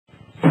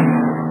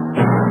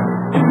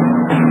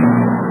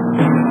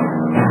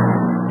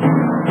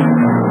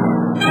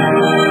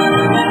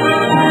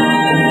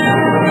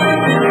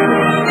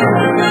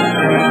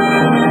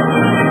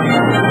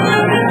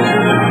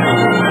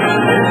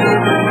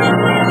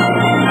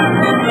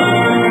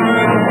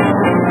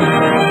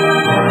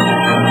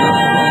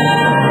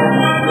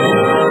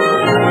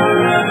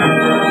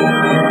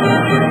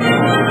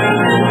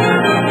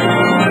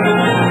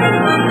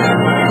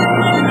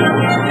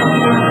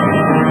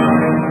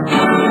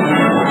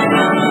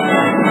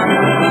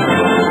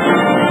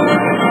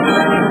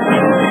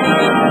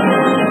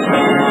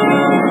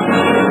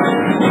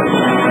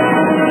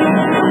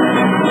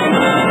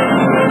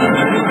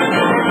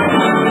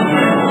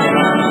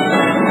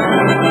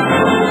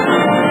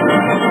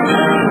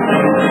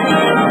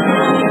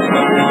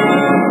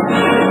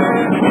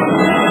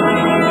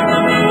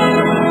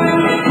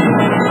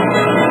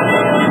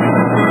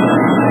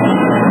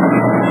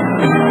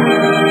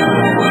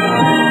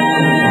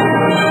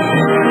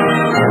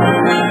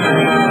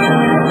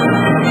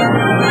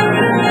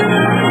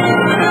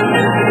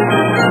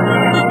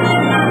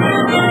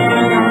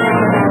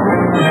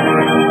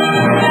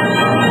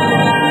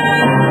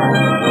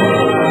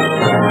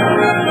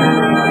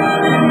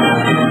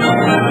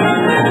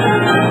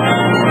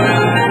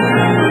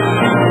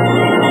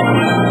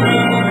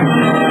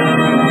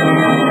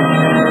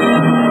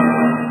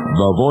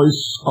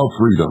voice of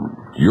freedom.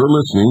 You're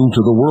listening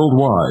to the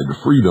Worldwide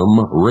Freedom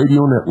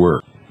Radio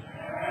Network.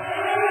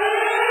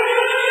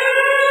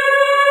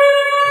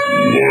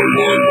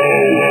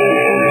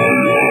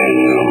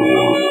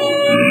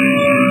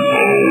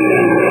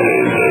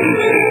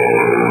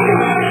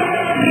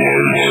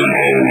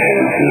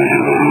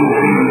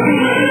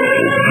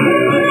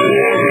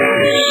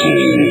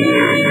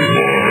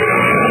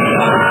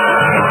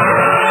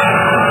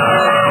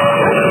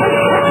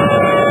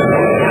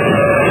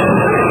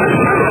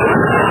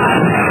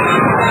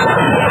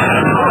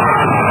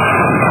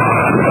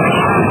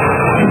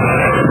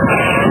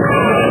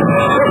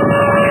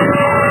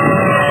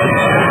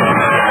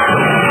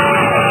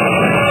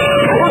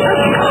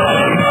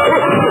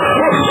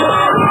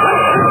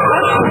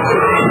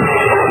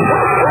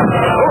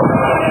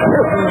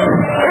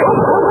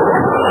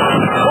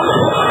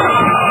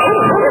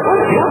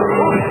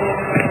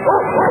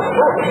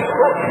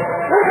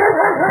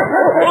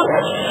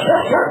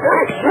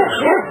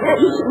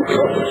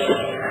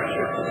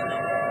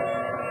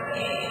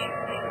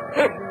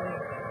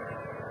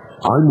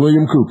 I'm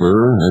William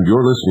Cooper, and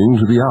you're listening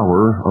to the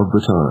Hour of the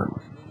Time.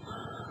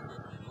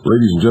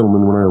 Ladies and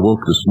gentlemen, when I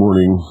awoke this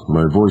morning,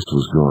 my voice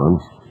was gone.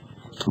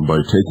 By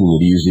taking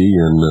it easy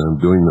and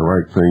doing the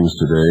right things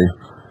today,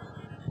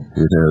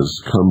 it has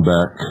come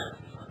back.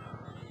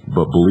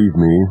 But believe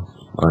me,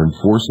 I'm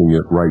forcing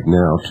it right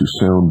now to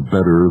sound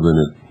better than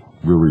it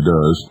really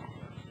does.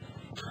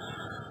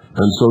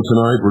 And so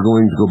tonight we're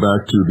going to go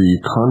back to the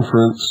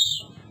conference,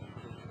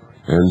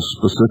 and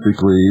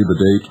specifically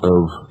the date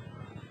of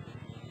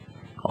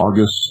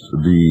August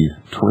the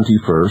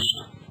 21st,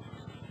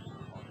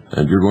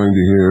 and you're going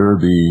to hear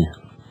the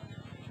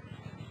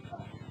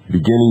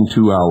beginning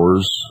 2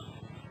 hours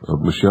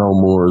of Michele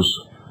Moore's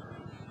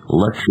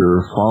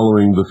lecture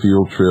following the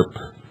field trip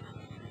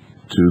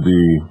to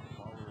the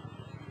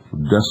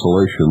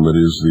desolation that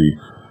is the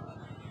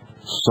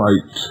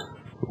site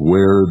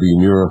where the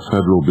Mura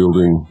Federal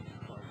Building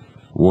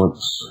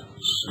once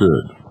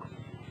stood.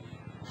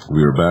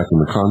 We are back in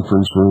the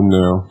conference room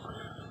now,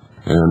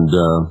 and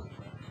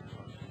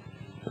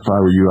if I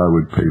were you, I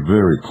would pay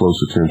very close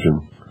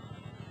attention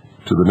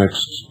to the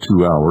next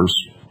 2 hours.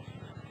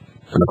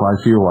 And if I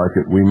feel like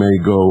it, we may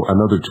go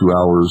another 2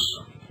 hours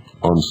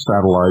on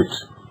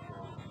satellite.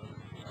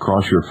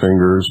 Cross your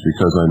fingers,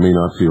 because I may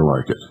not feel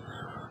like it.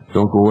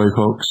 Don't go away,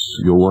 folks.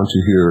 You'll want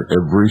to hear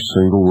every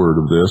single word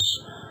of this.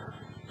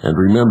 And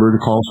remember to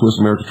call Swiss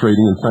America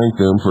Trading and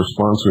thank them for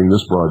sponsoring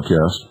this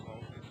broadcast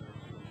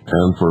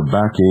and for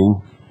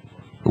backing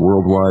the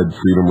Worldwide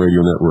Freedom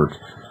Radio Network.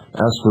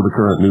 As for the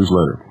current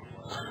newsletter,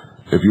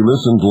 if you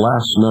listened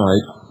last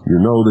night,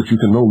 you know that you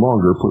can no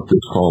longer put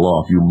this call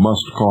off. You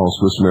must call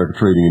Swiss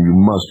America Trading, and you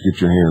must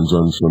get your hands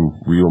on some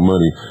real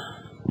money.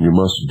 You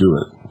must do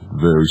it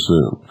very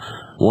soon.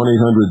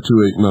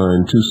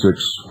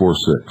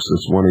 1-800-289-2646.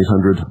 That's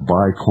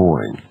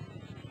 1-800-BUY-COIN.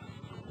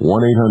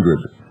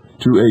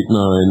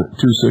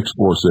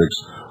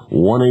 1-800-289-2646.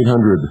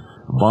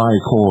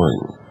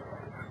 1-800-BUY-COIN.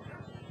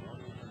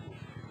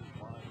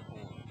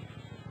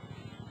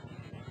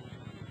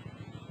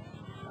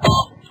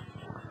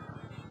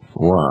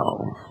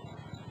 Wow.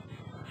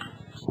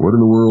 What in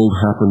the world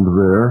happened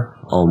there?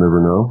 I'll never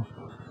know.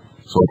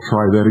 So I'll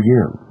try that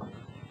again.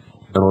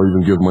 And I'll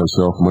even give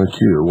myself my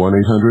cue.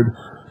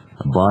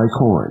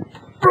 1-800-BUY-COIN.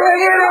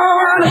 Bring it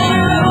on!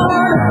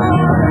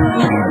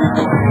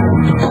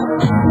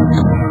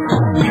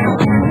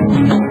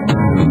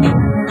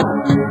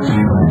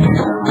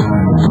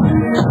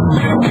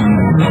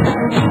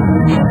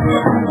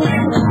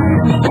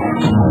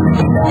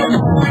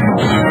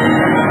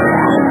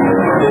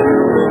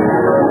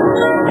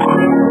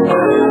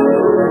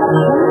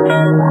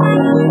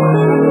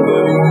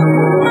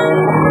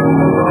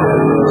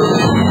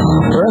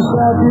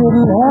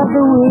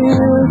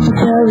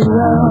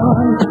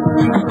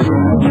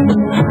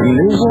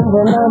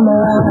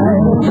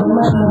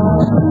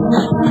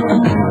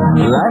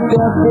 Like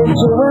a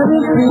picture of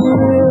the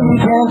field, you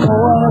can't go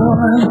on.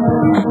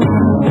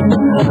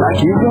 Like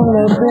you can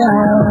live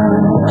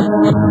behind.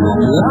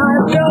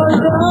 Life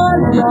goes on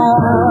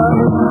down.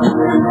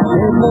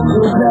 Take the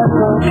truth that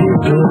will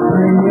keep you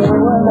free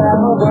when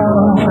I'm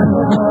gone.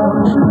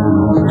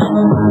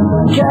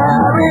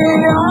 Carry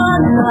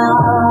on now.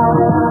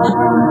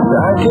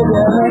 Like you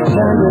never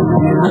turn the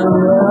season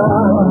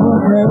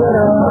around. Bring it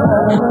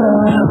on.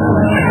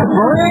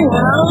 Bring it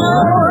on.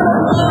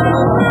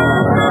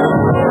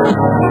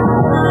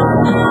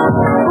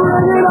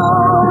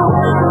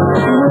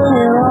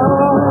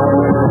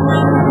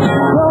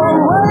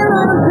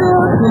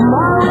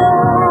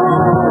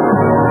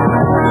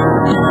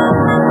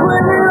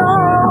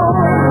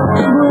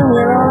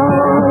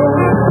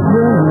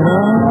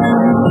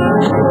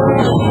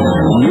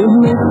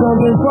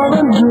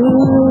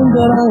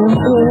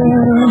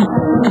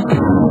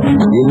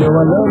 You know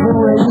I love the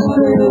way you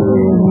say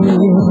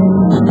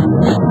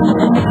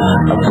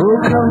a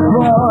broken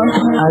heart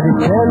I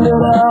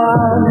depended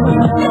on.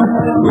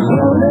 You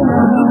know that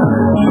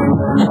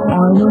I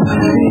will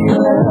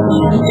feel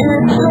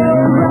it's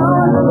around.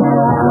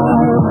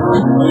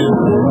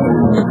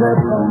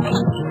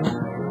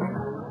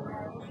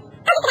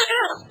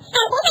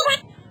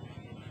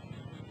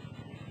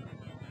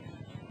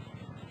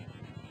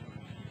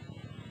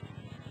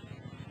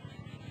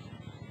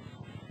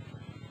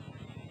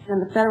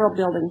 and the federal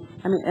building,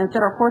 and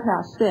federal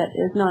courthouse sit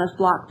is known as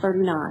Block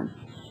 39.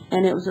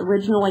 And it was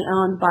originally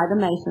owned by the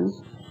Masons.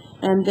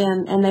 And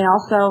they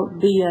also,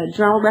 the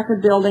Journal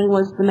Record building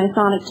was the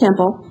Masonic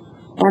Temple,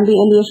 and the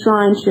India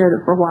Shrine shared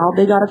it for a while,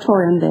 big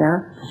auditorium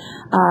there.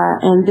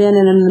 And then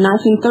in the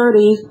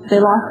 1930s, they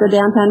lost their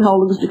downtown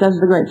holdings because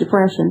of the Great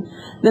Depression.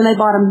 Then they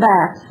bought them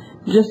back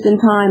just in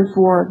time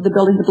for the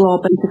building to blow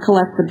up and to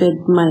collect the big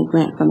money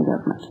grant from the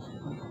government.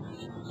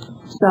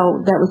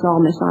 So that was all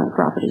Masonic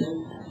property,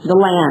 the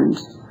land.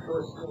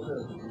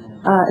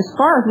 As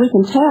far as we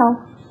can tell,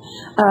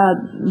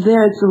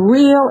 there's a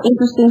real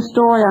interesting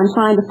story on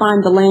trying to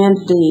find the land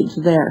deeds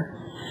there.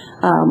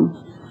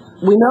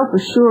 We know for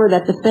sure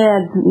that the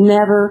Feds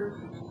never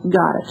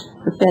got it.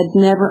 The Feds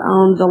never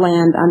owned the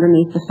land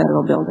underneath the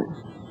federal building.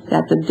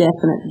 That's a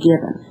definite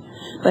given.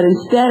 But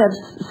instead of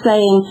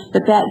saying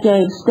that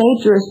gave state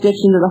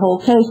jurisdiction to the whole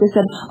case, they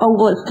said, oh,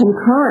 well, it's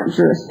concurrent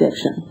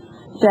jurisdiction.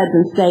 Feds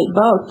and state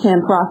both can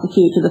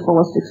prosecute to the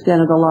fullest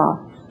extent of the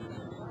law.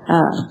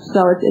 So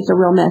it's a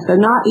real mess.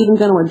 They're not even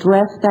going to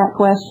address that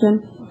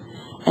question.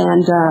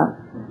 And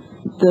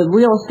the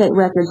real estate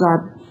records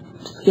are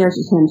scarce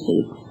as hen's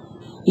teeth.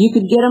 You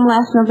could get them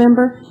last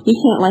November. You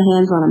can't lay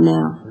hands on them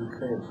now. Who's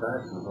paying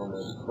taxes on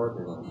this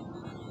parking lot?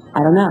 I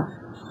don't know.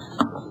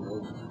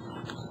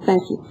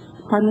 Thank you.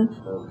 Pardon me? I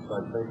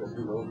think that's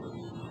who owns it.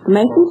 The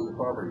Masons? The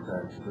property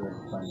tax.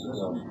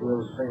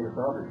 Whoever's paying the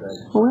property tax.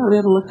 Well, we'll be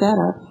able to look that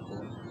up.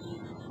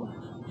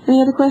 Any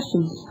other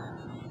questions?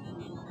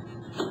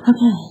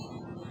 Okay.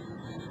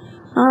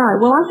 All right.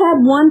 Well, I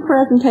had one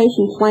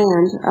presentation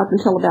planned up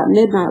until about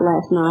midnight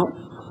last night.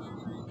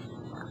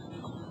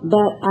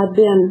 But I've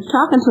been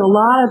talking to a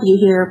lot of you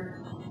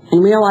here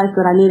and realized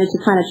that I needed to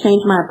kind of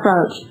change my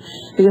approach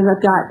because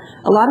I've got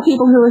a lot of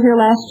people who were here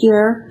last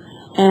year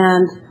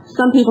and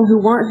some people who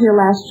weren't here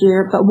last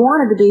year but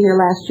wanted to be here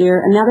last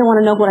year, and now they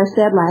want to know what I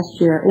said last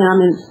year.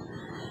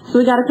 So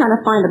we got to kind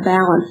of find a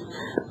balance.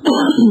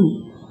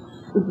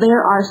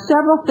 There are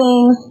several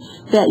things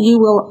that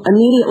you will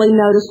immediately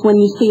notice when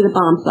you see the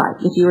bomb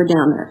site if you were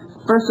down there.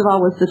 First of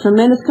all was the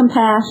tremendous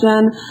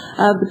compassion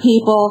of the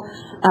people,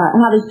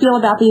 how they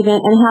feel about the event,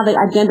 and how they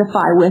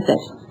identify with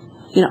it.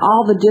 You know,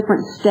 all the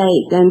different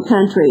states and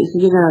countries.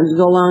 You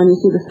go along and you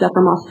see the stuff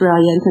from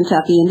Australia and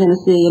Kentucky and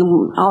Tennessee and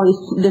all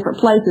these different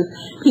places.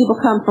 People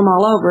come from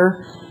all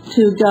over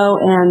to go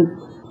and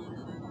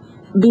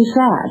be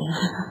sad.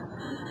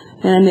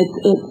 And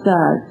it's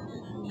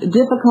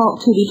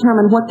difficult to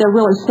determine what they're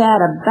really sad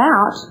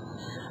about,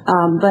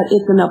 but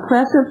it's an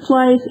oppressive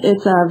place.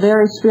 It's a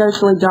very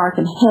spiritually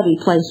dark and heavy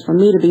place for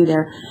me to be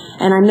there.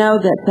 And I know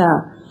that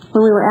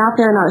when we were out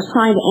there and I was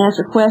trying to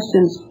answer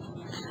questions,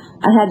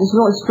 I had this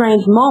really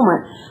strange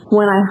moment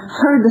when I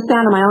heard the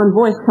sound of my own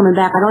voice coming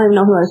back. I don't even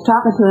know who I was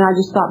talking to, and I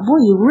just thought,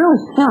 boy, you really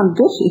sound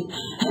bitchy.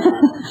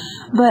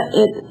 But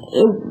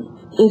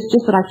it's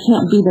just that I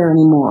can't be there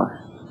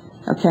anymore.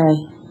 Okay?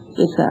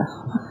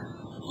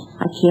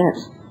 I can't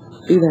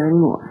be there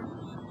anymore.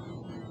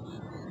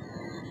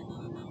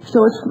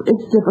 So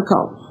it's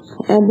difficult.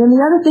 And then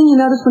the other thing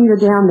you notice when you're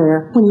down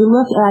there, when you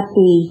look at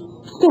the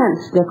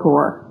fence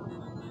decor,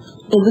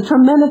 is a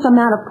tremendous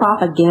amount of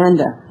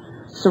propaganda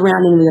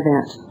surrounding the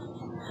event.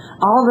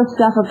 All the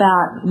stuff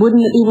about, wouldn't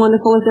it be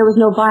wonderful if there was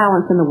no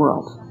violence in the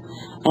world?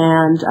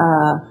 And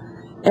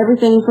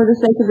everything for the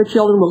sake of the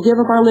children. We'll give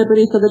up our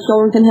liberty so the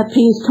children can have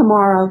peace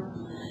tomorrow.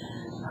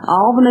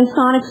 All the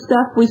Masonic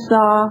stuff we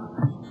saw.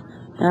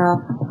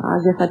 I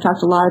guess I talked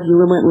to a lot of you.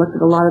 We went and looked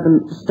at a lot of the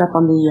stuff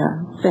on the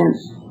fence.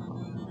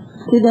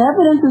 See, the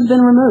evidence has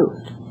been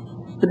removed.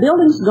 The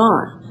building's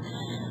gone.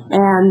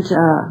 And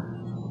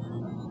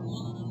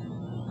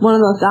one of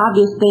the most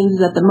obvious things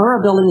is that the Moore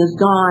building is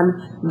gone,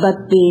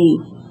 but the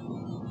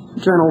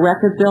Journal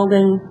Record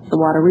building, the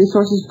Water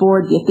Resources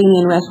Board, the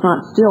Athenian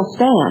restaurant still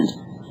stand.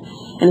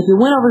 And if you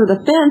went over to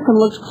the fence and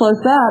looked close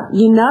up,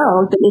 you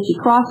know that if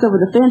you crossed over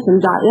the fence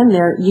and got in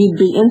there,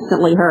 you'd be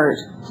instantly hurt.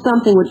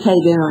 Something would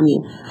cave in on you.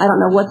 I don't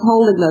know what's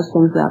holding those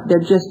things up.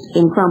 They're just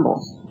in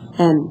crumbles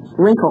and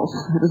wrinkles.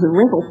 There's a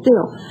wrinkle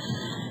still.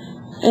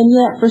 And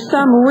yet, for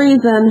some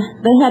reason,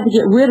 they had to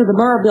get rid of the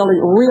Moore building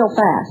real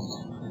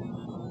fast.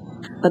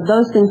 But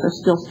those things are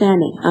still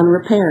standing,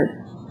 unrepaired.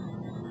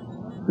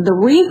 The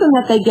reason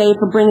that they gave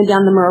for bringing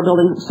down the Moore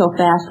building so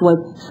fast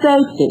was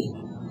safety.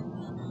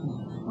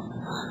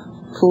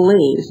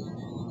 Please.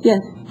 Yes,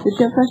 did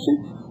you have a question?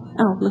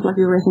 Oh, looked like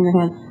you were raising your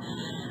hand.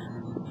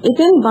 If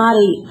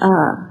anybody,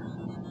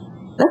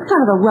 that's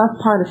kind of a rough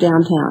part of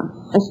downtown,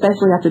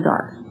 especially after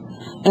dark.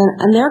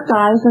 And there are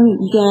guys and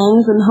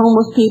gangs and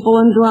homeless people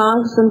and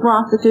drunks and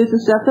prostitutes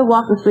and stuff that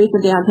walk the streets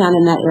of downtown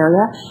in that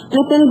area. And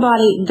if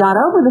anybody got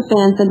over the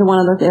fence into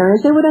one of those areas,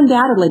 they would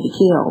undoubtedly be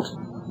killed.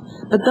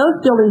 But those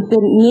buildings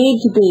didn't need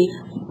to be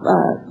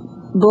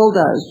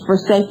bulldozed for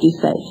safety's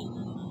sake.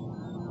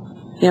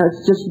 You know,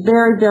 it's just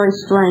very, very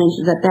strange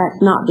that that's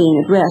not being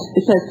addressed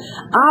because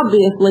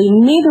obviously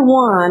neither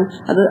one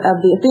of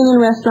the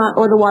Athenian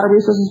restaurant or the Water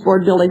Resources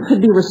Board building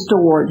could be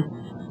restored.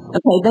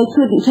 Okay, they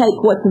couldn't take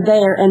what's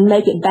there and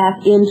make it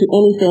back into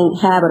anything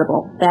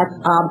habitable. That's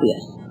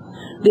obvious.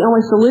 the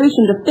only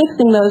solution to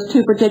fixing those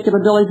two particular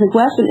buildings in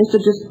question is to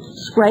just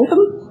scrape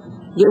them,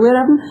 get rid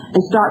of them,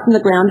 and start from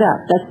the ground up.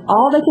 That's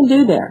all they can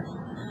do there.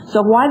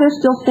 So why they're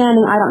still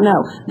standing, I don't know.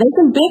 They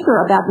can bicker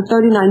about the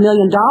 $39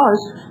 million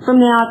from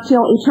now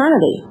till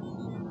eternity,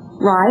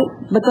 right?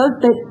 But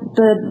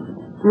the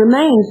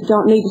remains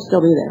don't need to still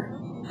be there.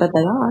 But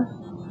they are.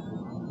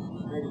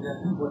 Maybe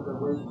that's what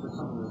they're waiting for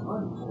some of the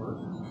money for.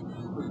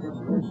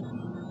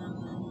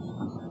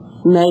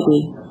 Maybe.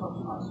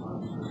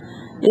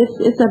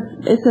 It's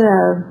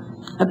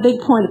a big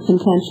point of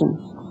contention.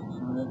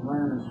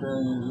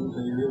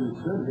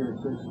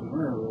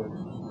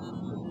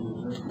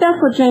 That's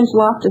what James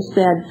Loftus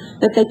said,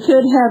 that they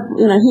could have,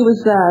 he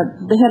was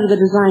the head of the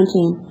design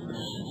team.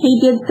 He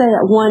did say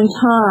at one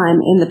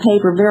time in the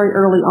paper very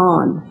early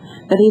on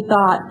that he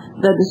thought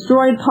the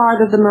destroyed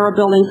part of the Murrah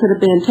building could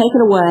have been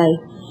taken away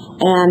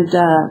and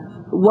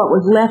what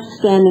was left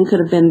standing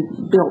could have been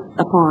built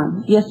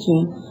upon. Yes,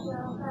 Jean?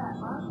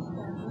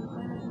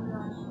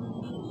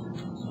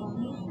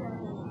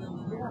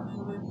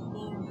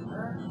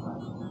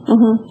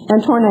 And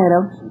tornado.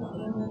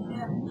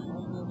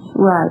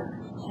 Right.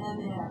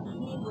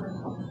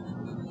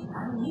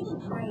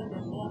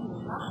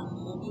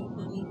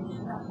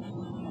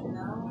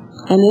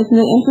 And isn't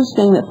it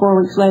interesting that 4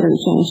 weeks later he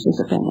changed his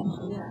opinion?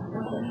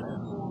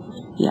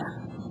 Yeah.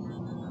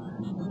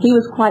 He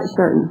was quite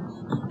certain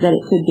that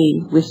it could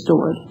be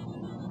restored.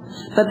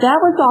 But that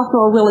was also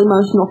a real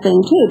emotional thing,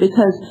 too,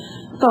 because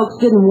folks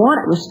didn't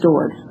want it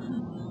restored.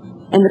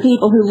 And the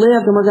people who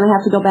lived and were going to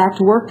have to go back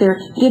to work there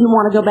didn't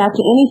want to go back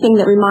to anything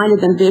that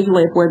reminded them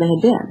visually of where they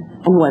had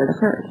been and what had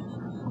occurred.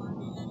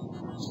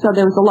 So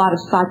there was a lot of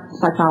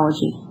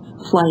psychology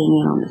playing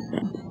in on this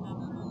thing.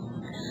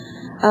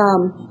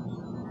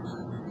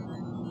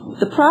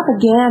 The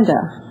propaganda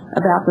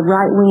about the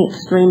right-wing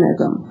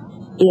extremism,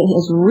 it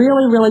has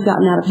really, really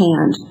gotten out of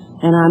hand,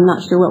 and I'm not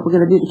sure what we're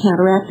going to do to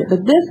counteract it.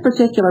 But this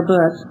particular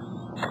book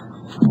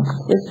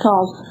is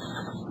called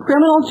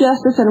Criminal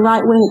Justice and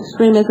Right-Wing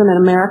Extremism in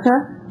America.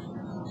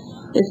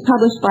 It's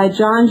published by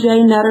John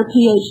J. Nutter,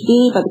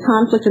 Ph.D., by the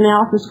Conflict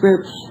Analysis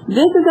Group.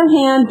 This is a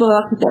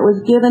handbook that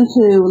was given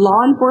to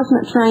law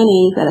enforcement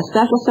trainees at a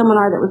special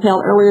seminar that was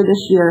held earlier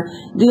this year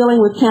dealing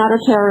with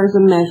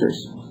counterterrorism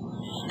measures.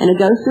 And it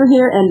goes through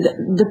here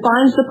and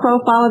defines the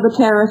profile of the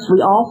terrorists.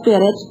 We all fit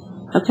it,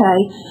 okay?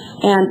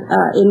 And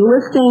in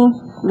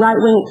listing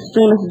right-wing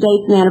extremist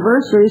dates and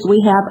anniversaries,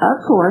 we have, of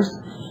course,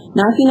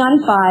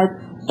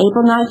 1995,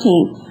 April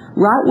 19th,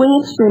 right-wing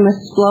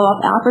extremists blow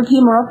up Alfred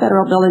P. Murrah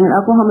Federal Building in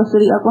Oklahoma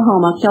City,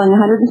 Oklahoma, killing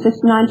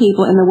 169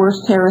 people in the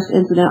worst terrorist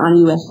incident on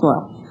U.S.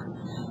 soil.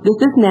 This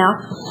is now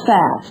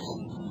fact.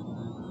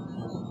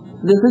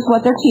 This is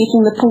what they're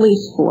teaching the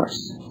police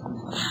force.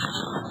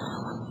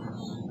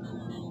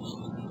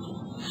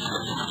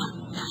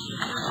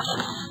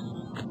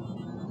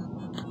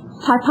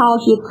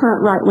 Typology of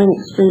current right-wing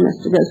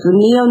extremists. It goes to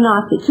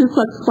neo-Nazi, Ku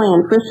Klux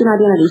Klan, Christian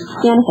identity,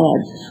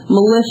 skinheads,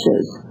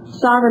 militias,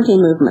 sovereignty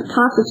movement,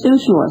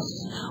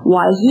 constitutionalists,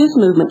 wise youth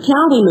movement,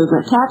 county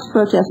movement, tax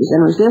protesters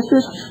and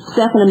resistors,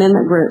 Second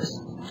Amendment groups.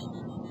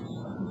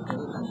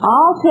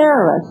 All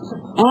terrorists,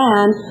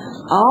 and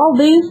all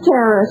these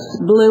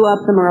terrorists blew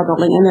up the Murrah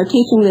building, and they're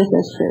teaching this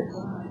as truth.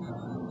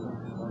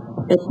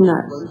 It's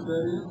nuts.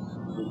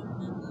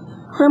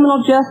 Criminal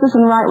Justice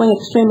and Right-Wing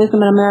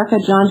Extremism in America,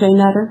 John J.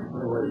 Nutter.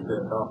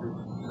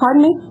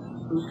 Pardon me?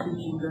 Who's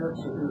teaching that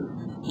to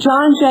who?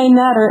 John J.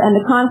 Nutter and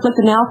the Conflict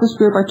Analysis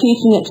Group are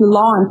teaching it to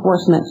law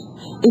enforcement.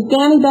 Is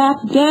Danny back?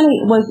 Danny,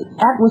 was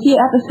he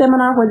at the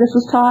seminar where this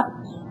was taught?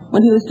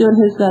 When he was doing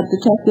his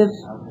detective?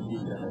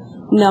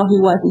 No, he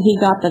wasn't. He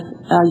got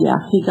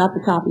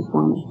the copy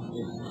for me.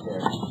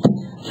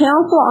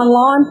 Council on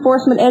Law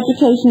Enforcement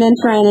Education and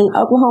Training,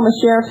 Oklahoma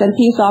Sheriffs and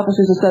Peace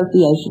Officers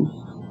Association.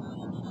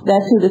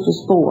 That's who this is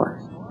for.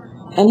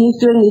 And he's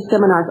doing these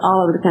seminars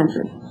all over the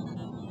country.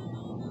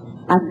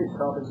 Can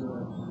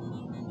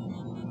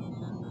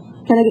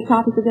I get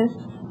copies of this?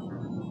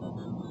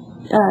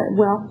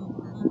 Well,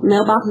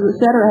 mailboxes,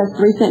 etc. has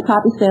 3-cent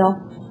copy sale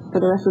for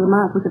the rest of the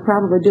month. We could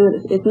probably do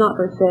it. It's not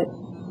for $6.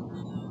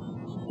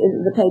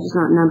 The page is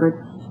not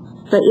numbered.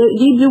 But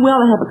you do well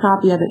to have a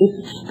copy of it.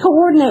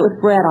 Coordinate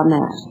with Brett on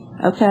that,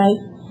 okay?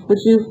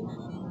 Would you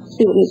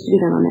see what needs to be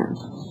done on that?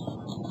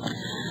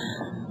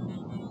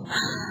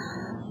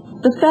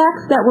 The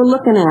facts that we're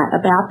looking at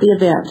about the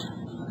event.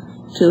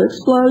 2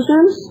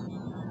 explosions.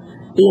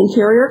 The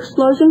interior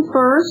explosion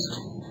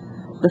first.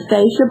 The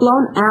fascia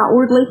blown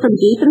outwardly from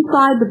deep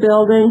inside the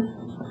building.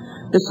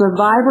 The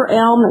survivor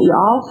elm that you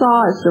all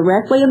saw is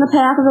directly in the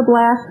path of the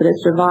blast, but it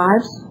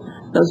survives.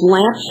 Those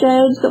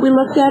lampshades that we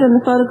looked at in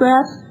the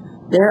photographs,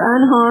 they're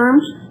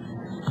unharmed.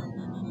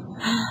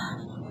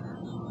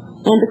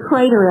 And the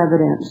crater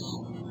evidence.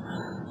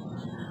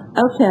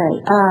 Okay,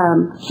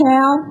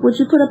 Cal, would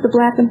you put up the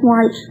black and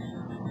white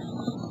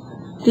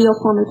deal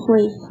for me,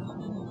 please?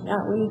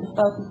 We need to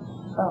focus.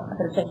 Oh, I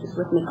better take this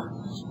with me.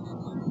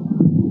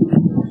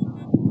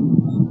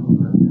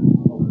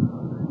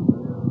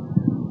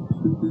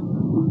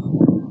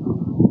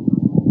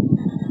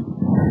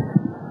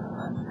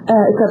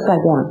 It's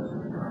upside down.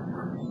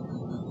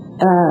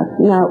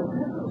 No.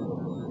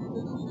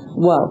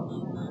 Whoa.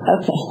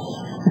 Okay.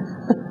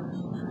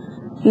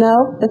 No,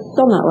 it's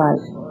still not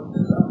right.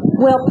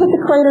 Well, put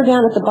the crater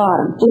down at the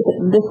bottom. Flip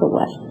it this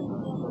way.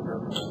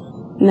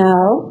 No.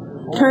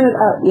 Turn it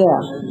up. Yeah.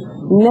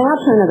 Now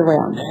turn it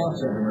around.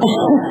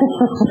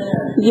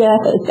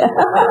 Yes.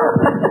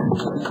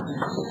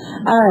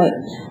 All right.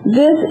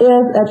 This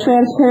is a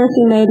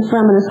transparency made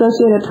from an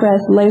Associated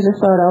Press laser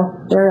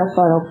photo, aerial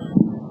photo.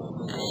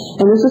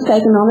 And this was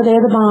taken on the day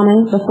of the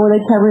bombing before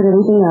they covered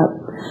everything up.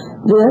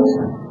 This,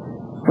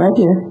 right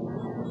here,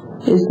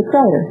 is the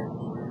crater.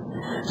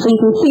 So you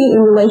can see it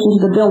in relation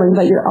to the building,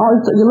 but you're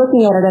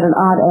looking at it at an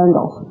odd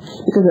angle.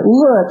 Because it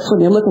looks,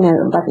 when you're looking at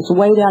it, like it's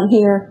way down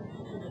here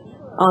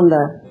on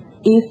the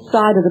east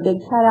side of the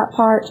big cutout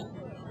part.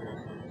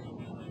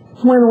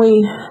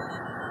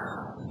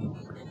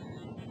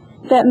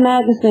 That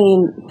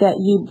magazine that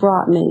you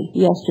brought me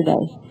yesterday,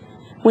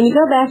 when you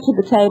go back to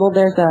the table,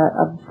 there's a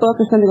book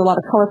or something with a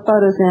lot of color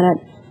photos in it.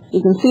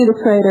 You can see the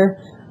crater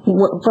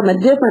from a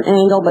different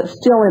angle, but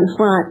still in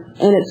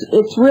front, and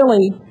it's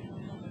really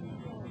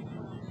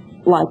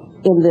like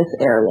in this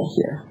area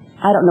here.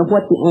 I don't know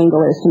what the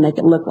angle is to make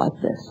it look like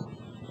this,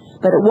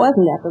 but it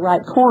wasn't at the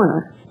right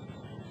corner,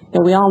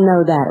 and we all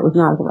know that it was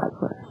not at the right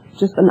corner.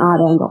 Just an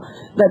odd angle.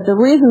 But the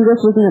reason this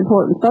was an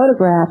important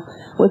photograph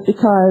was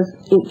because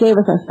it gave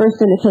us our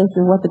first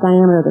indication of what the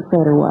diameter of the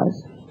crater was.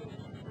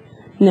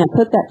 Now,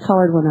 put that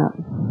colored one up.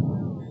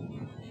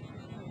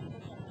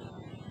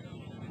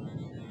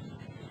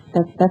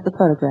 That's the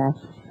photograph.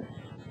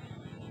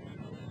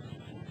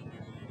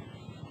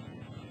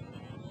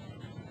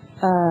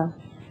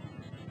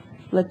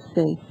 Let's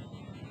see.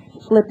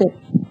 Flip it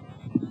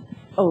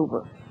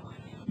over.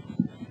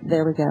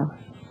 There we go.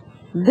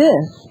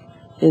 This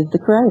is the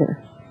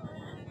crater.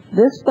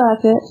 This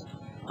bucket,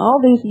 all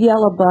these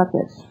yellow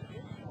buckets,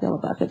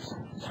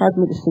 it's hard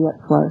for me to see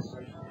up close.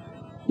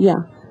 Yeah,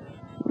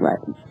 right.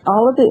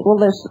 All of it, well,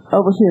 there's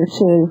over here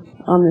too,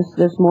 on this,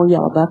 there's more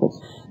yellow buckets.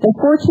 They're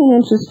 14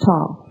 inches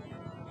tall,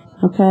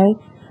 okay?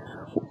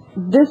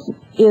 This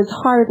is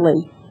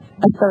hardly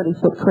a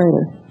 30-foot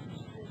crater.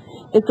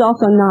 It's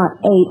also not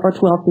 8 or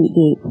 12 feet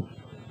deep.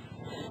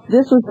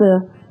 This was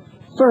the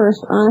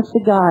first,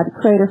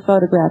 honest-to-God, crater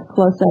photograph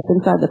close up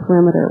inside the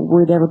perimeter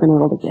we'd ever been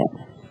able to get.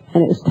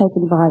 And it was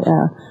taken by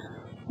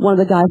one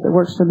of the guys that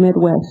works for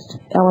Midwest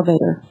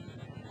Elevator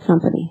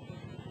Company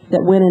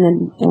that went in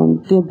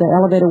and did the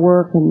elevator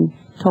work and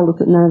told us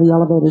that none of the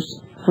elevators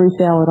free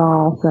fell at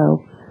all.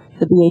 So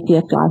the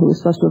BATF guy who was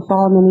supposed to have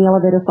fallen in the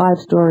elevator 5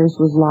 stories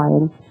was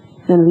lying.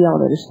 None of the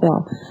elevators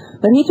fell.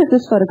 But he took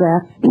this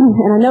photograph,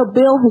 and I know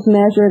Bill has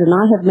measured, and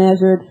I have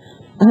measured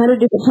 100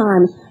 different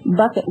times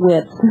bucket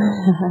width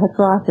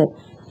across it.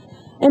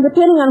 And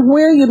depending on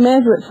where you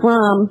measure it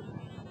from,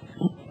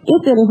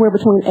 it's anywhere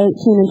between 18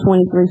 and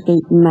 23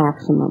 feet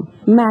maximum.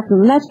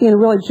 Maximum. That's being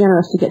really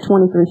generous to get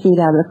 23 feet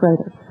out of the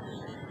crater.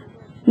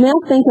 Now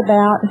think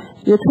about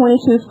your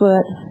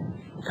 22-foot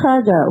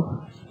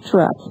cargo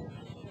truck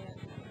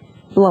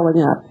blowing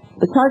up.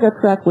 The cargo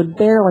truck would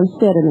barely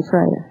fit in the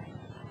crater.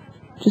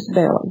 Just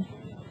barely.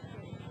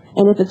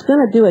 And if it's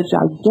going to do a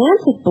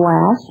gigantic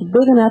blast,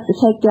 big enough to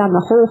take down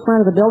the whole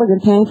front of the building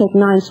and pancake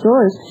 9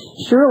 stories,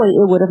 surely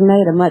it would have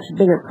made a much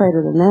bigger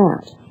crater than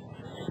that.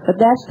 But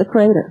that's the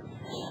crater.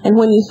 And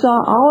when you saw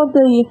all of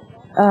the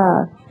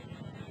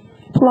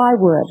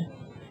plywood,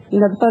 you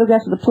know, the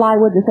photographs of the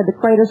plywood that said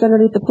the crater's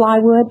underneath the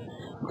plywood,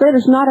 the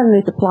crater's not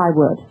underneath the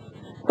plywood.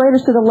 The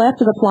crater's to the left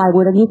of the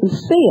plywood, and you can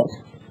see it.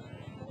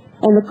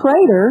 And the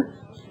crater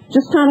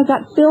just kind of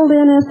got filled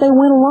in as they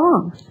went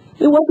along.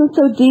 It wasn't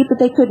so deep that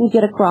they couldn't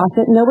get across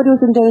it. Nobody was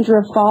in danger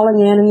of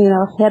falling in and, you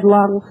know,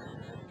 headlong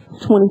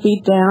 20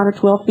 feet down or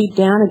 12 feet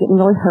down and getting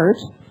really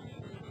hurt.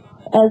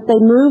 As they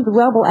moved the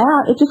rubble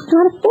out, it just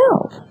kind of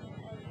filled.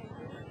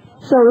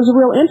 So it was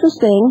real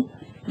interesting.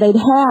 They'd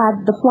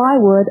had the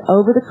plywood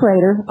over the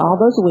crater all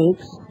those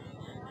weeks.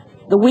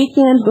 The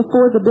weekend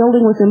before the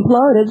building was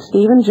imploded,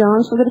 Stephen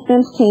Jones for the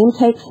defense team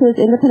takes his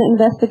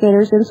independent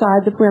investigators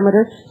inside the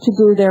perimeter to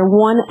do their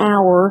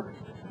 1-hour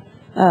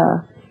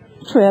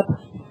trip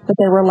that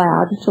they were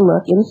allowed to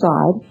look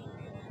inside.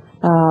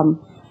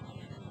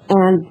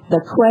 And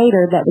the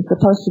crater that was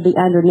supposed to be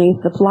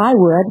underneath the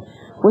plywood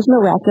was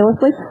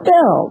miraculously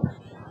filled.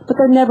 But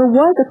there never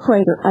was a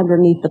crater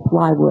underneath the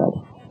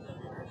plywood.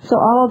 So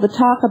all of the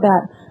talk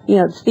about, you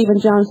know, Stephen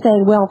Jones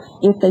saying, well,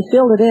 if they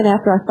filled it in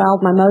after I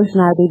filed my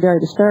motion, I'd be very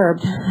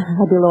disturbed.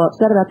 I'd be a little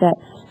upset about that.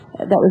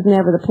 That was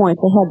never the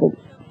point. They had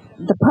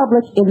the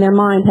public in their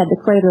mind had the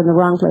crater in the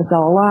wrong place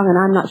all along, and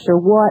I'm not sure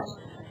what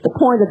the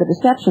point of the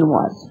deception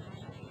was.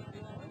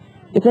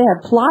 If they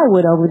have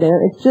plywood over there,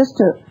 it's just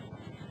to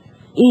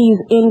ease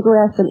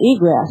ingress and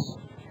egress.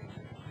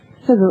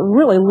 Because it's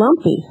really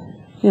lumpy.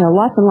 You know,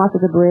 lots and lots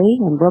of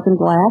debris and broken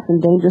glass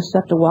and dangerous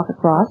stuff to walk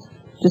across.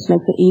 Just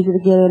makes it easy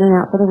to get in and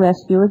out for the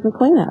rescuers and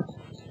cleanup.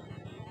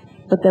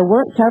 But they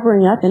weren't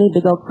covering up any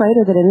big old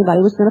crater that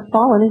anybody was going to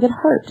fall in and get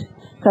hurt.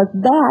 Because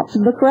that's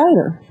the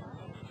crater.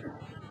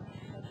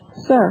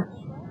 Sir.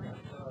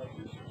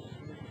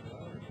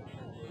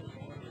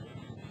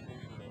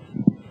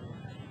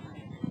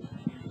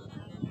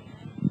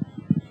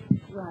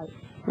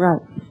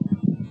 Right.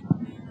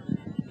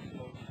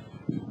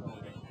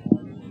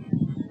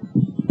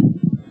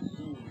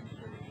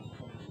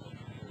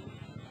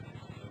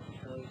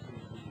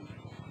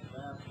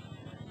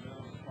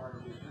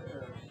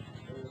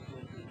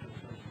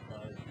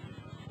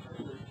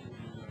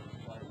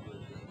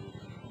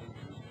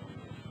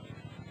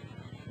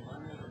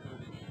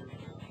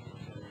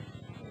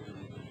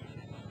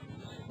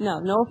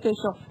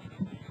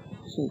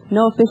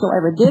 No official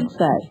ever did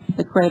say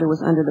the crater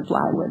was under the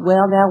plywood.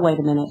 Well, now wait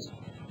a minute.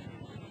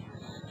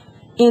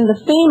 In the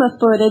FEMA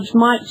footage,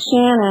 Mike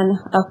Shannon,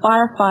 a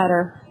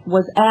firefighter,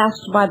 was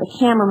asked by the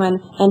cameraman,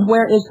 and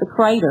where is the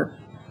crater?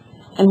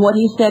 And what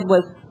he said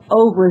was,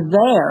 over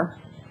there,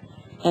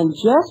 and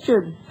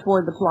gestured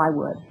toward the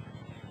plywood.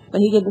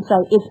 But he didn't say,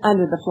 it's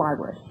under the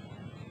plywood.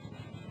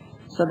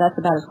 So that's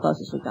about as close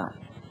as we got.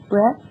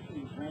 Brett?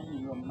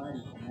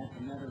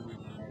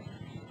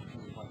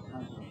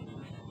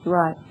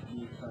 Right.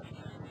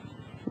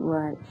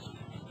 Right.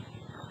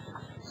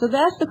 So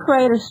that's the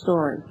crater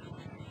story.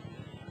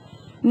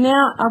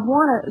 Now, I'm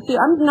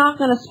not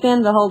going to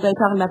spend the whole day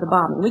talking about the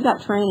bombing. We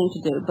got training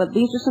to do, but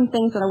these are some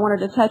things that I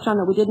wanted to touch on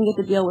that we didn't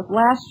get to deal with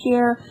last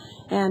year,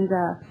 and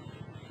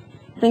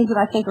things that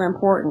I think are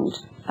important.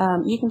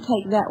 You can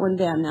take that one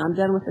down now. I'm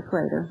done with the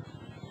crater.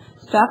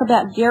 Let's talk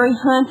about Gary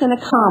Hunt and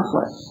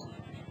accomplice.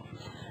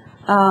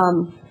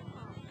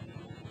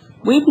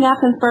 We've now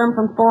confirmed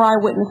from 4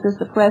 eyewitnesses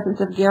the presence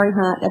of Gary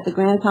Hunt at the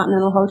Grand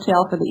Continental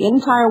Hotel for the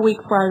entire week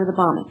prior to the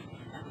bombing.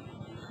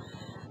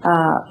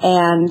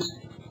 And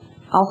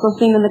also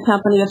seen in the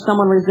company of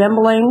someone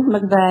resembling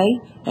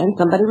McVeigh and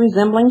somebody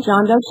resembling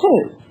John Doe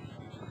too.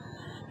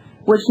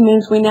 Which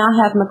means we now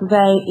have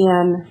McVeigh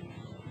in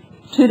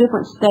 2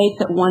 different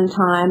states at one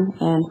time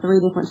and 3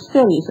 different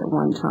cities at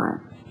one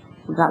time.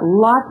 We've got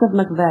lots of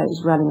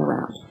McVeighs running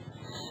around.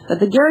 But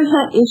the Gary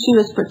Hunt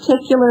issue is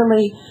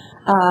particularly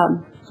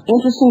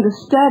interesting to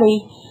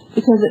study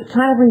because it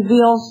kind of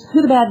reveals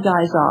who the bad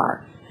guys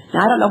are.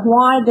 Now, I don't know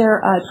why they're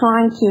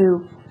trying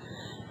to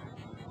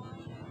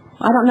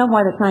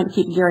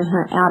keep Gary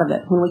Hunt out of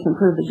it when we can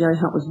prove that Gary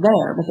Hunt was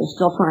there, but they're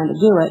still trying to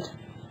do it,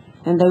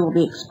 and they will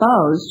be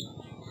exposed.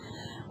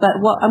 But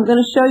what I'm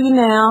going to show you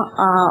now,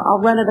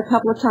 I'll run it a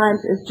couple of times,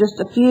 is just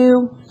a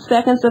few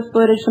seconds of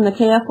footage from the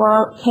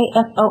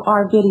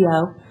KFOR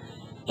video,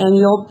 and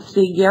you'll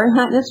see Gary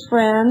Hunt and his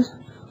friends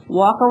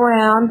walk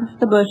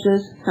around the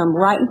bushes, come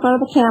right in front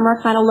of the camera,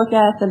 kind of look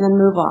at us, and then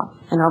move off.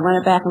 And I'll run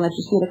it back and let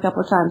you see it a couple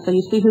of times so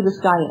you see who this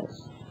guy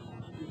is.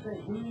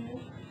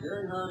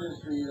 Gary Hunt is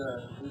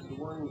the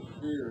one with the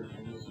beard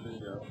in this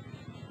video.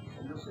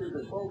 And you'll see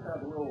they both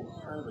have a little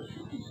kind of a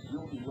cheeky,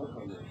 guilty look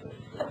on their face.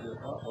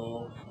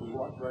 Uh-oh, we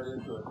walked right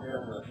into a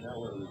camera, now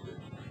what do we do?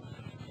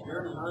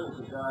 Gary Hunt is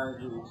a guy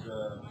who's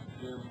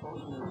been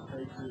posting in the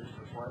Patriots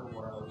for quite a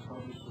while. He's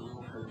published a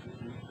little Patriot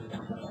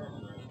newspaper in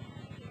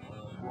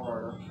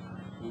Florida.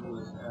 He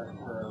was at,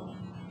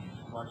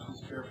 watch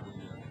this carefully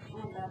here.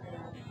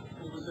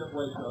 He was at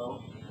Waco,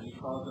 and he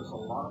caused us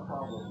a lot of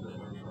problems at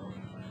Waco.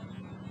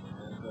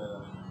 And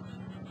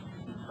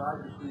he tried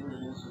to create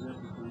an incident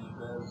between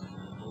Fez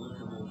and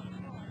Political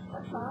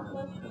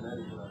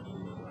Connecticut, I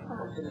believe.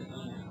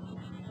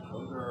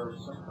 Those are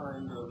some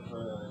kind of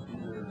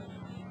either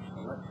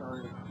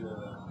electronic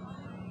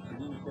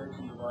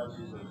communication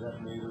devices or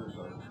detonators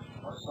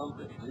or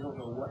something. We don't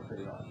know what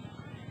they are.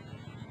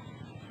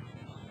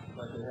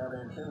 Like they have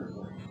antennas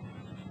on.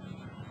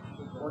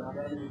 What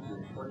day is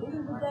it? This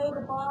is the day of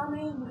the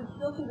bombing. You can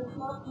still see the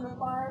smoke from the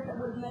fires that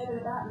was made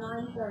at about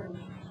 9:30.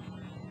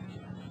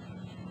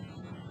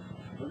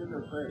 Look at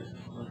their face.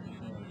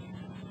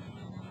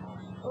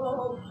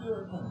 Oh,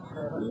 sure.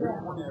 Yeah.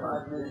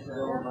 25 minutes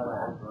ago,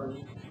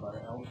 about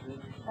an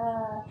altitude.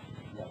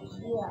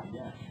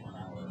 Yeah.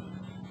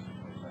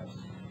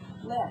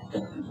 Less,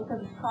 because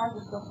the cars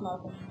are still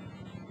smoking.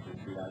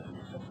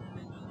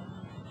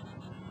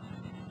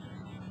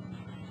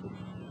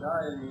 The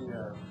guy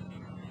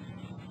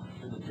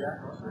in the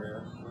jacket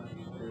there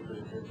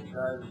is a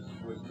guy that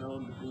was known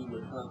to be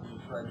with Hunt and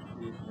tried to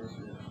create an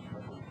incident.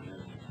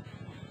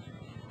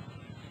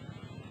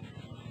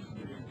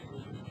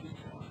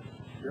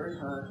 Gary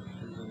Hunt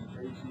is an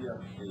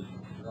ATF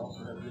agent. We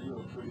also have video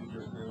footage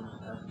of him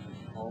after his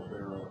Paul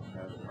Barrow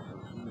as a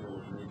female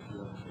of an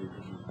ATF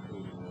agent who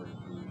killed the Lord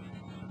Steve.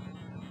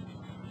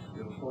 We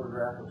have a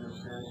photograph of him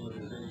standing with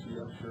his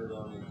ATF shirt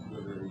on with 2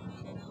 other agents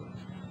also.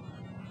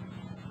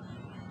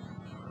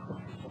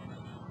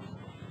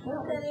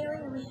 Was that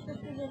area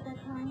restricted at that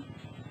time?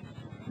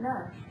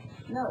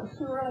 No, it's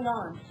too early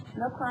on.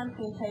 No crime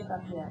scene tape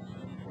up yet.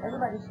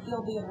 Everybody's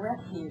still being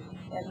rescued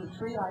as the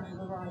triage is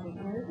arriving.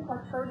 I mean, this is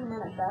like 30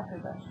 minutes after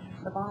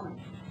the bombing.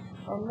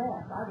 Or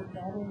less, I would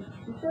say. I mean,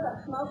 you still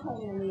got smoke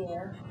hanging in the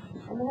air,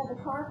 and they had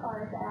the car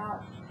fires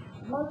out,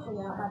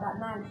 mostly out by about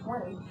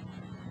 9:20.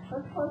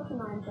 So it's close to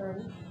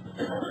 9:30.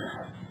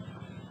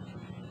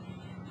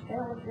 They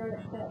don't look very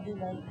upset, do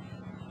they?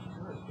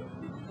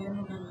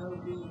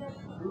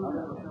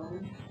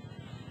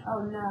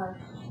 Oh, no.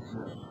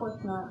 Of course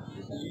not.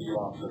 We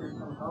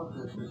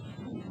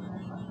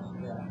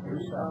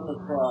come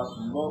across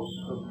most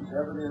of the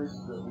evidence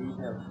that we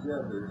have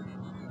gathered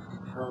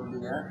from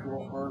the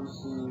actual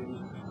on-scene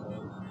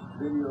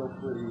video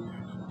footage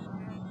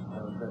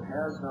that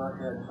has not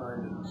had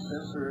time to be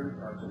censored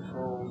or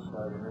controlled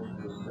by the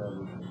major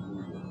establishment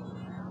media.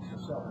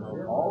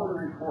 All of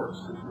the reports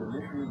that you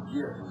initially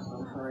get in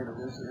some kind of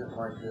incident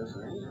like this,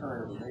 or any kind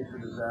of a major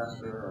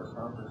disaster or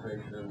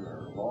confrontation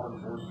or law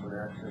enforcement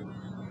action,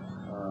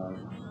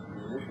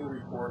 the initial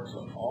reports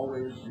are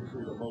always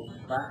usually the most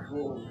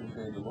factual and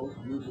contain the most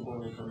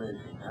usable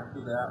information.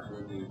 After that,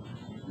 when the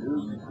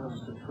news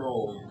becomes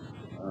controlled,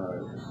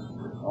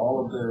 all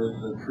of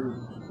the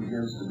truth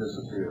begins to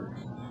disappear.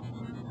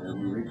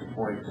 And we reach a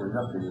point where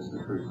nothing is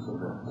the truth from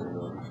that point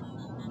on.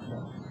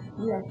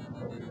 Yes.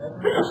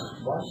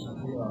 Watch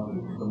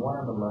the one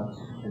on the left.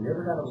 Have you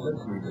ever got a lip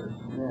reader?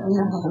 No.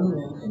 Tune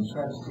in and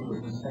try to see what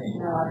he's saying.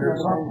 No, I've You're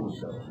never talking done to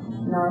show.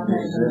 No, I've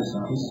never done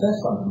it. He says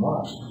something.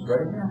 Watch.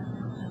 Right?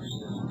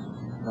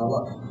 Now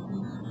look.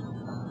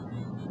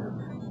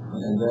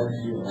 And then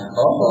you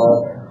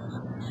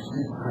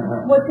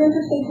What's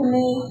interesting to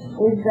me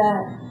is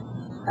that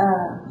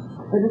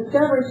the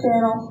Discovery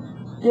Channel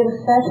did a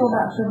special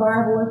about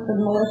survivalists of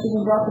militias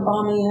who brought the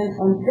bombing in,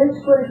 and this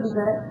footage was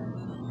in it.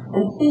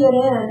 And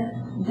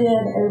CNN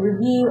did a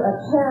review of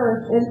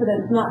terrorist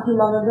incidents not too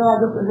long ago. I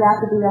guess it was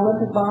after the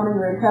Olympic bombing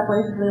or in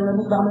preparation for the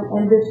Olympic bombing,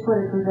 and this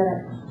footage was in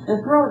it.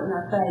 They're throwing it in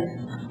our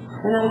face.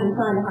 They're not even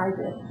trying to hide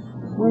this.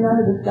 We know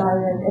who this guy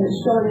is, and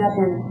it's showing up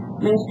in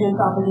mainstream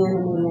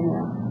propaganda media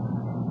now.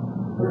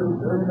 Where do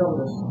we go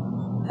with this?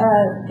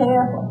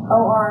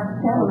 KFOR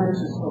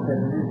television. Okay.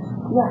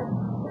 Yeah.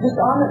 Just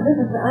on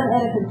this is the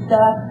unedited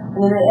stuff,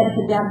 and then they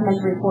edit it down to make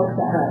reports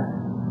out of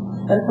it.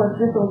 But of course,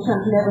 this little chunk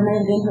never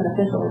made it into an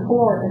official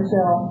report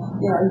until,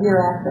 a year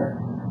after.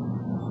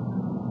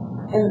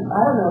 And I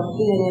don't know if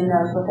CNN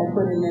knows what they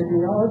put in their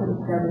deal or the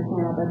Discovery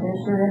Channel, but they're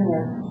sure in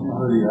there. You know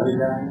who the other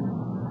guy is?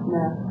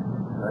 No.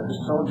 I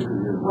just told you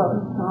who it is. What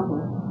was the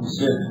compliment? He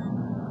said,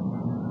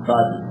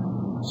 tried to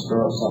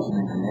stir up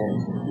something in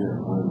Connecticut.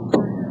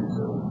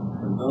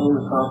 And those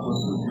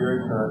accomplices,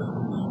 Gary Hunt,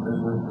 who's been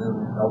with them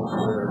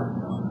elsewhere,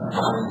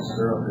 trying to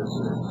stir up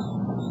incidents.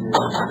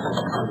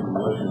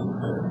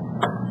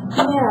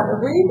 Yeah, the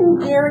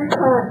reason Gary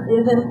Hunt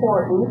is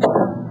important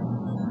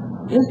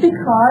is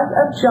because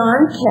of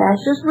John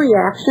Cash's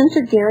reaction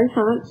to Gary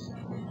Hunt's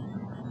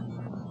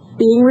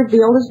being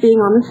revealed as being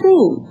on the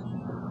scene.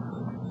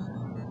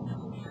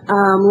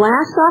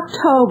 Last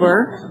October,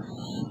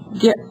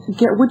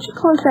 would you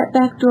close that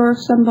back door,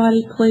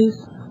 somebody, please,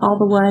 all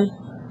the way?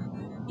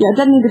 Yeah, it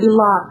doesn't need to be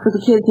locked because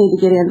the kids need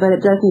to get in, but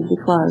it does need to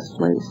be closed,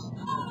 please.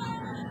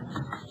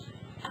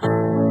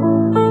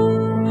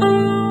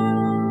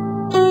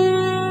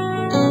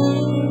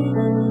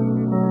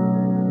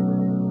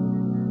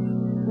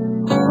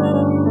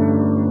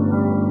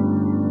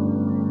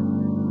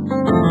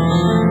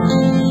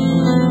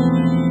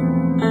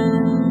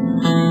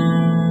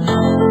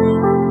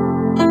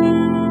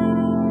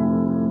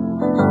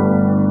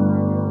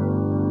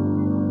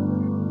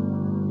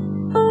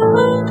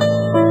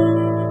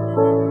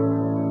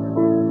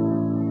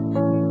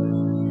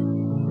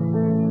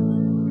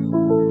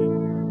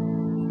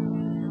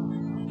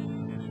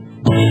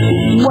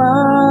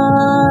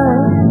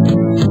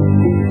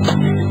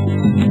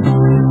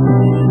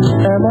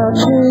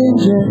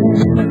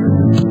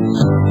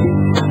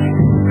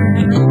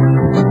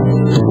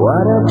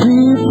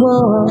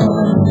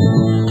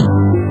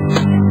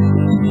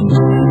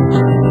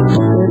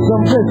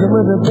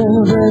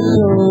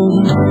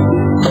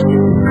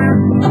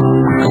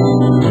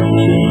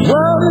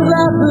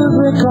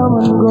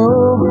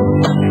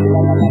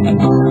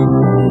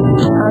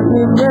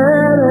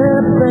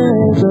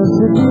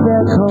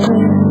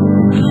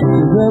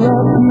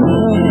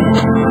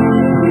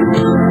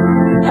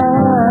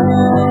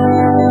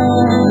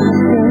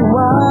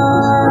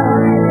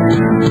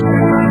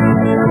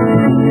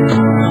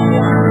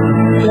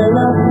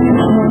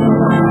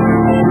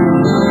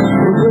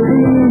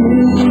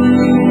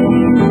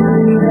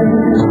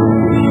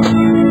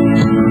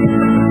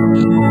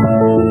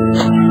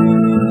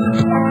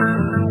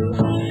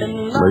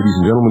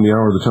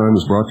 Time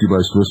is brought to you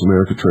by Swiss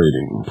America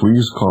Trading.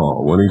 Please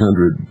call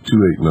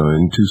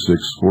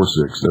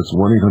 1-800-289-2646. That's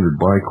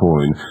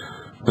 1-800-BUY-COIN.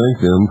 Thank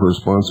them for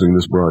sponsoring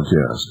this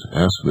broadcast.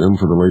 Ask them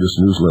for the latest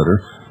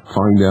newsletter.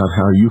 Find out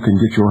how you can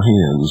get your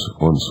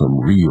hands on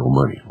some real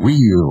money.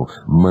 Real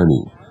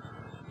money.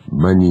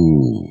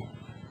 Money.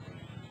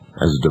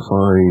 As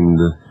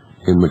defined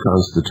in the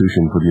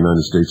Constitution for the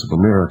United States of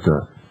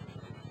America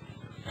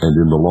and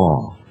in the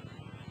law.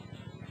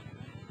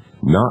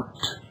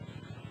 Not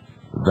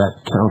that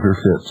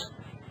counterfeit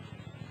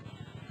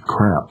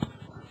crap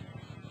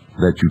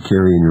that you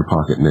carry in your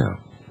pocket now.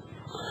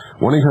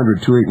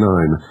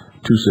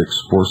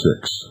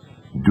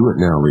 1-800-289-2646. Do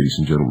it now, ladies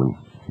and gentlemen.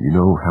 You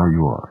know how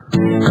you are.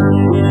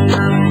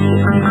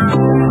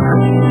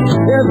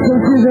 There's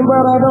confusion,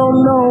 but I don't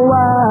know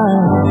why.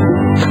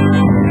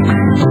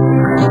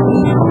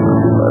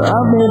 But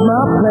I've made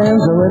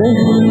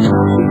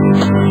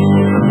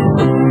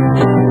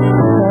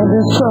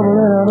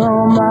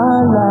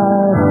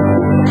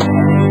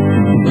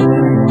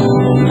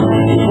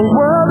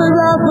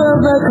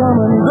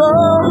go.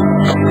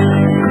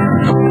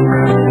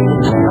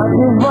 I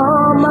give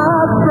all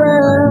my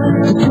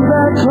friends to be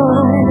back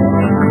home.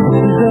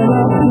 Then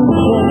I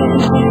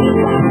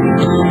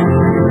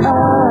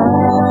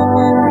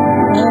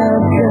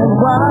can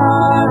why.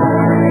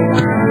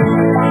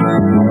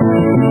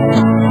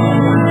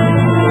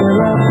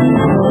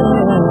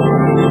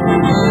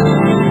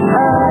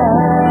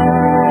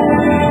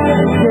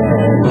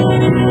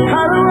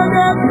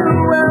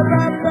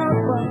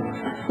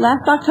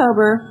 Last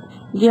October,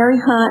 Gary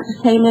Hunt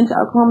came into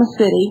Oklahoma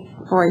City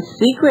for a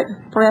secret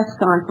press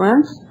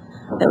conference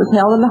that was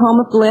held in the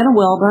home of Glenn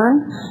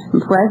Wilburn.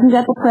 And present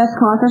at the press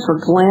conference were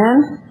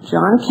Glenn,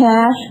 John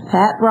Cash,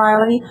 Pat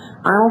Riley,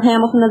 Arnold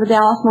Hamilton of the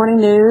Dallas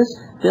Morning News,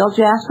 Bill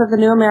Jasper of the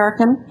New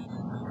American.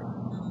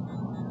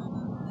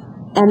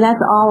 And that's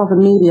all of the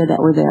media that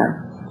were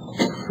there.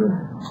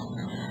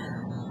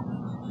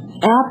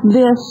 At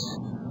this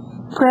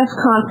press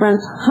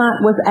conference,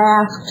 Hunt was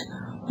asked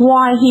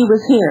why he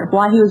was here,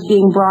 why he was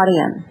being brought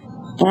in,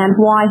 and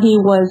why he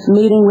was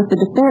meeting with the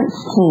defense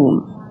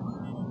team.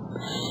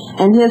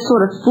 And his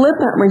sort of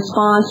flippant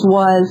response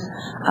was,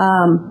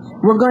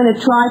 we're going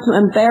to try to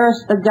embarrass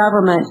the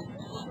government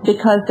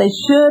because they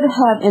should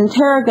have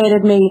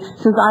interrogated me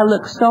since I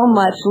look so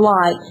much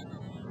like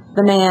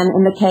the man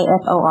in the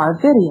KFOR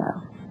video.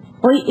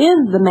 Well, he is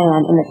the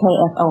man in the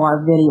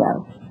KFOR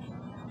video.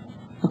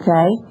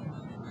 Okay?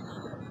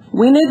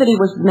 We knew that he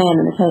was the man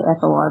in the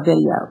KFOR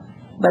video,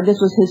 but this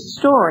was his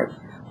story.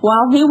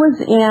 While he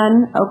was in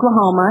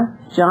Oklahoma,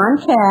 John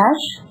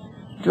Cash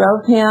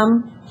drove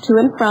him to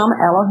and from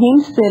Elohim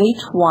City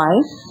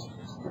twice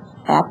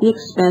at the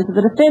expense of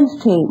the defense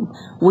team.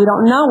 We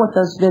don't know what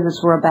those visits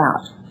were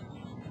about.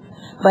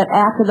 But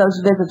after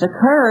those visits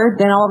occurred,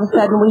 then all of a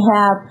sudden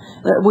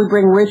we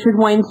bring Richard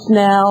Wayne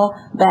Snell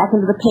back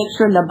into the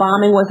picture, and the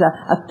bombing was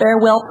a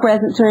farewell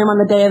present to him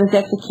on the day of his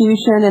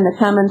execution in the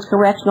Cummins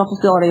Correctional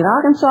Facility in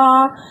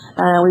Arkansas.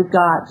 We've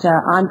got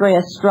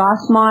Andreas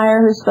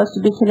Strassmeyer, who's supposed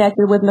to be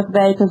connected with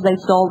McVeigh because they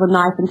sold a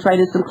knife and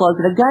traded some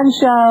clothes at a gun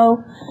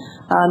show.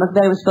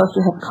 McVeigh was supposed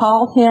to have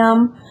called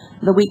him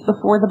the week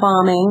before the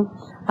bombing,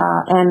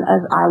 and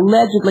as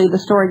allegedly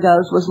the story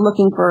goes, was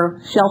looking for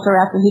shelter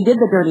after he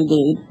did the dirty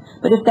deed.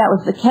 But if that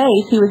was the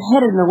case, he was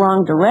headed in the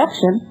wrong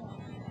direction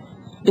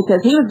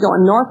because he was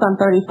going north on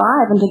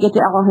 35, and to get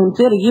to Elohim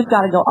City, you've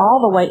got to go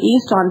all the way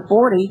east on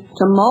 40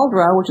 to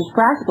Muldrow, which is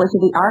practically to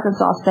the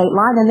Arkansas state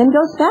line, and then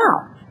go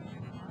south.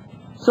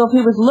 So if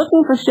he was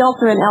looking for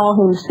shelter in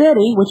Elohim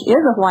City, which is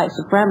a white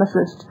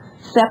supremacist,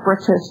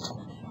 separatist,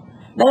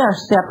 they are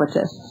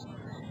separatists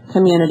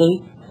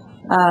community,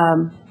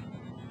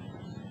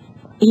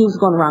 he was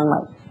going the wrong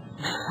way.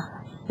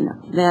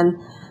 Then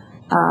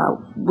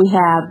we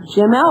have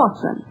Jim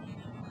Ellison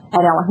at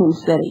Elohim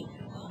City,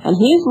 and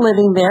he's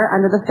living there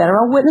under the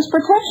Federal Witness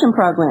Protection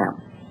Program.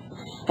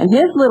 And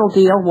his little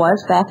deal was,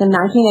 back in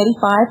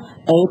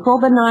 1985, April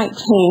the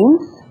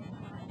 19th,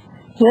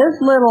 his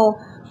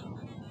little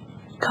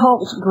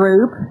cult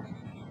group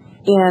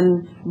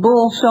in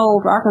Bull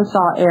Shoals,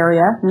 Arkansas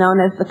area,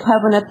 known as the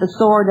Covenant, the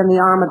Sword, and the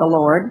Arm of the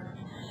Lord,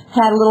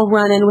 had a little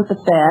run-in with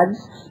the feds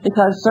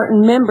because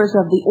certain members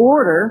of the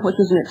Order, which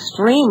was an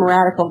extreme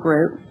radical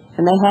group,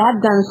 and they had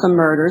done some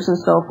murders and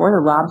so forth,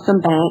 or robbed some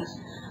banks,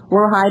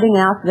 were hiding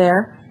out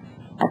there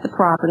at the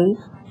property.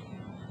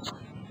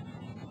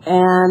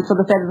 And so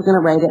the feds were going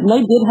to raid it. And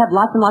they did have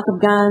lots and lots of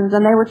guns,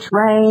 and they were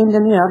trained,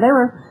 and, they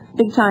were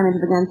big time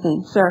into the gun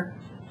scene. Sir?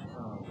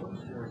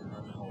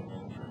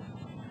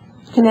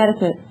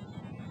 Connecticut.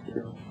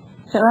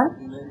 Is that right?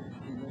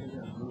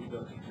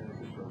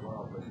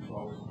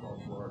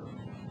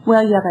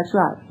 Well, yeah, that's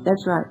right.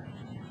 That's right.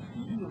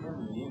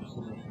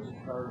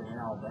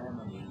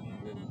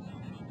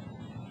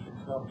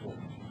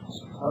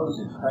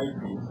 Supposed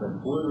patriots that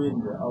flew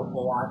into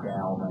Opelika,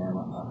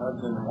 Alabama, a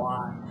husband and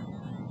wife,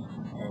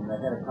 and they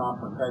had a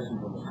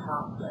confrontation with a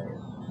cop there,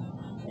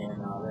 and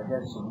they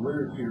had some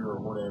literature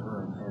or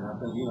whatever, and I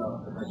think,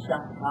 they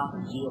shot the cop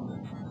and killed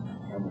him,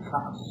 and the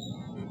cops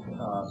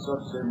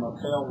searched their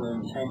motel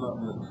room and came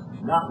up with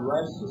not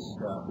racist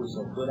stuff, which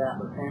they put out,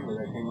 but apparently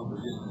they came up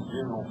with just the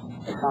general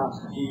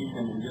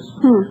Constitution and just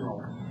the general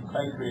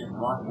patriot and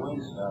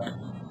right-wing stuff.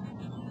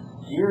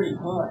 Gary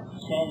Hunt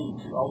came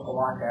to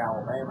Opelika,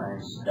 Alabama,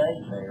 and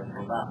stayed there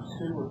for about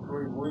 2 or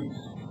 3 weeks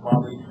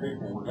while these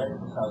people were there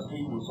because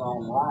he was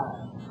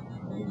online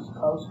and he was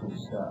posting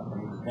stuff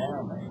and he was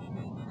down there.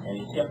 And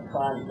he kept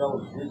trying to go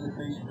and visit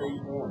these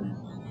people, and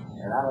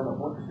I don't know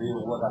what the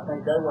deal was. I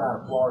think they were out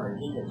of Florida and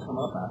he had come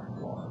up out of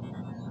Florida.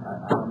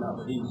 I don't know,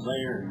 but he was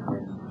there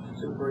and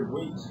 2 or 3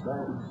 weeks.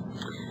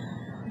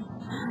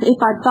 If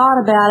I'd thought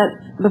about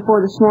it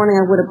before this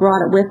morning, I would have brought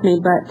it with me,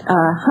 but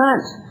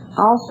Hunt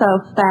also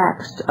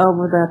faxed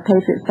over the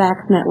Patriot Fax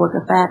Network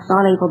a fax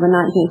on April the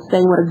 19th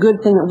saying what a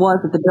good thing it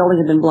was that the building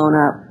had been blown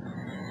up.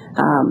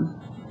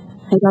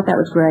 He thought that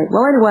was great.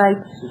 Well, anyway,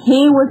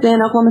 he was in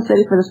Oklahoma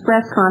City for this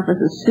press conference,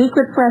 a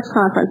secret press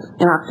conference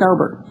in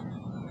October.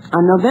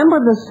 On November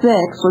the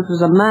 6th, which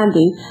was a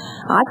Monday,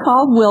 I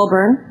called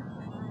Wilburn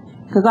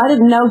because I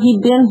didn't know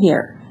he'd been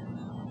here.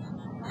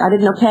 I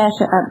didn't know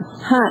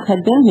Hunt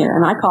had been here,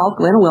 and I called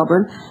Glenn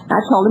Wilburn, and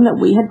I told him that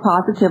we had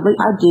positively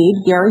ID'd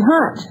Gary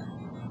Hunt.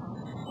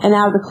 And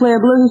out of the clear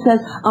blue, he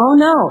says, "Oh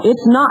no,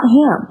 it's not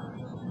him.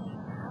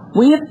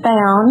 We have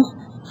found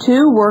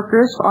 2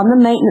 workers on the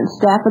maintenance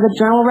staff of the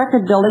Journal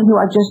Record Building who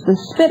are just the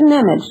spitting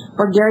image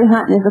for Gary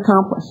Hunt and his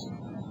accomplice."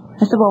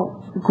 I said, "Well,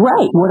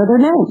 great. What are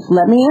their names?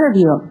 Let me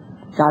interview them."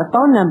 Got a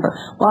phone number.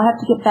 "Well, I'll have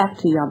to get back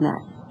to you on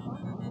that."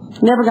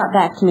 Never got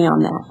back to me on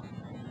that.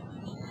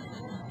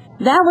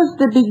 That was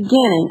the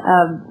beginning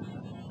of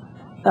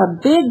a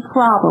big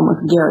problem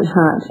with Gary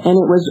Hunt, and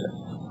it was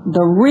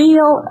the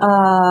real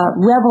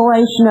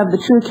revelation of the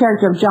true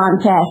character of John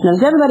Cash. Now,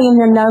 does everybody in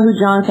here know who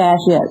John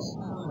Cash is?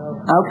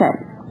 Okay.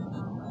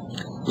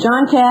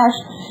 John Cash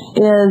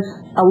is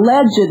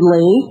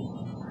allegedly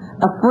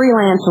a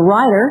freelance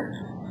writer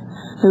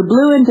who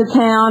blew into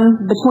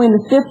town between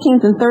the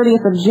 15th and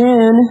 30th of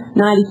June,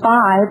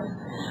 95,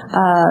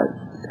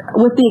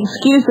 with the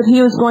excuse that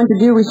he was going to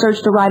do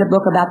research to write a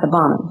book about the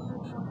bombing.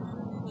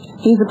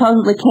 He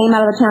supposedly came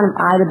out of the town of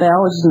Idabel,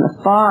 which is in the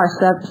far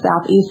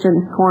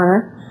southeastern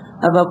corner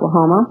of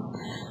Oklahoma.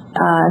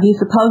 He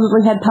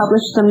supposedly had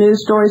published some news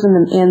stories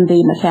in the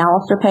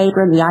McAllister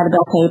paper and the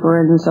Idabel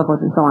paper and so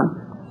forth and so on.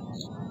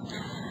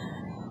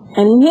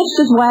 And he hitched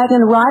his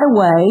wagon right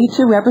away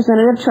to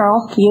Representative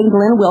Charles Key and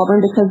Glenn Wilburn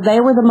because they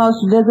were the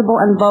most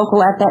visible and vocal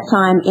at that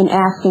time in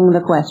asking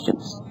the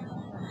questions.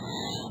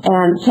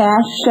 And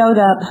Cash showed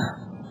up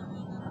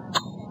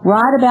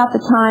right about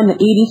the time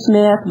that Edie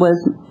Smith was,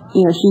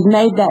 she'd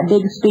made that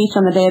big speech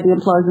on the day of the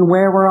implosion,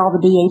 "Where were all the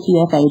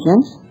BATF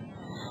agents?"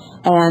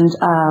 And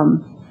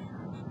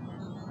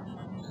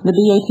the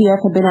BATF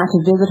had been out to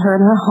visit her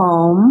in her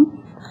home,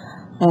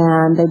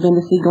 and they'd been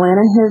to see Glenn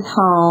in his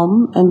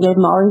home, and gave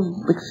him all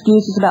these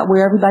excuses about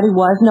where everybody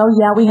was. "No,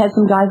 yeah, we had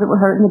some guys that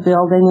were hurt in the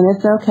building, and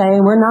it's okay,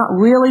 and we're not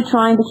really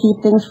trying to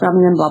keep things from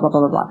you," and blah, blah,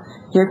 blah, blah, blah.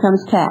 Here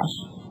comes Cash.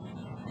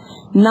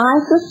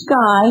 Nicest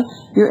guy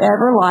you're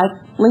ever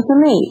likely to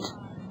meet,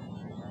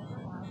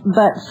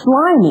 but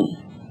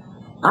slimy.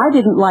 I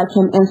didn't like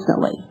him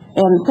instantly,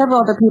 and several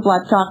other people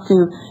I've talked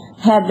to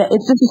had that.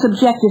 It's just a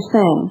subjective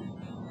thing.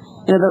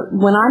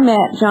 When I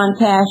met John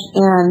Cash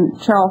in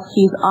Charles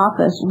Key's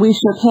office, we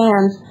shook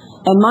hands,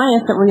 and my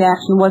instant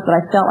reaction was that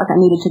I felt like I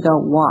needed to go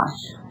wash.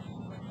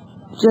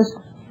 Just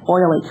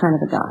oily kind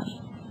of a guy.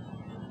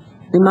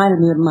 Reminded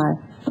me of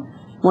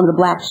one of the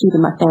black sheep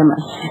in my family,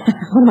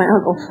 one of my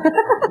uncles.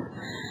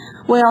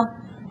 Well,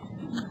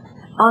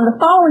 on the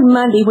following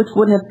Monday, which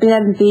would have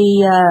been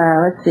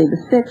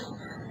the 6th,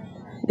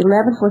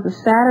 11th was a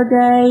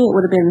Saturday, it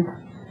would have been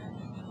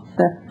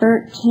the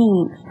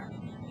 13th.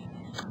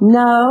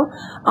 No,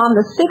 on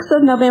the 6th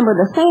of November,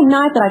 the same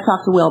night that I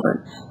talked to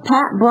Wilburn,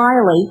 Pat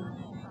Briley,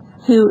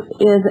 who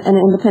is an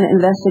independent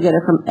investigator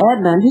from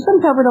Edmond, he's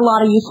uncovered a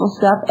lot of useful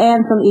stuff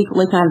and some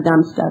equally kind of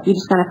dumb stuff. You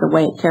just kind of have to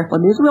weigh it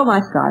carefully. He's a real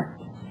nice guy.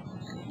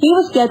 He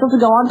was scheduled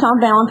to go on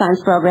Tom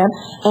Valentine's program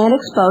and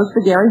expose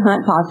the Gary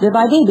Hunt positive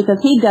ID because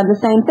he'd done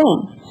the same thing.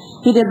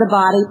 He did the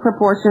body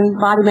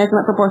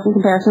measurement proportion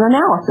comparison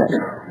analysis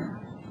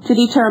to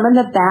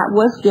determine that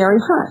was Gary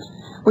Hunt,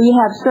 where you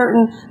have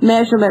certain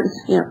measurements,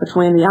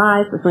 between the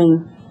eyes,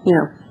 between,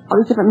 all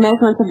these different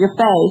measurements of your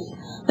face,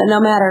 that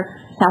no matter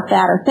how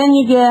fat or thin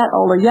you get,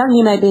 old or young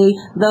you may be,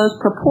 those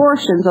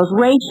proportions, those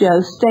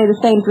ratios stay the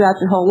same throughout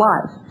your whole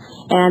life.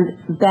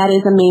 And that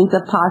is a means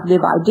of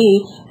positive ID,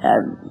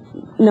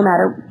 no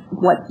matter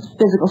what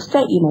physical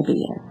state you may be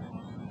in.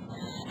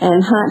 And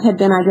Hunt had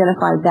been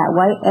identified that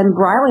way, and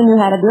Briley knew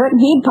how to do it,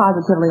 and he'd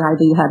positively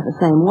ID Hunt the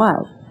same way.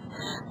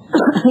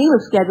 He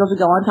was scheduled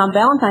to go on Tom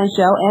Valentine's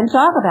show and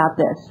talk about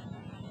this.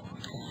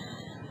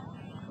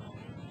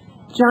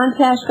 John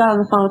Cash got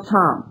on the phone with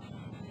Tom.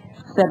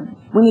 Said,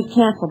 "We need to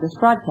cancel this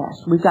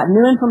broadcast. We've got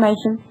new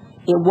information.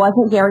 It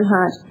wasn't Gary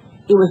Hunt.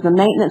 It was the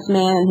maintenance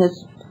man and his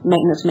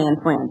maintenance man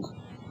friend."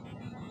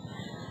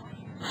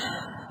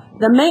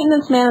 The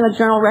maintenance man in the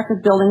Journal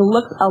Record Building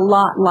looks a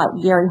lot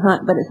like Gary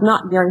Hunt, but it's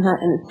not Gary Hunt,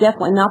 and it's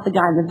definitely not the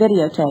guy in the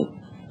videotape.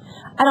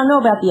 I don't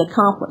know about the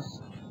accomplice.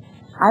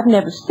 I've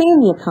never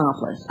seen the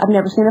accomplice. I've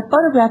never seen a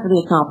photograph of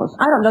the accomplice.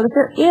 I don't know that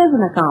there is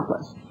an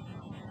accomplice.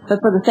 But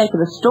for the sake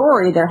of the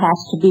story, there has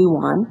to be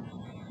one.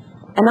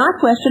 And I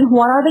question,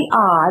 what are the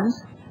odds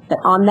that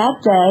on that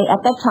day,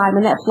 at that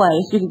time, in that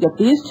place, you could get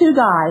these 2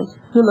 guys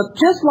who look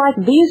just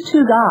like these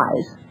 2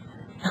 guys,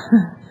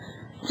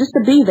 just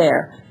to be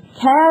there,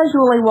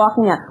 casually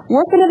walking out,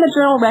 working in the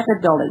Journal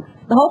Record Building.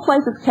 The whole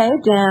place is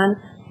caved in,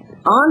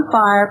 on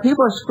fire,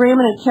 people are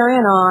screaming and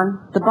carrying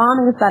on, the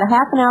bombing is about a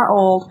half an hour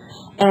old,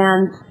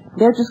 and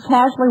they're just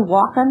casually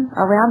walking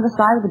around the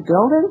side of the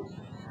building?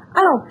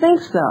 I don't think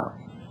so.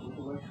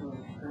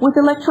 With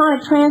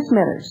electronic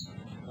transmitters.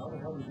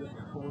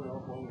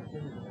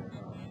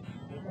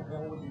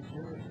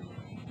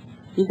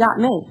 You got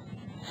me.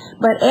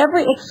 But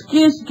every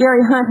excuse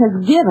Gary Hunt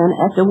has given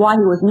as to why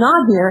he was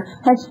not here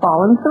has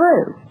fallen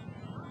through.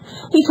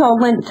 He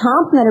told Linda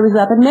Thompson that he was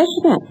up in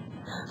Michigan.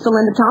 So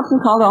Linda Thompson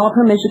called all of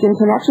her Michigan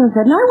connections and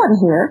said, "No, I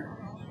wasn't here."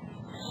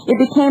 It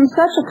became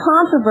such a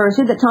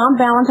controversy that Tom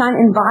Valentine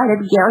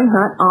invited Gary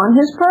Hunt on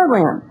his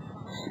program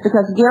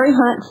because Gary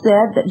Hunt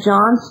said that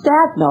John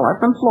Stadmiller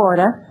from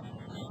Florida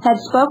had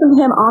spoken to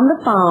him on the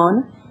phone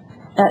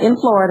in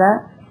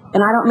Florida,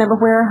 and I don't remember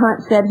where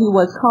Hunt said he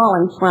was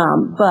calling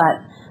from,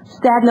 but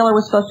Stadmiller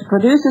was supposed to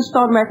produce his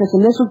phone records,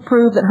 and this would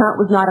prove that Hunt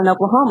was not in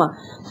Oklahoma.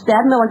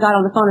 Stadmiller got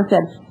on the phone and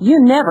said, "You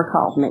never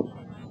called me.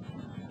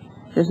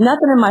 There's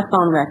nothing in my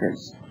phone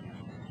records."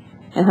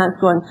 And Hunt's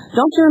going,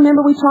 "Don't you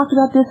remember we talked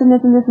about this and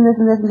this and this and this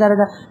and this and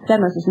da-da-da?"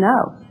 Stadmiller says, "No,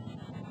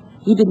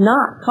 you did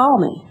not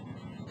call me.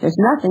 There's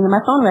nothing in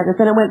my phone records."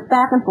 And it went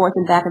back and forth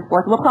and back and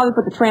forth. We'll probably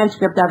put the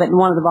transcript of it in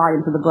one of the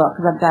volumes of the book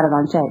because I've got it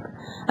on tape.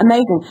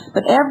 Amazing.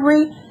 But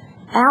every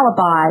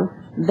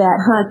alibi that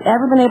Hunt's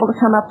ever been able to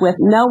come up with,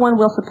 no one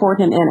will support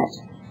him in it.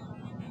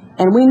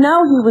 And we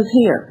know he was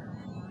here.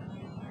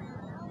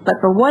 But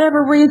for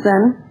whatever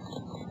reason,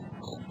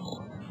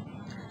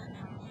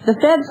 the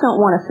feds don't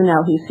want us to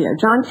know he's here.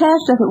 John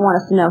Cash doesn't want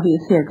us to know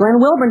he's here. Glenn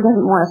Wilburn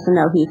doesn't want us to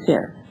know he's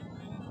here.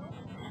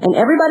 And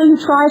everybody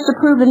who tries to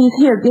prove that he's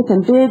here gets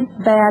in big,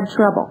 bad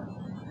trouble.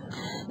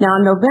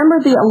 Now, on November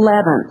the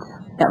 11th,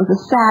 that was a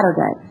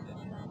Saturday,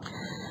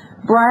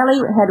 Briley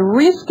had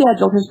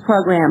rescheduled his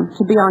program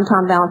to be on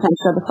Tom Valentine's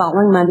show the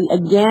following Monday.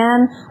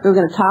 Again, we were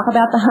going to talk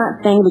about the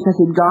Hunt thing because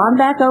he'd gone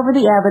back over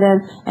the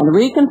evidence and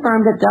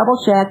reconfirmed it,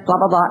 double-checked, blah,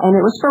 blah, blah, and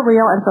it was for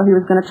real, and so he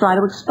was going to try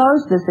to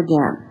expose this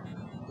again.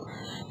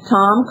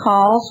 Tom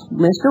calls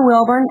Mr.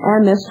 Wilburn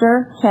and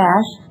Mr.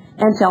 Cash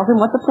and tells him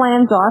what the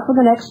plans are for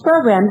the next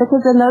program,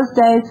 because in those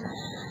days,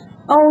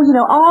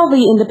 all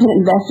the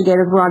independent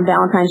investigators were on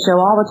Valentine's show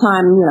all the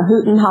time,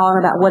 hooting and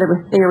hollering about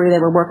whatever theory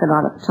they were working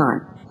on at the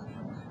time.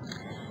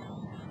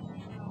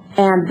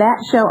 And that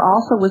show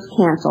also was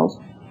canceled.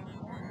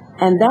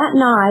 And that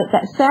night,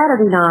 that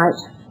Saturday night,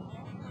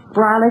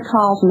 Briley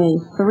calls me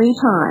 3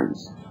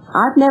 times.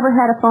 I've never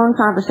had a phone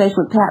conversation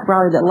with Pat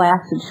Briley that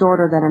lasted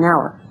shorter than an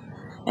hour.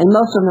 And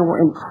most of them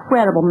were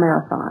incredible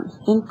marathons.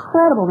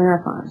 Incredible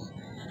marathons.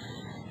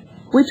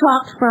 We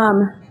talked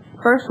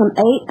first from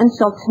 8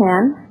 until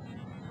 10.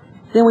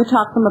 Then we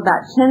talked from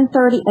about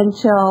 10:30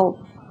 until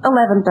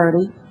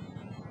 11:30.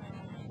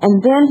 And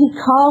then he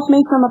calls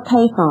me from a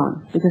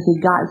payphone because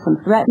he'd gotten some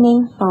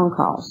threatening phone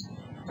calls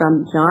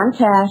from John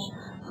Cash,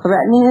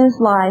 threatening his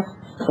life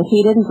if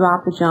he didn't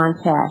drop the John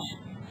Cash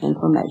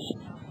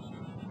information.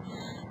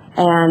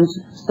 And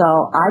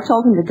so I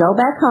told him to go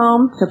back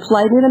home, to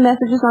play me the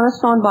messages on his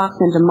phone box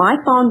into my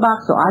phone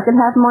box so I could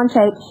have them on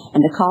tape,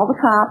 and to call the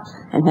cops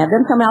and have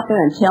them come out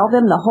there and tell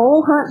them the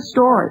whole Hunt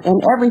story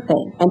and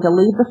everything, and to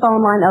leave the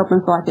phone line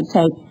open so I could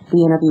take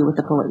the interview with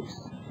the police.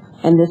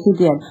 And this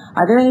he did.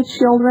 Are there any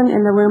children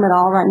in the room at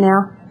all right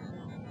now?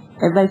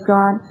 Everybody's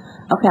gone?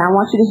 Okay, I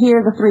want you to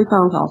hear the 3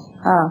 phone calls.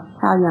 Oh,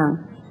 how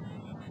young?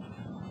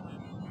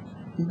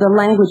 The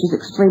language is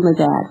extremely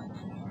bad.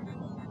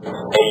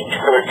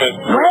 8:30.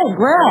 Wait,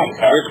 Greg.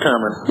 It's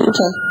coming.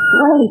 Okay.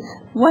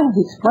 Wait.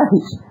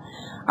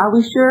 Are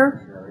we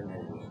sure?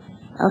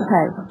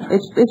 Okay.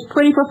 It's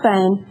pretty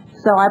profane,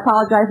 so I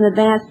apologize in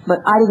advance, but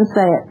I didn't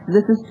say it.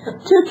 This is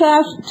 2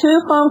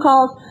 phone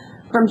calls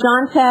from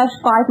John Cash,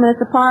 5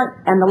 minutes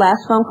apart, and the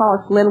last phone call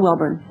is Glenn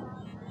Wilburn.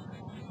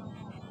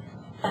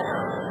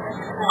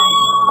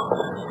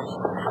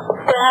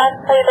 Dad,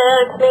 hey there,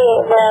 it's me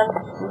again.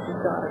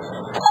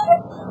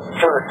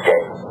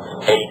 Thursday,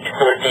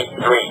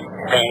 8:33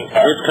 p.m.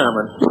 It's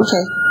coming.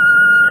 Okay.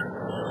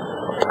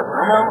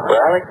 Well,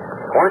 Briley,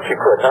 why don't you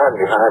quit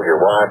hiding behind your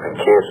wife and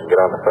kids and get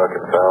on the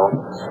fucking phone?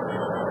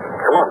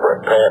 Come on,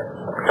 Pat.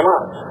 Come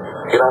on.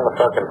 Get on the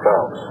fucking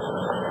phone.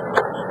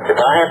 If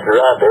I have to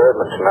ride to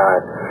Edmond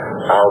tonight,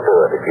 I'll do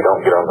it if you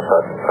don't get on the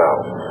fucking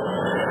phone.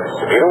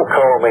 If you don't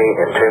call me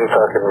in 10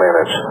 fucking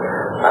minutes,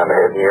 I'm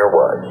heading your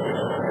way.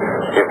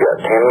 You've got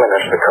 10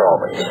 minutes to call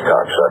me, you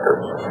cocksucker.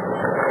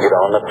 Get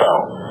on the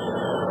phone.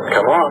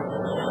 Come on.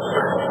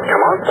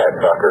 Come on, fat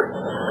fucker.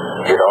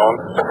 Get on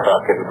the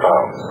fucking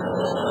phone.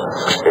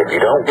 If you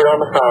don't get on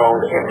the phone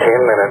in 10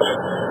 minutes,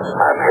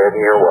 I'm heading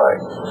your way.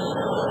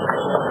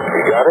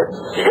 You got it?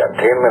 You got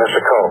 10 minutes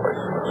to call me.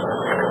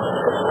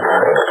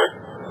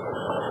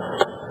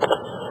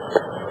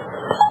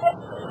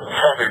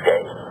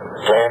 Saturday,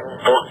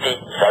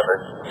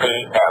 10:47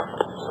 p.m.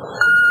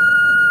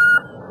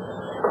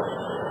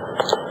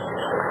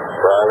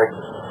 Riley,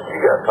 you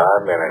got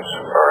 5 minutes,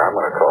 or I'm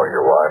going to call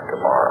your wife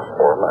tomorrow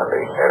or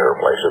Monday at her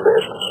place of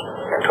business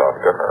and talk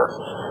to her.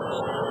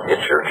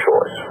 It's your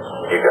choice.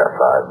 You got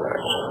 5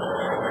 minutes.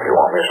 If you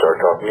want me to start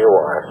talking to your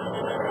wife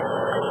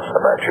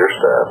about your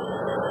stuff,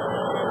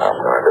 I'm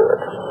going to do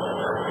it.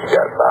 You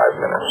got 5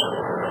 minutes.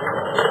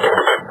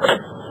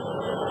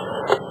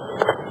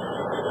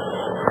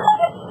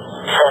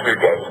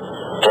 Saturday,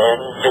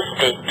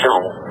 10:52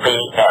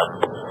 p.m.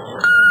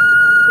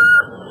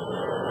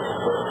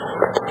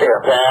 Yeah,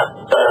 Pat,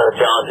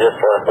 John just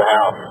left the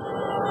house.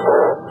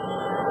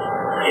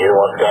 You the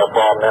one that's got a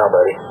problem now,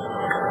 buddy.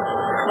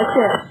 That's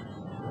it.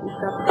 You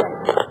stop the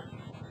tape.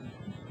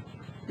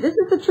 This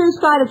is the true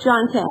side of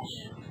John Cash.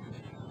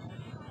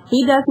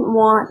 He doesn't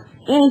want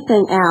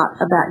anything out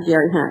about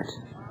Gary Hunt.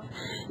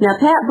 Now,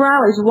 Pat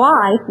Briley's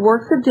wife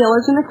works at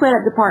Dillard's in the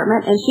credit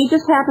department, and she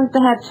just happens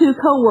to have two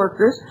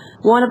co-workers,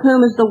 one of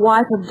whom is the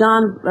wife of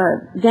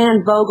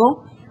Dan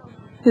Vogel,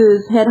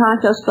 who's head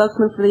honcho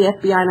spokesman for the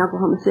FBI in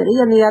Oklahoma City,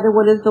 and the other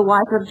one is the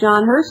wife of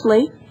John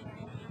Hursley,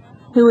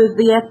 who is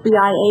the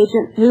FBI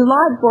agent who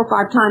lied 4 or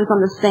 5 times on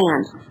the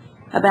stand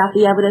about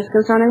the evidence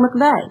concerning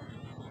McVeigh.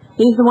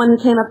 He's the one who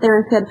came up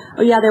there and said,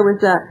 oh yeah, there was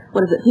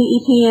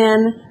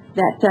PETN,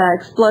 that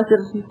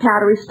explosive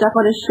powdery stuff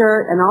on his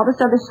shirt and all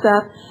this other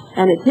stuff.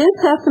 And it's his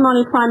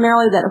testimony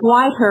primarily that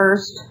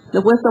Whitehurst,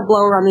 the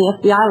whistleblower on the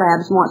FBI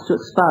labs, wants to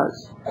expose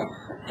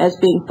as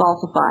being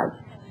falsified.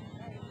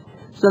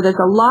 So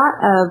there's a lot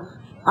of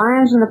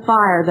irons in the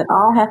fire that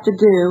all have to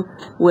do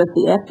with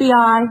the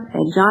FBI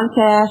and John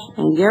Cash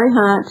and Gary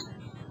Hunt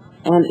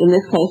and, in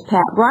this case,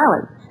 Pat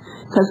Briley.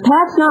 Because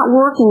Pat's not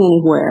working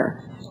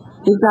anywhere.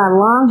 He's got a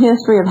long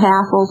history of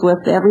hassles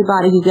with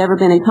everybody he's ever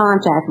been in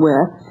contact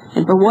with.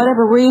 And for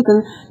whatever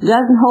reason,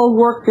 doesn't hold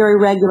work very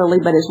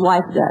regularly, but his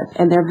wife does.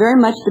 And they're very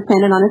much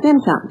dependent on his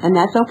income, and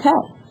that's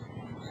okay.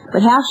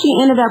 But how she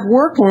ended up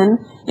working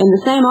in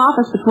the same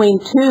office between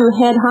two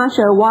head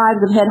honcho wives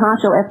of head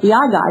honcho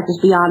FBI guys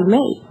is beyond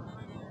me.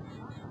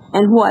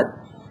 And what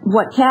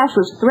Cash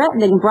was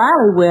threatening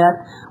Briley with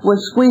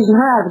was squeezing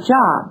her out of a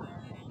job.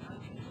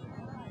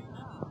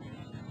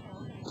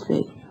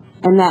 See?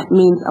 And that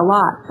means a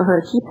lot for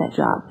her to keep that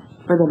job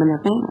for them and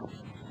their families.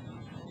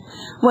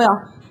 Well,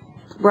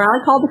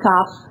 Briley called the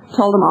cops,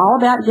 told them all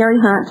about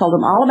Gary Hunt, told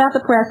them all about the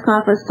press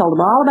conference, told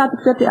them all about the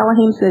trip to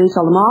Elohim City,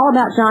 told them all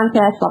about John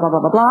Cash, blah, blah,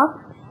 blah, blah, blah.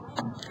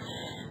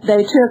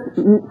 They took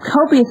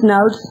copious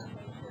notes.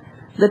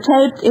 The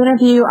taped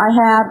interview I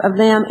have of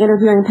them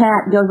interviewing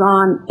Pat goes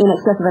on in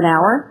excess of an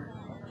hour.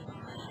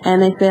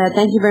 And they said,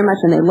 thank you very much,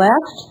 and they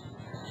left.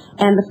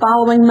 And the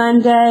following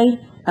Monday,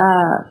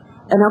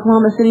 an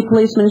Oklahoma City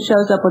policeman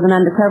shows up with an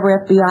undercover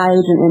FBI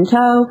agent in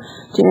tow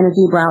to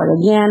interview Briley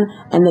again,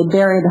 and they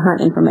bury the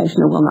Hunt information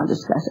and will not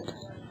discuss it.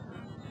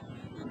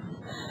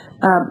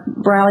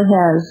 Briley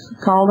has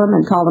called him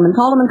and called him and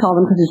called him and called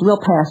him because he's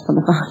real pissed on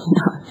the phone.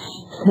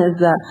 Says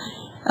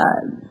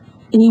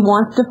he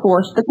wants to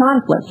force the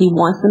conflict. He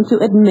wants them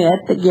to admit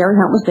that Gary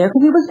Hunt was there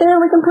because he was there,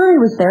 and we can prove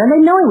he was there, and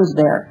they know he was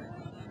there.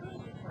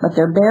 But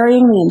they're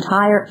burying the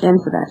entire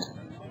incident.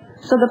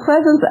 So the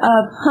presence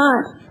of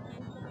Hunt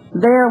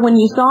there when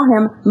you saw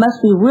him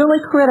must be really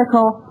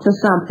critical to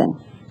something,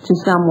 to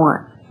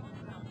someone.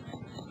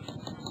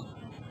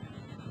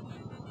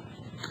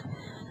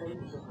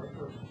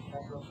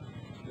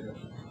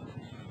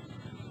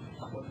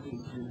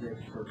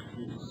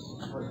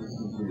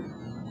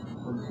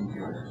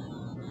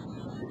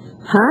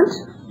 Hunt?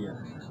 Yes.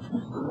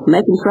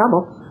 Making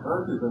trouble.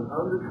 Hunt is an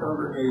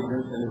undercover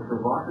agent and a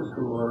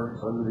provocateur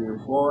under the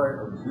employ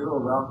of Bureau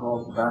of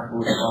Alcohol,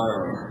 Tobacco, and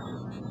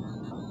Firearms.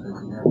 Does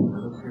he have a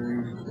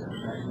military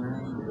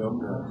background? We don't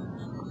know.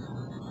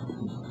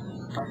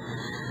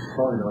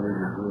 Probably not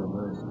even real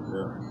money.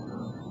 Yeah.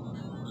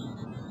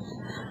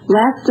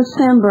 Last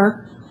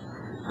December,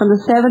 from the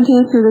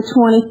 17th through the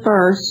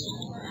 21st,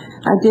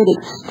 I did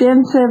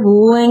extensive,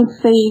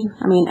 lengthy,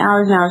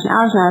 hours and hours and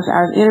hours and hours and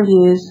hours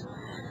interviews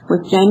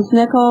with James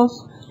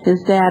Nichols,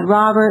 his dad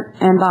Robert,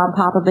 and Bob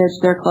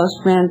Popovich, their close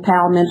friend,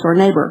 pal, mentor,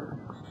 neighbor.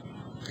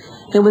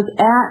 It was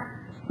at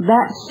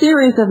that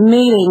series of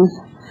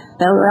meetings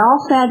that we all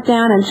sat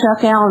down in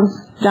Chuck Allen's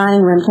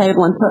dining room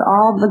table and put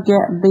all the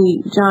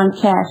John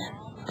Cash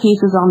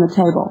pieces on the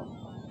table.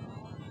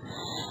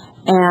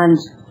 And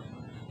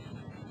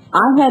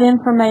I had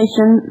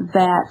information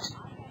that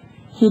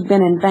he'd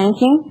been in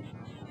banking.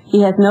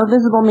 He has no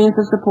visible means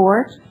of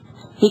support.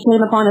 He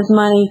came upon his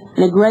money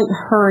in a great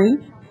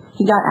hurry.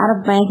 He got out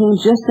of banking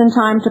just in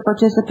time to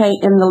participate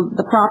in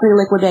the property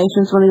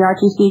liquidations when the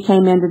RTC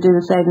came in to do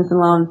the savings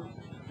and loan,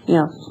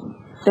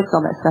 fix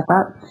all that stuff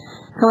up.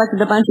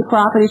 Collected a bunch of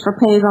properties for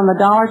pennies on the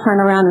dollar,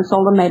 turned around and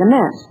sold them, made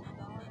amends.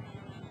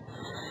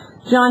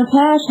 John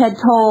Cash had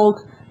told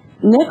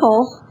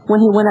Nichols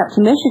when he went up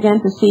to Michigan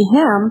to see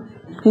him,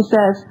 he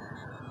says,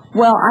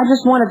 well, I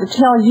just wanted to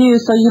tell you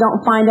so you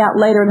don't find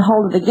out later and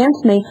hold it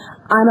against me,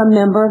 I'm a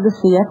member of the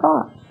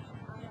CFR.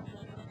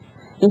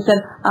 He said,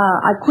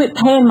 I quit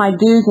paying my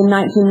dues in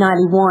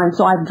 1991,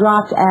 so I've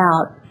dropped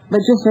out.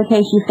 But just in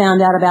case you found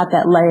out about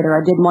that later,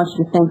 I didn't want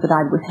you to think that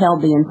I'd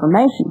withheld the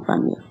information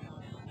from you.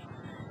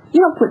 You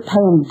don't quit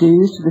paying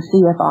dues to the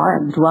CFR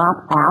and drop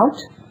out.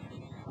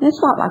 It's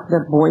not like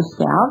the Boy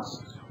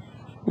Scouts,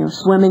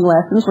 swimming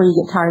lessons where you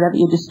get tired of it,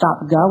 you just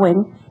stop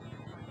going.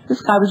 This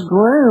guy was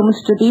groomed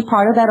to be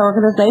part of that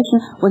organization,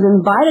 was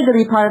invited to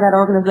be part of that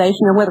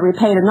organization, and whether he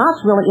paid or not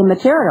is really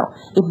immaterial.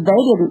 If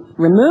they didn't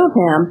remove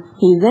him,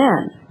 he's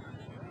in.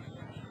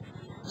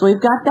 So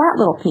we've got that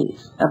little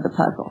piece of the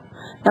puzzle.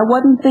 Now,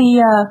 wasn't the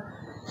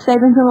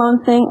savings and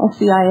loan thing a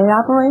CIA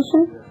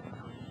operation?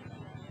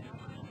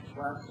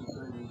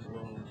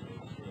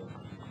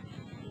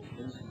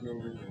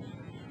 Instigated and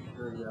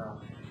carried out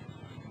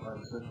by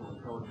the Central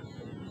Intelligence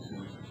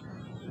Agencies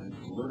and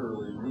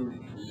literally moved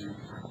the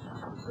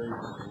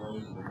savings and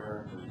loans of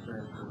America and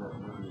transferred that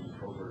money to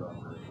covert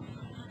operations.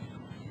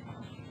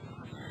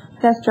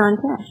 That's John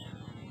Cash.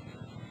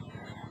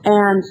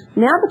 And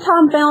now that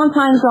Tom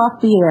Valentine's off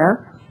the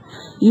air,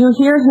 you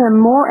hear him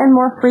more and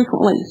more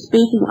frequently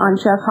speaking on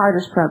Chuck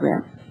Harder's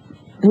program.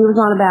 He was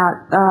on about,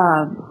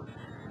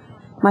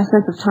 my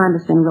sense of time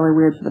has been really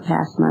weird for the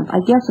past month,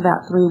 I guess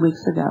about 3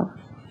 weeks ago.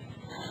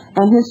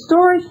 And his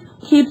story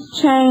keeps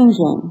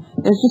changing.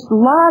 There's just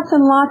lots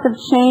and lots of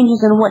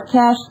changes in what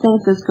Cash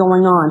thinks is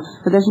going on.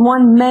 But there's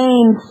one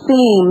main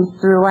theme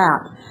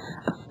throughout.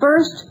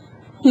 First,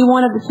 he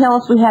wanted to tell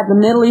us we had the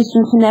Middle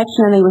Eastern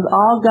connection, and he was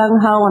all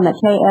gung-ho on the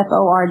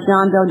KFOR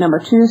John Doe No.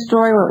 2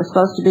 story, where it was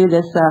supposed to be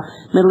this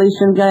Middle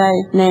Eastern guy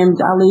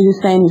named Ali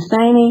Hussein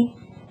Husseini.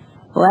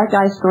 Well, that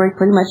guy's story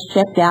pretty much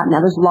checked out.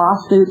 Now there's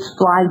lawsuits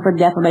flying for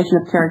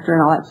defamation of character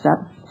and all that stuff.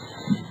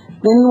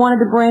 Then he wanted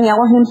to bring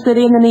Elohim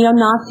City and the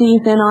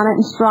neo-Nazis in on it,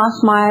 and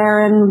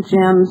Strassmeyer and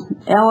Jim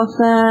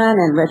Ellison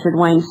and Richard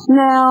Wayne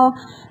Snell,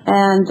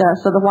 and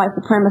so the white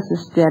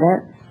supremacists did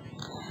it.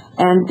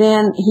 And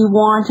then he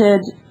wanted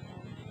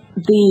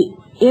the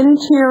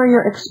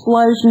interior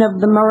explosion of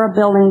the Murrah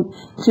building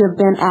to have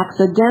been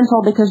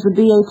accidental because the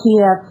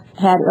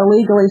BATF had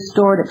illegally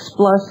stored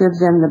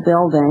explosives in the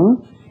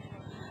building.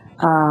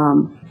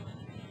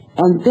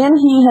 And then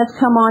he has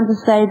come on to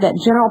say that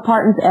General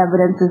Parton's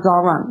evidence is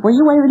all wrong. Were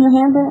you waving your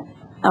hand there?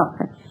 Oh,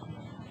 okay.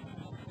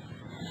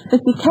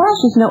 But see,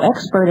 Cash is no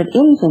expert at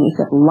anything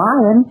except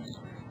lying.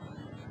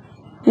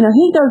 You know,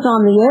 he goes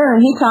on the air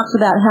and he talks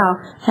about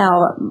how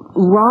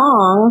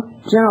wrong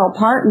General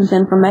Parton's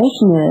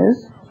information is.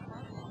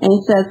 And he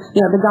says,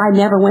 you know, the guy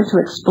never went to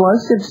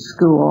explosive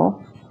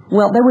school.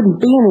 Well, there wouldn't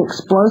be any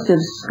explosive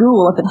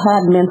school if it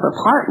hadn't been for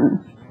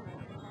Parton.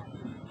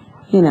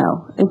 You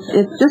know, it's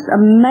just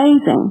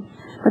amazing.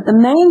 But the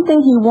main thing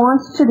he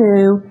wants to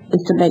do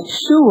is to make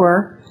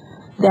sure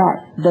that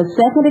the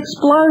second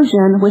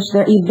explosion, which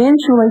they're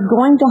eventually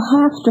going to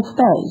have to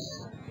face,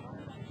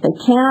 they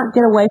cannot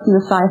get away from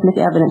the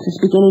seismic evidence.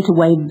 It's beginning to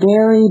weigh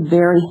very,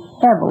 very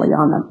heavily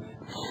on them.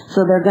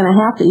 So they're going to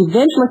have to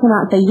eventually come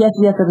out and say, yes,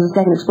 there was a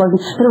second explosion,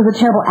 but it was a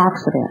terrible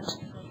accident.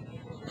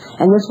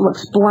 And this will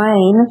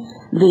explain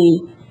the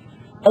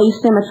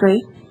asymmetry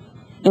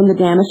in the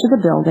damage to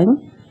the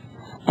building.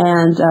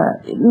 And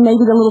maybe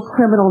the little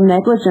criminal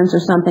negligence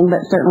or something, but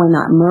certainly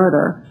not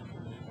murder.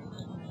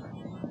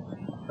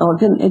 Oh,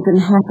 it didn't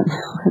happen.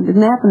 It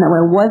didn't happen that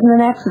way. It wasn't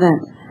an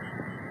accident.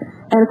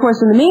 And of course,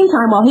 in the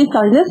meantime, while he's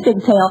telling this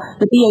big tale,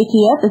 the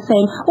BATF is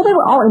saying, well, they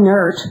were all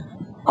inert.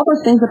 All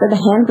those things up there,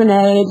 the hand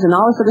grenades and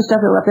all this other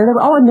stuff that were up there, they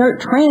were all inert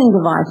training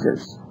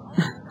devices.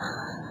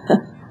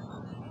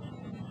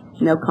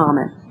 No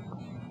comment.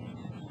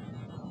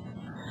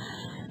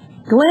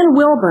 Glenn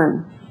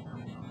Wilburn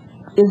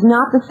is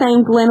not the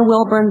same Glenn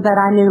Wilburn that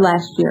I knew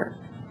last year.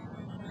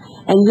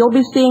 And you'll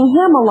be seeing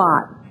him a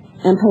lot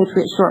in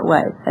Patriot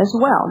Shortwave as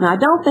well. Now, I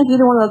don't think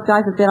either one of those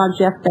guys has been on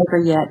Jeff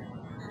Baker yet.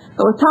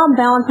 But with Tom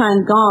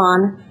Valentine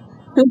gone,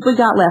 who have we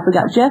got left? We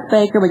got Jeff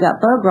Baker, we got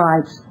Bo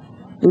Grides,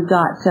 we've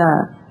got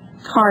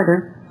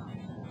Carter.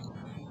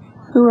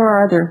 Who are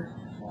our other?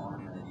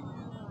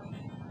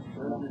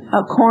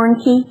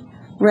 Kornke,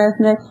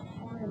 Resnick.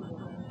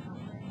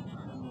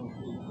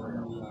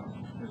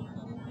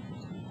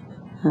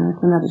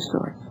 That's another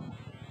story.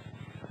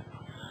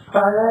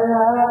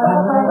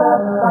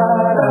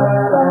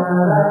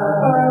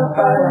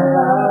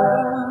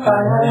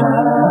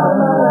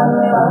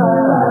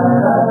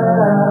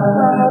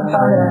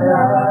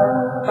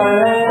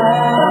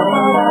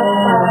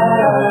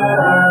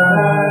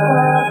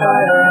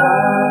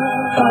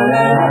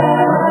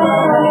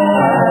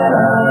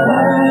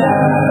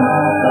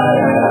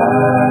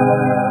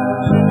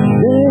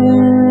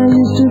 There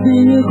used to be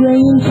a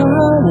grain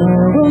tower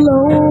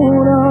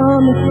alone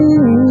on the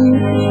sea.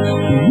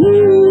 You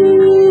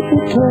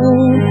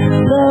became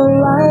the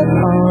light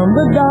on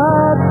the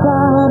dark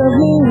side of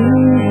me.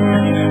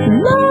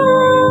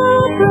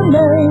 Love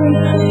remains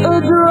a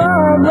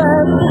drum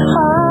that's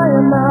high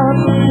enough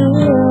to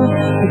hear.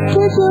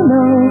 Because you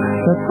know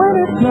that when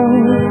it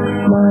blows,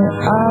 my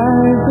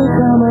eyes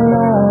become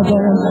alive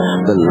and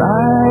the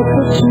light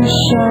that you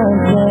shine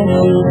can't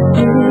be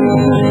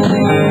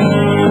seen.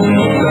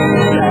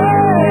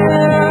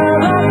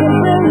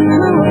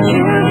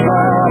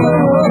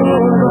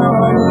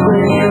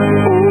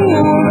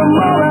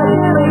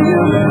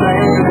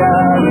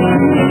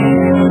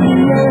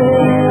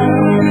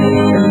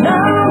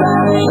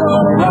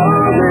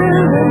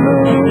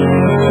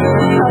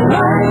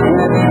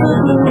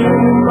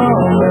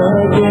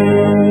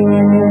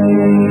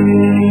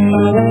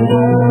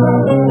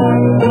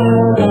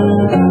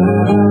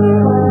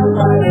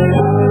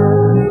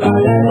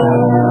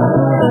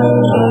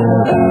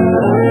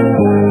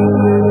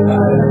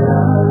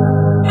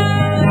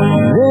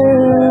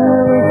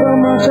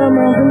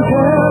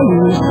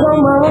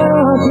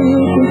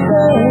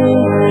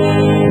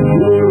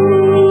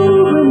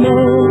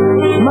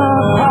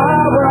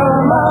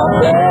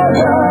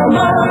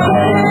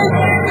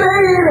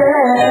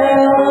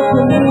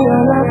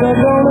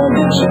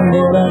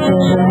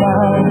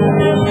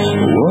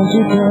 Won't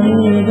you tell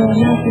me that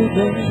happy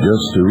day?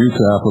 Just to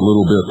recap a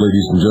little bit,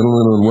 ladies and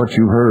gentlemen, on what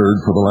you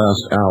heard for the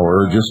last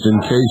hour, just in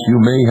case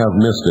you may have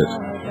missed it.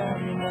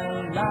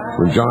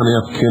 When John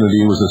F.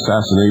 Kennedy was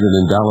assassinated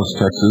in Dallas,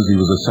 Texas, he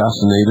was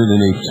assassinated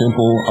in a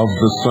Temple of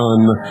the Sun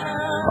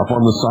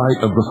upon the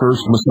site of the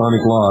first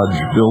Masonic Lodge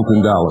built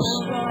in Dallas.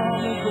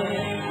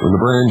 When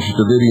the Branch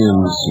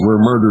Davidians were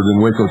murdered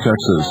in Waco,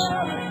 Texas,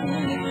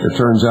 it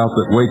turns out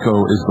that Waco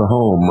is the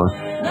home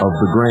of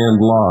the Grand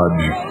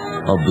Lodge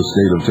of the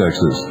state of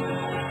Texas,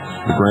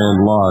 the Grand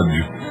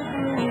Lodge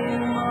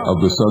of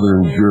the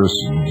Southern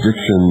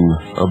Jurisdiction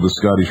of the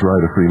Scottish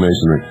Rite of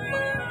Freemasonry.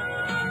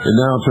 It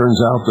now turns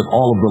out that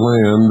all of the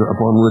land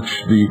upon which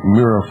the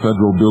Mira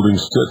Federal Building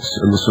sits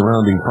and the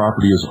surrounding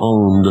property is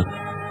owned,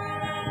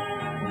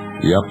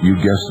 yep, you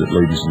guessed it,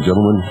 ladies and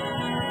gentlemen,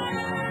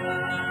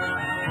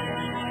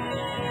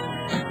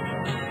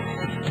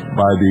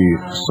 by the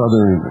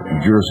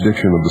Southern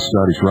Jurisdiction of the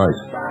Scottish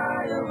Rite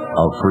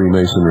of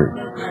Freemasonry.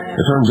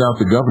 It turns out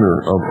the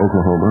governor of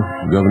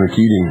Oklahoma, Governor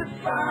Keating,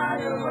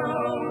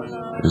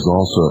 is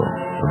also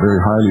a very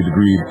highly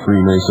degreed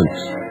Freemason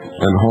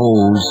and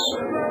holds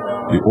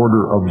the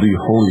Order of the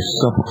Holy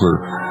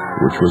Sepulchre,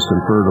 which was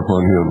conferred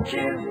upon him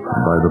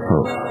by the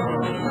Pope.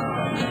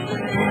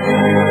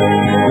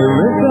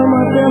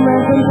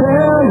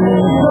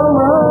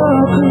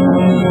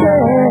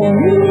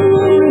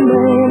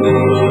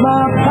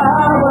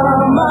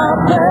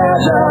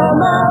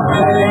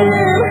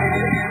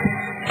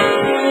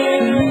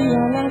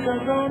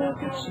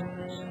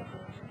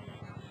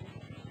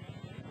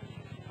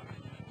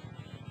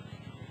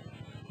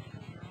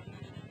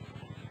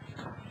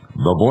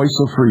 The Voice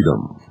of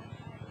Freedom.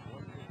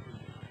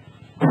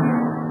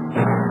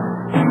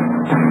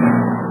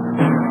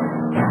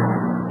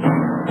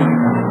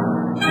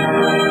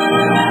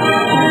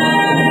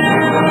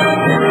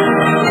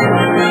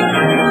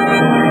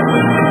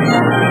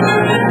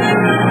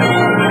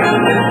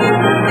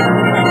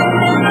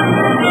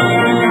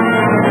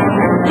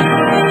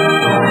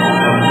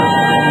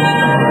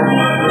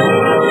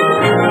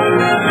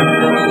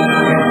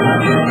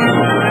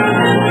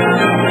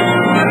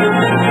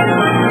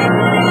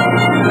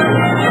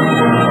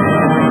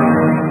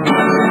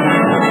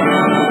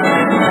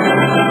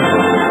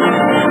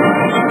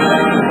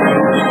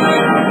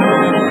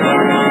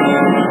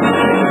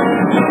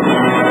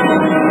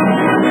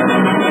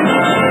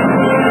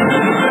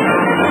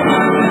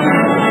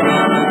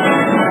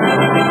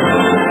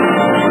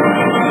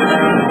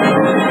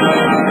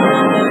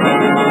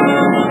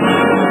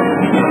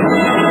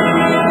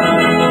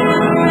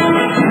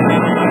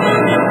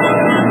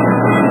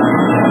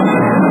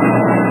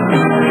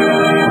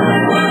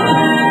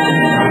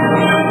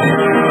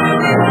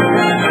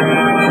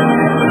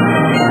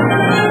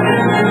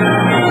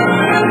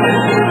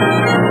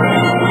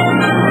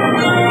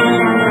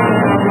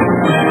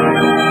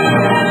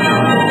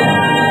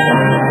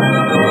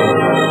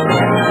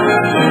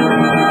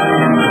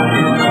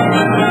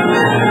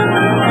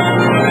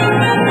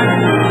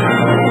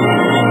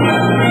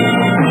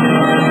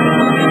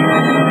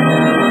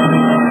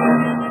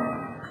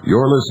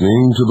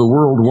 Listening to the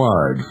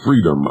Worldwide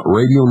Freedom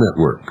Radio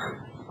Network.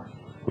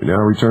 We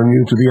now return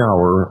you to the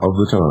hour of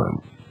the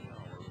time.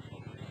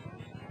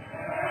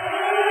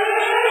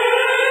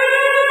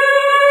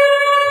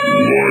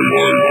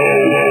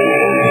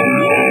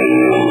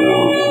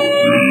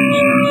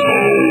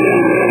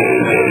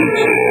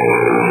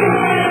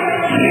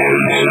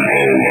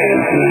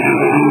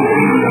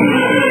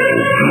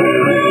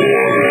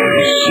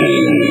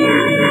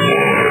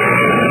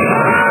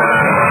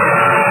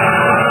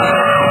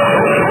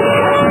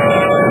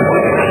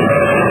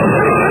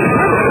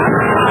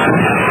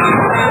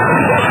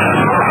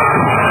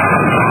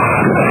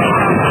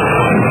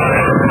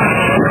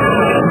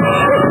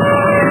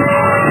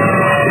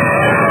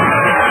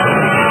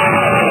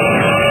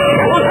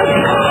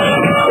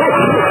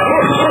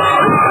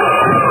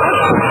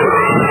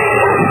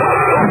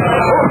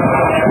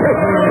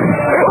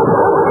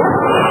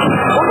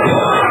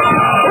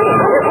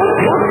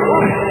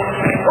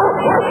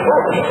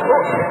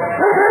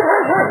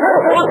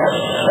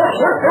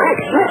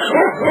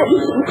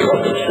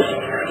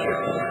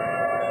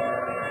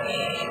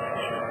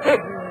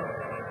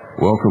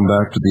 Welcome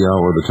back to the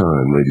hour of the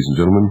time, ladies and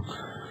gentlemen.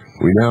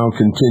 We now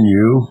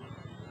continue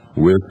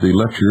with the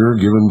lecture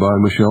given by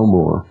Michele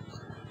Moore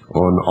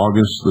on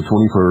August the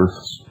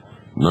 21st,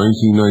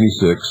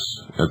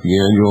 1996, at the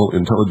annual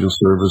Intelligence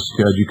Service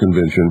CAGI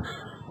Convention,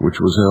 which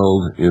was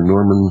held in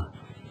Norman,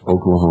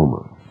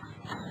 Oklahoma.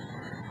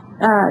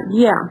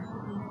 Yeah.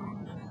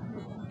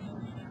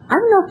 I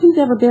don't know if he's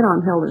ever been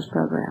on Hilder's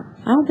program.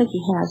 I don't think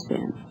he has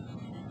been.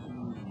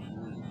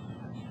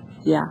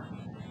 Yeah.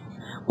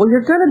 Well,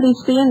 you're going to be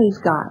seeing these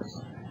guys.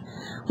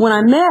 When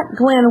I met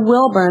Glenn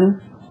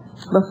Wilburn,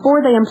 before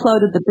they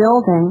imploded the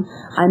building,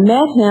 I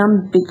met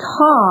him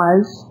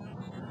because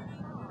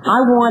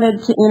I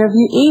wanted to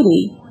interview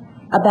Edie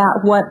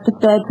about what the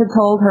feds had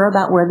told her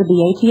about where the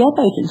BATF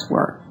agents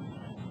were.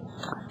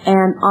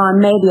 And on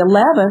May the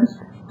 11th,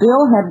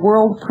 Bill had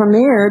world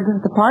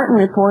premiered the Parton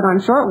Report on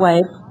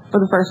shortwave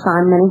for the first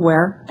time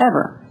anywhere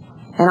ever.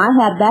 And I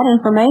had that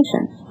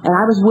information, and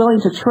I was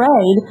willing to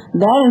trade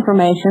that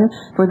information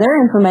for their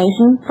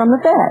information from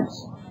the feds.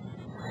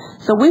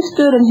 So we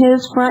stood in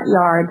his front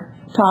yard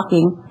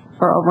talking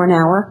for over an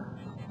hour,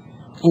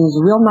 and he was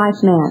a real nice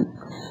man,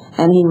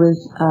 and he was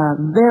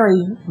very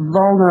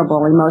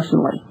vulnerable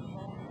emotionally.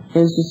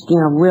 It was just,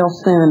 real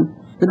soon.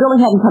 The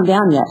building hadn't come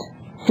down yet.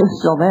 It was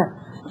still there.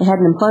 They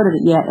hadn't imploded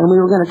it yet, and we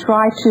were going to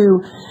try to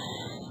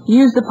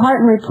use the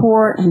Parton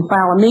report and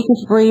file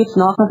amicus briefs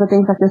and all kinds of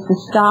things like this to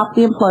stop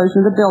the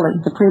implosion of the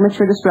building, the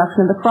premature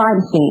destruction of the crime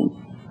scene.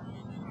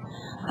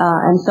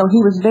 And so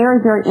he was very,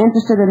 very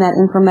interested in that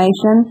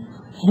information.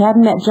 He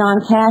hadn't met John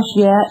Cash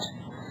yet.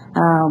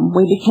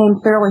 We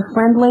became fairly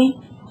friendly,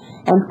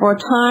 and for a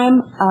time,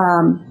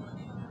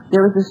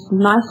 there was this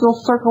nice little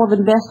circle of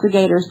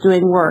investigators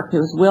doing work. It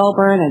was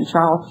Wilburn and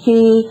Charles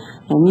Key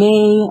and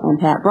me and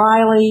Pat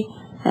Briley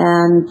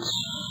and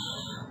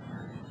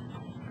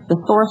the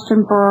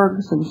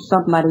Thorstenbergs and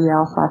somebody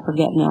else, I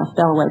forget now,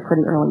 fell away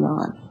pretty early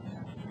on.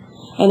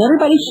 And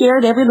everybody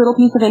shared every little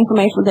piece of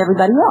information with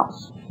everybody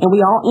else. And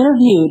we all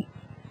interviewed.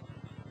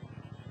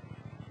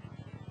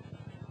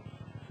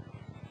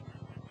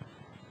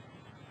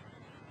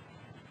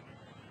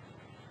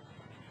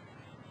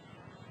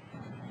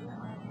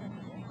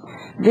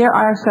 There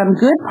are some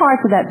good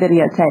parts of that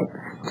videotape.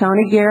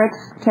 Tony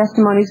Garrett's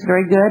testimony is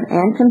very good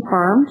and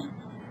confirmed.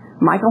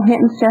 Michael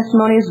Hinton's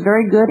testimony is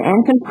very good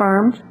and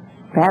confirmed.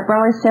 Pat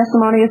Briley's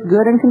testimony is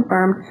good and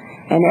confirmed,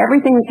 and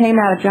everything that came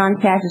out of John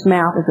Cash's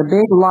mouth is a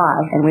big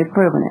lie, and we've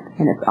proven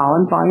it, and it's all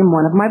in volume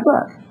 1 of my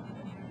book.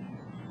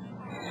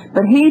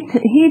 But he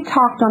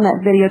talked on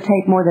that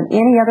videotape more than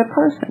any other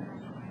person.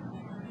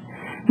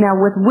 Now,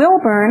 with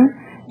Wilburn,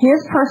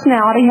 his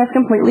personality has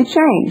completely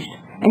changed,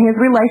 and his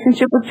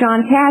relationship with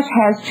John Cash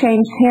has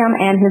changed him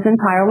and his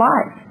entire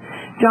life.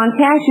 John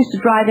Cash used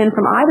to drive in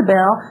from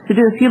Idabel to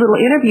do a few little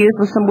interviews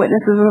with some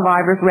witnesses,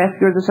 survivors,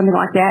 rescuers, or something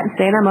like that, and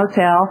stay in a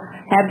motel,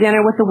 have dinner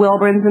with the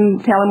Wilburns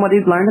and tell him what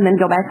he'd learned, and then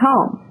go back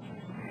home.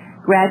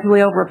 Gradually,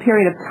 over a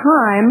period of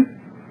time,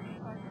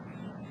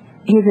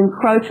 his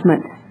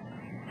encroachment,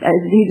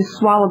 he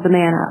just swallowed the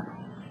man up.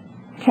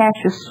 Cash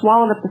just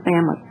swallowed up the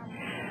family.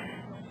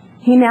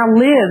 He now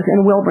lives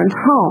in Wilburn's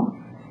home,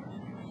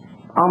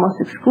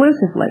 almost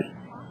exclusively.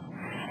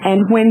 And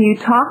when you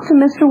talk to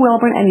Mr.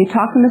 Wilburn and you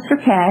talk to Mr.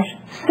 Cash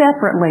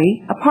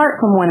separately, apart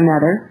from one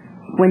another,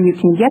 when you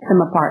can get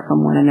them apart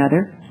from one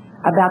another,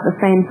 about the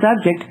same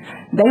subject,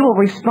 they will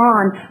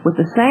respond with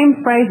the same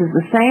phrases,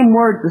 the same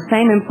words, the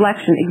same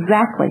inflection,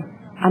 exactly.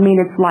 I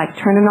mean, it's like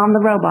turning on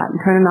the robot and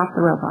turning off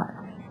the robot.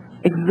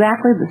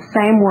 Exactly the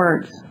same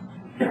words.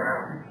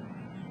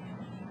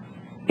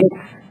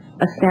 It's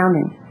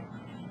astounding.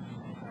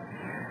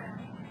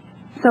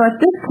 So at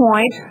this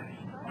point,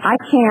 I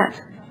can't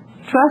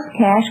trust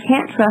Cash,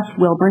 can't trust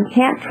Wilburn,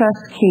 can't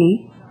trust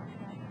Key.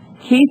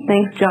 Key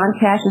thinks John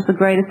Cash is the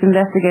greatest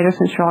investigator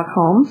since Sherlock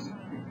Holmes.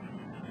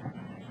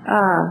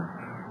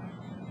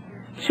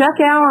 Chuck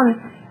Allen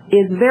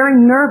is very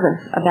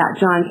nervous about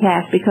John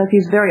Cash because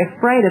he's very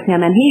afraid of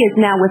him, and he is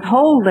now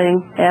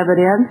withholding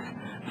evidence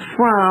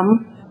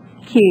from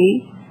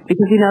Key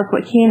because he knows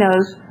what Key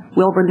knows,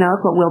 Wilburn knows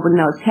what Wilburn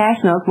knows,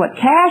 Cash knows what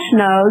Cash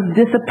knows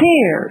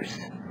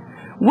disappears.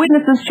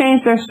 Witnesses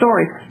change their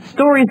stories.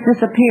 Stories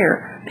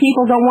disappear.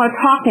 People don't want to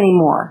talk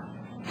anymore.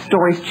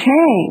 Stories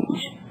change.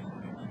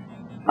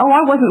 Oh,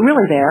 I wasn't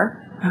really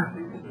there.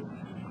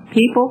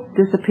 People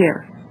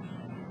disappear.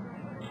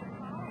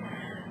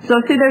 So,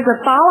 see, there's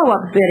a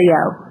follow-up video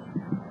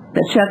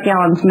that Chuck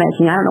Allen's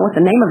making. I don't know what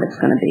the name of it's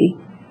going to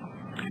be.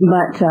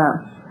 But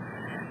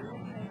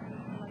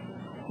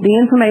the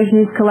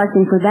information he's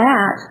collecting for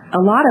that,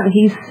 a lot of it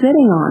he's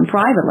sitting on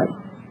privately.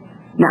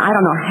 Now, I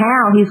don't know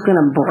how he's going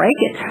to break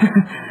it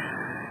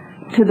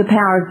to the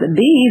powers that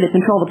be that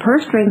control the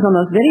purse strings on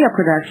those video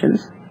productions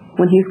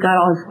when he's got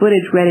all his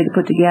footage ready to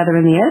put together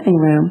in the editing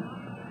room.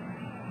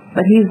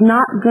 But he's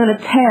not going to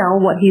tell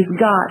what he's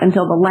got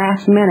until the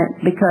last minute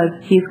because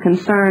he's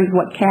concerned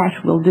what Cash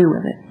will do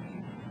with it.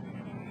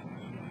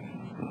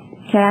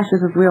 Cash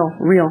is a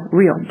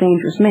real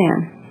dangerous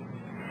man.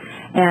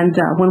 And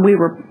when we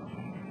were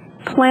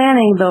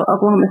planning the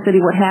Oklahoma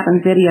City What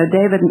Happened video,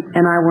 David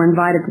and I were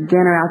invited to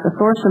dinner out at the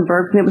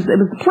Thorstenbergs, and it was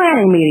a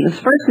planning meeting. It was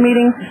the first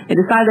meeting. They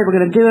decided they were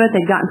going to do it.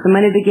 They'd gotten some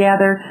money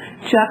together.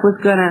 Chuck was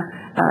going to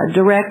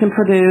direct and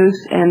produce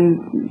and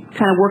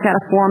kind of work out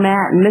a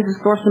format, and Mrs.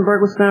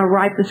 Thorstenberg was going to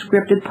write the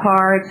scripted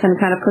parts and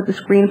kind of put the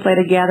screenplay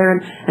together,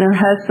 and her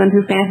husband,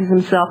 who fancies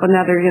himself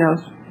another,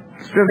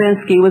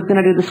 Stravinsky, was going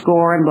to do the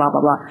score and blah,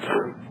 blah, blah.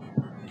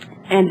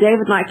 And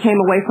David and I came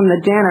away from the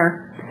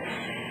dinner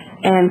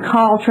and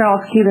called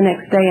Charles Key the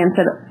next day and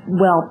said,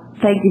 well,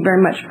 thank you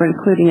very much for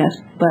including us,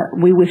 but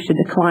we wish to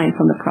decline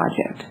from the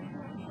project.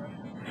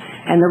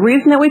 And the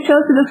reason that we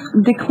chose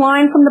to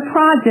decline from the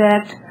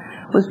project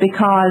was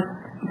because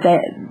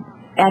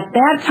at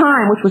that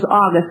time, which was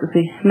August, let's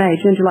see, May,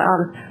 June, July,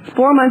 August,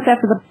 4 months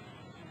after the...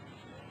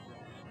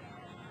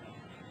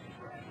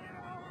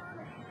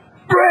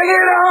 Bring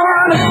it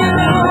on!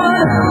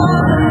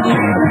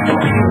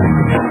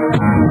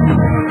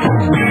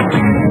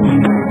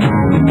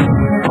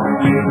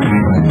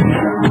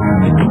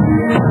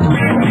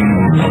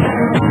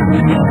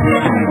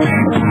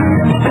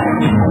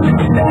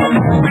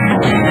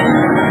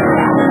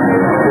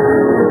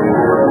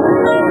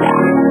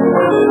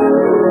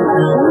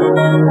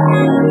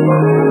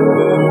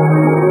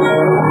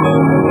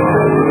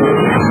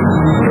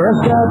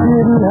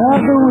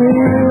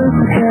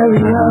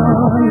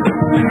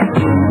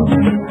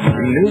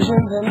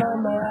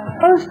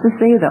 to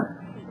see them.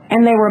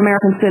 And they were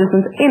American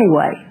citizens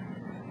anyway,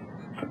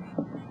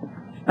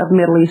 of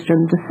Middle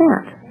Eastern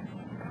descent.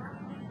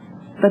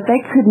 But they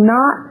could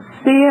not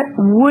see it,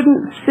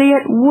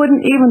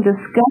 wouldn't even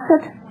discuss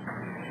it.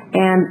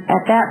 And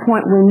at that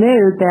point we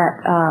knew that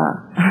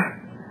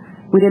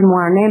we didn't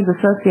want our names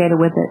associated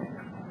with it.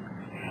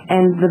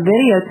 And the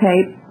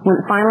videotape, when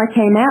it finally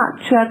came out,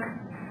 Chuck,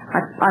 I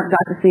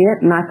got to see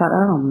it, and I thought,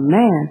 oh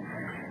man.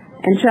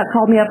 And Chuck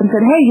called me up and said,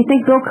 hey, you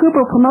think Bill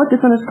Cooper will promote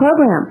this on his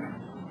program?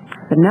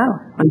 I said, no,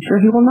 I'm sure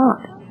he will not.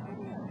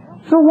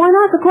 So why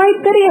not? It's a great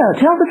video.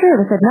 Tell the truth.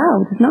 I said, no,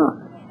 it is not.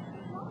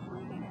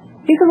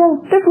 He said, well,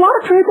 there's a lot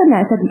of truth in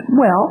that. I said,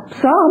 well,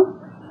 some.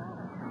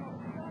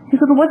 He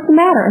said, well, what's the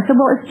matter? I said,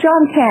 well, it's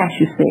John Cash,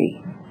 you see.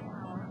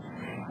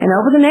 And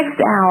over the next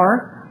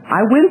hour,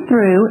 I went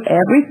through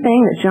everything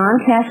that John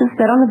Cash had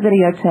said on the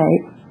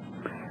videotape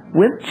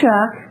with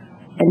Chuck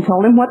and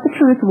told him what the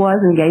truth was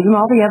and gave him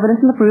all the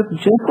evidence and the proof,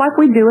 just like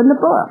we do in the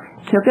book.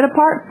 Took it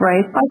apart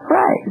phrase by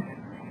phrase.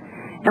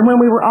 And when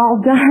we were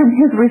all done,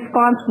 his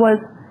response was,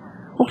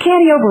 well,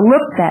 can't he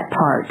overlook that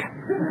part?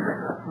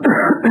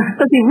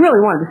 Because he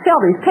really wanted to sell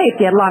these tapes.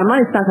 He had a lot of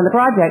money sunk in the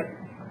project.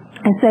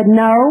 And said,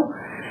 no,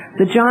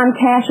 the John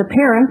Cash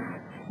appearance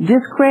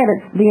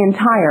discredits the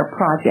entire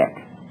project.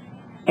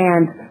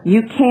 And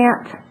you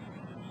can't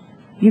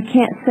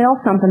sell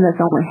something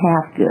that's only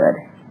half good.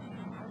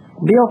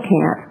 Bill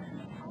can't.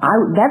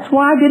 That's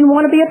why I didn't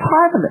want to be a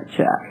part of it,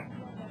 Chuck.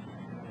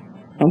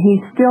 And he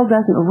still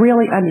doesn't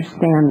really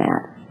understand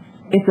that.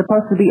 It's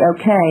supposed to be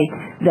okay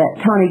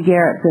that Tony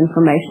Garrett's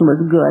information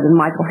was good and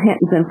Michael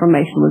Hinton's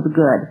information was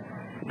good.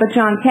 But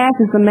John Cash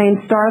is the main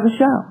star of the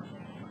show.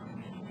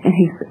 And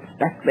he sits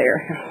back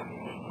there.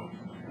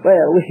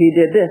 Well, he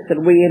did this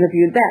and we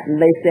interviewed that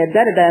and they said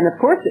da-da-da and of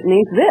course it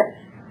means this.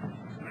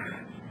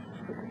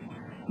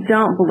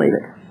 Don't believe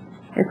it.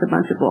 It's a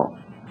bunch of bull.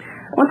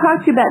 I want to talk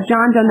to you about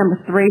John Doe number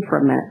 3 for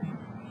a minute.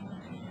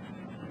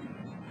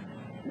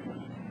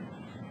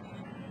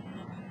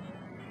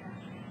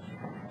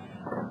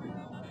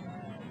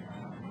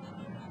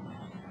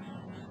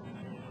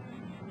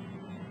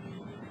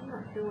 I'm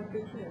not sure what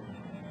this is.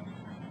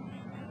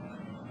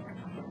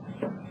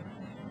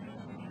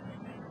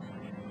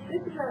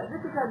 This is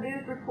a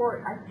news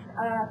report.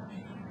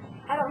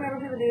 I don't remember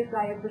who the news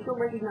guy is, but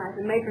you'll recognize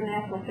a major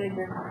national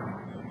figure.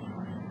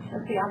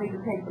 Let's see, I'll need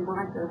to take the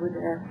mic over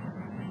there.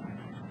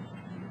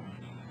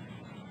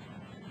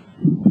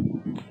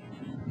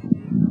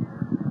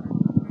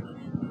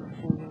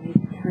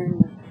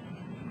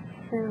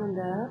 Sound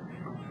up.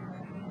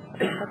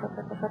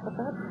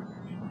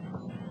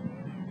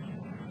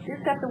 You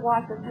just have to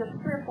watch it just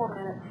 3 or 4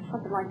 minutes,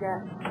 something like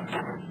that.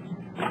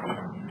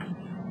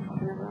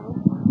 In a row.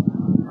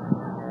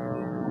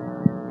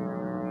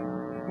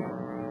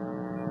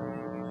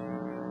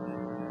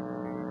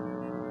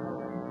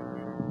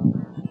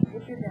 We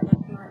did that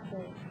last night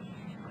too.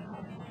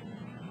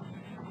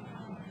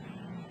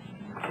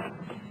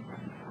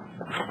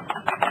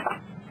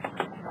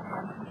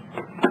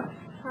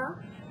 Huh?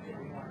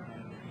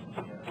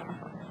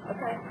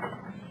 Okay.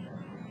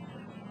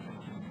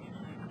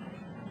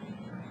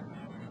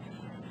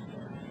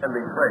 Can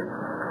be traced.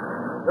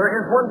 There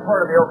is one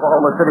part of the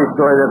Oklahoma City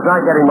story that's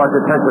not getting much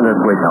attention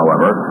this week,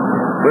 however.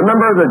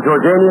 Remember the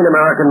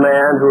Jordanian-American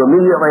man who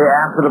immediately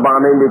after the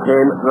bombing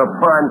became the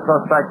prime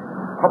suspect,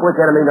 public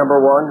enemy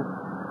number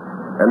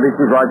 1?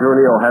 NBC's Roger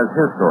O'Neill has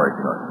his story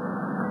tonight.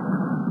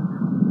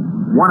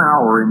 1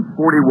 hour and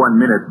 41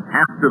 minutes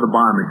after the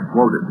bomb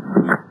exploded.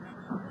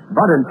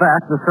 But in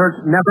fact, the search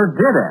never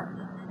did end.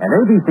 And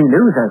ABC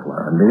News has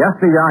learned the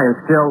FBI is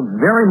still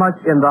very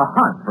much in the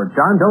hunt for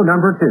John Doe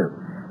number 2,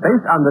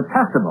 based on the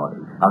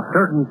testimony of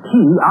certain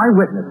key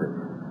eyewitnesses.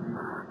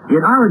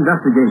 In our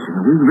investigation,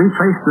 we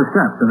retraced the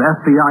steps of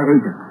FBI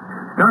agents,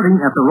 starting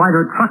at the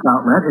Ryder Truck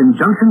Outlet in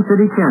Junction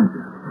City,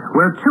 Kansas,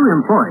 where 2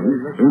 employees,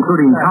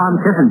 including Tom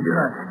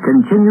Kissinger,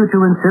 continue to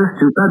insist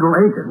to federal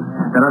agents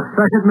that a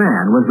second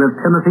man was with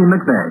Timothy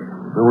McVeigh.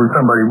 There was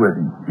somebody with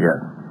him, yes.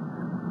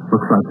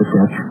 Looks like the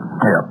sketch.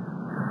 Yeah.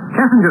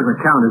 Kissinger's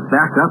account is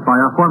backed up by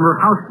a former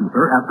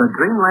housekeeper at the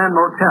Greenland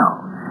Motel,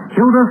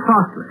 Hilda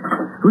Foster,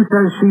 who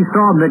says she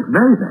saw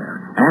McVeigh there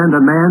and a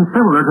man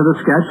similar to the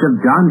sketch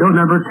of John Doe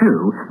number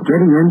 2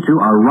 getting into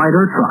a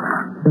Ryder truck.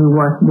 He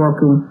was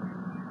walking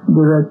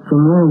direct to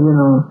me, you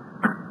know.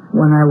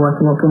 When I was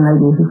walking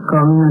like this, he's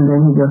coming and then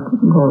he just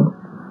goes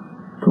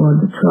toward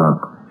the truck.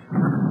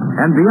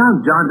 And beyond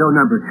John Doe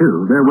number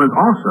 2, there was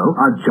also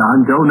a John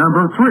Doe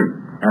number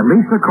 3, at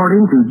least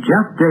according to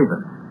Jeff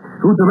Davis,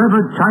 who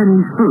delivered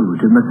Chinese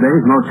food to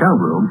McVeigh's motel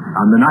room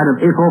on the night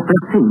of April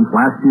 15th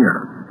last year.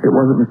 It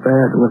wasn't McVeigh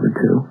I delivered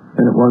to,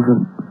 and it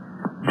wasn't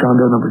John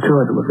Doe number 2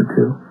 I delivered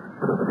to.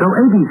 So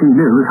ABC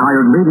News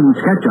hired leading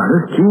sketch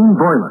artist Gene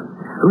Boylan,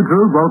 who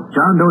drew both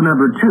John Doe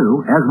number 2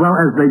 as well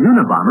as the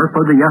Unabomber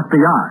for the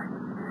FBI.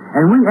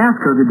 And we asked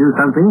her to do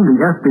something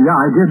the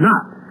FBI did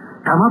not.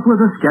 Come up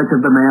with a sketch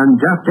of the man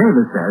Jeff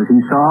Davis says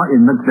he saw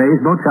in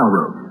McVeigh's motel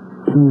room.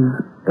 He's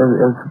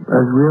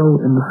as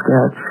real in the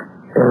sketch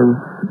as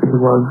he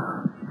was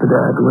the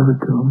day I delivered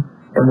to him.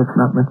 And it's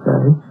not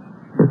McVeigh.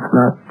 It's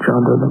not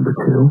John Doe number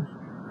 2.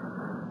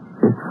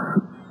 It's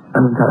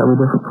an entirely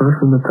different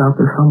person that's out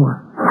there somewhere.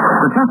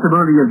 The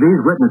testimony of these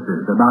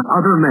witnesses about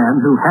other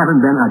men who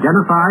haven't been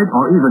identified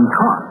or even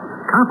caught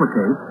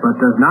complicates but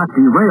does not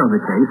derail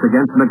the case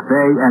against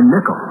McVeigh and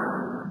Nichols.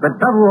 But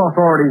federal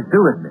authorities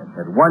do admit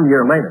that 1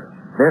 year later,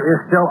 there is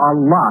still a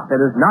lot that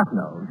is not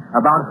known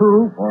about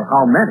who or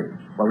how many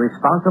were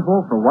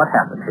responsible for what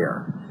happened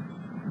here.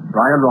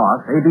 Brian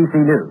Ross, ABC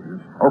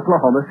News,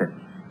 Oklahoma City.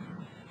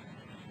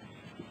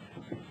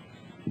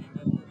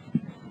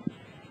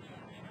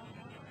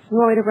 You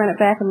want me to run it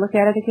back and look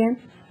at it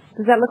again?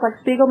 Does that look like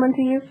Spiegelman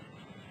to you?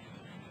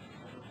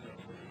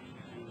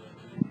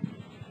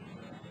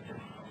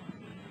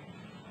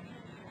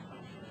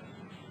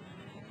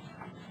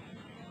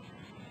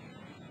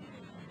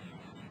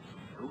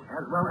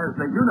 As well as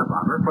the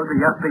Unabomber for the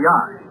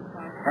FBI.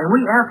 And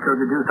we asked her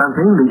to do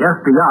something the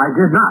FBI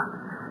did not.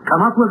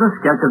 Come up with a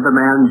sketch of the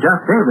man Jeff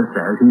Davis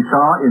says he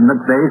saw in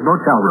McVeigh's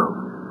motel room.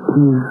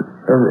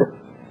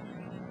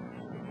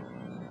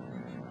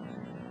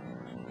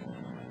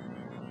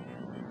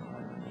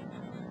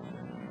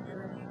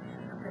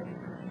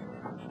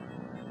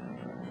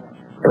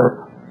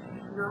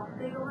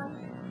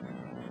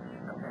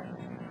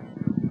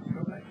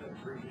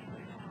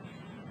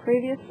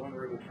 Previous?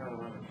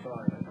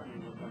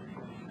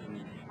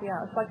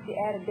 Yeah, it's like she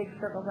added big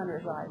circles under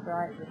his eyes,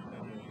 right?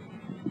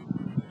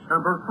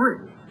 Number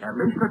 3, at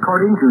least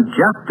according to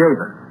Jeff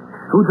Davis,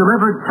 who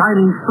delivered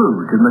Chinese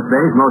food to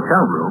McVeigh's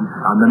motel room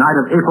on the night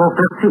of April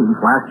 15th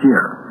last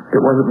year. It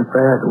wasn't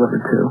McVeigh I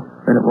delivered to,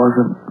 and it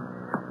wasn't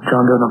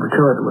John Doe number 2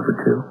 I delivered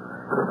to.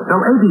 So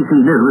ABC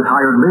News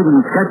hired leading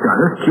sketch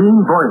artist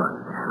Gene Boylan,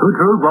 who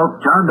drew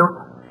both John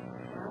Doe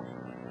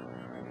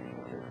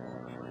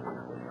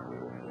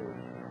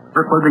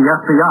for the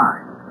FBI.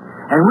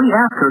 And we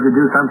asked her to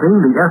do something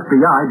the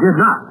FBI did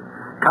not.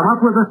 Come up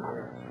with a...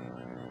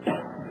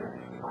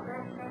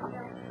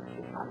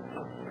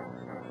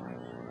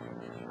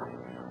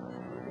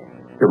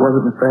 It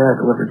wasn't McVeigh I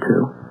delivered to,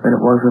 and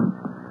it wasn't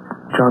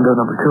John Doe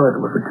number 2 I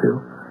delivered to.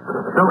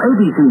 So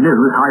ABC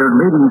News hired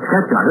leading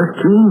sketch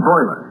artist Gene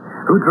Boylan,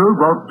 who drew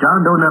both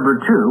John Doe number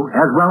 2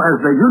 as well as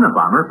the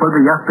Unabomber for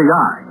the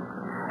FBI.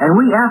 And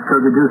we asked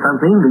her to do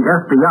something the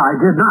FBI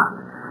did not.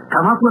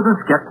 Come up with a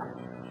sketch...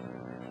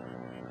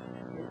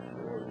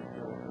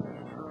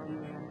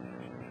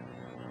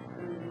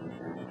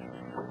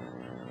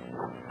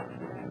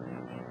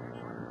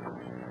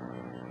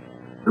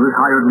 News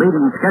hired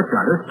leading sketch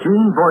artist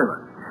Gene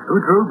Boylan, who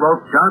drew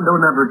both John Doe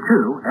number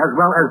 2 as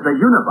well as the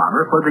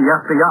Unabomber for the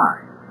FBI.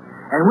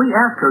 And we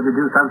asked her to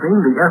do something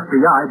the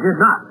FBI did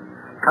not.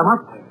 Come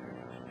up...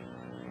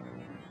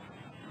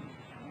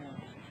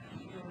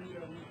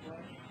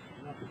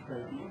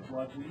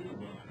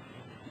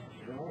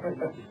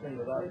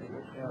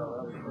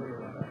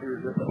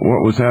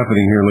 What was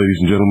happening here, ladies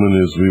and gentlemen,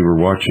 is we were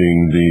watching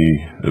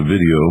the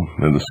video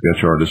and the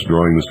sketch artist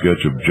drawing the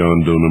sketch of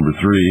John Doe number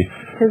 3.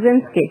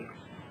 Kaczynski.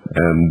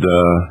 And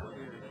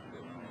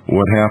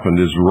what happened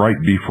is right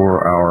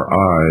before our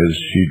eyes,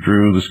 she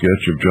drew the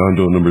sketch of John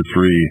Doe number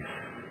 3,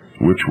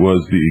 which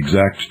was the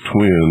exact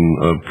twin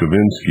of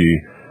Kaczynski,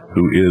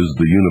 who is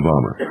the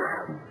Unabomber.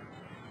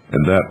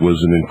 And that was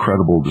an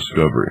incredible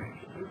discovery.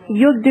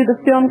 You'll do the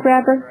film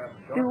grabber?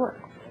 Do what?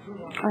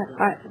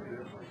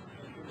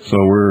 So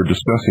we're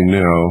discussing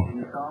now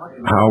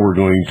how we're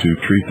going to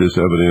treat this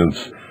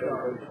evidence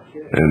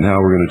and how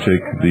we're going to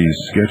take these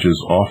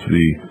sketches off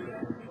the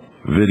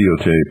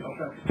videotape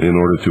in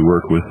order to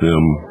work with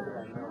them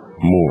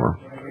more.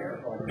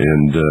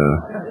 And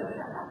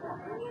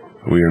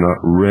we are not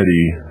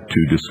ready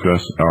to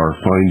discuss our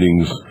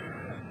findings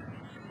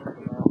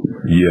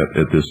yet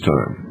at this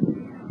time.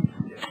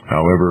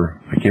 However,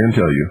 I can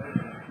tell you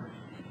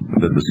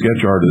that the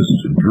sketch artist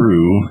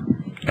drew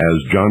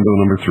as John Doe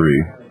number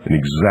 3 an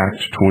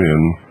exact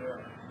twin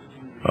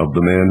of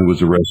the man who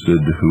was arrested,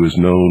 who is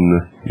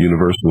known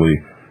universally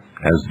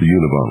as the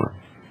Unabomber.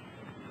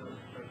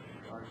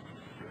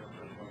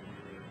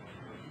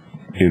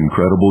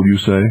 Incredible, you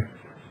say?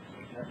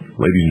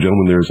 Ladies and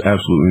gentlemen, there is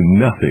absolutely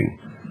nothing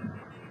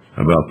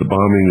about the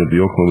bombing of the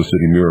Oklahoma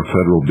City Mirror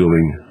Federal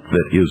Building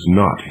that is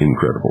not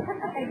incredible.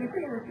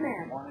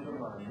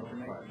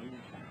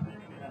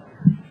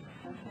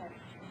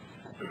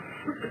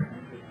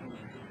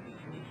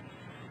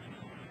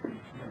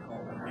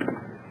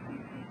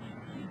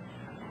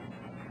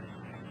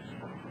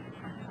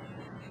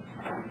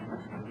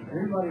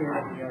 Anybody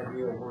have any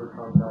idea where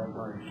Tom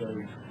Valentine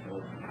stays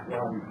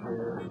while he's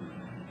there?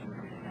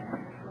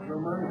 No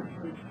money.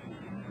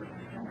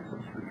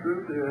 The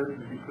truth is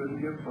he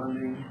couldn't get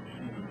funding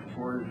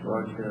for his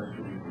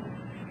broadcasting.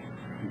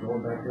 He's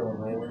going back to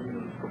Illinois.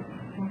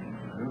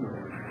 Who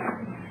knows?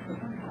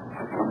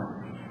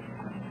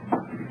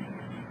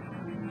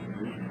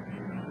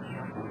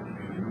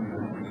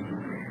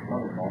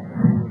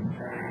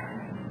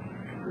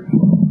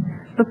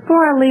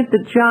 Before I leave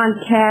the John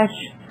Cash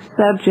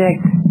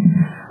subject,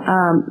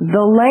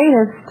 the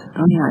latest,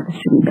 this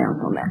shouldn't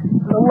bounce on that.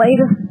 The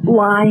latest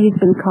lie he's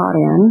been caught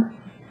in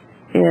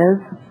is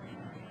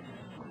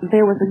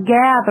there was a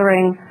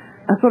gathering,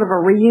 a sort of a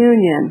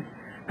reunion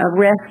of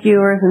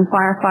rescuers and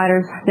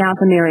firefighters down at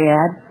the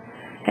Myriad,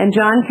 and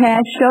John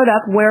Cash showed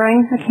up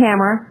wearing a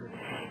camera,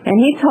 and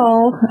he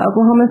told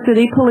Oklahoma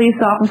City police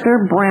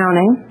officer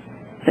Browning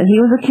that he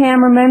was a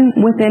cameraman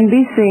with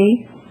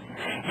NBC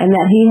and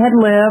that he had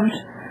lived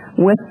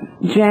with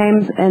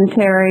James and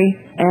Terry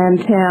and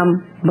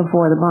Tim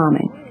before the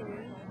bombing.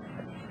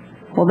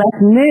 Well,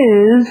 that's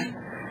news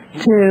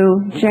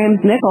to James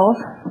Nichols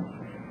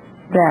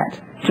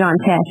that John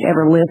Cash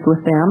ever lived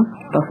with them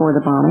before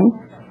the bombing.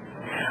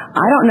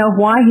 I don't know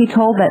why he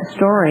told that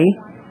story.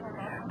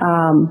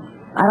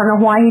 I don't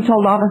know why he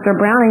told Officer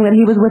Browning that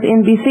he was with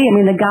NBC. I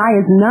mean, the guy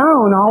is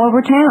known all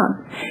over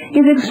town.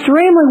 He's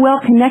extremely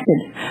well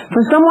connected.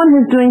 For someone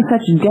who's doing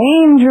such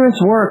dangerous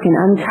work in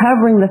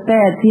uncovering the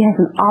feds, he has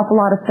an awful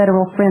lot of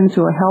federal friends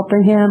who are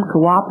helping him,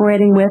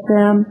 cooperating with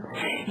him.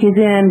 He's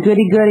in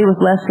goody-goody with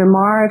Lester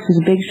March,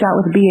 who's a big shot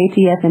with the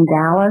BATF in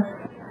Dallas.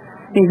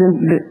 He's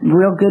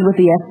real good with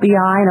the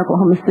FBI in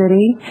Oklahoma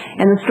City.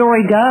 And the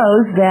story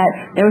goes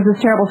that there was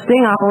this terrible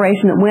sting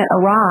operation that went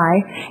awry,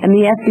 and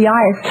the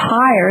FBI is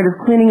tired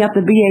of cleaning up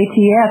the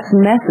BATF's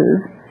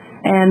messes,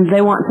 and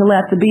they want to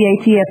let the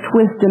BATF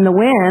twist in the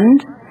wind.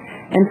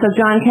 And so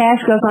John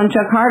Cash goes on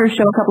Chuck Harder's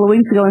show a couple of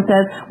weeks ago and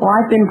says, well,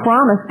 I've been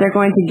promised they're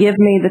going to give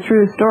me the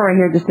true story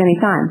here just any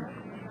time.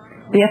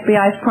 The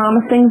FBI is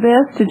promising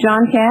this to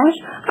John Cash?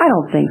 I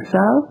don't think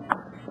so.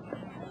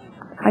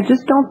 I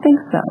just don't think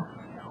so.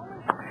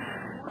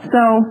 So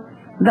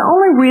the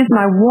only reason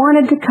I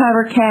wanted to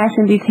cover Cash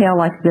in detail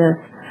like this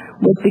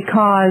was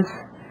because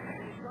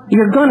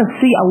you're going to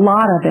see a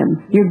lot of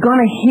him. You're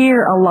going to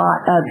hear a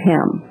lot of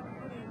him.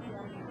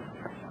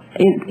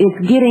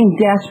 It's getting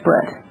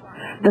desperate.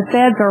 The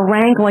feds are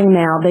wrangling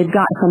now. They've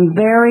got some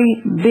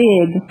very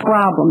big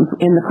problems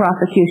in the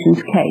prosecution's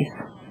case.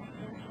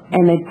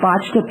 And they've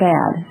botched it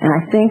bad. And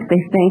I think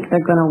they think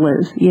they're going to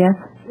lose. Yes?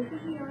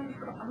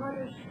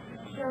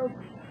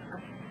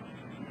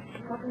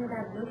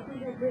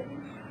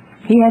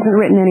 He hasn't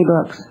written any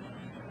books.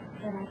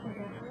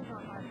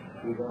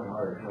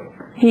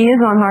 He is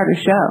on Harder's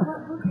show.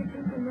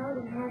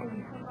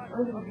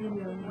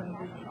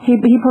 He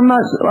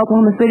promotes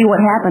Oklahoma City, what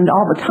happened,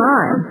 all the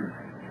time.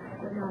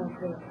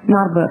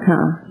 Not a book,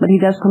 huh? But he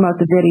does promote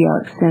the video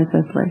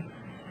extensively.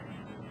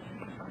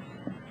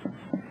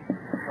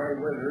 By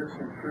the way, there is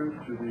some truth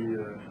to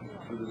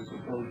the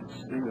supposed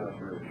sting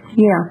operation.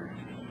 Yeah.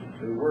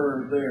 They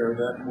were there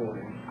that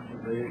morning.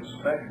 They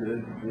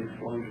expected the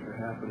explosion to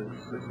happen at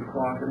 6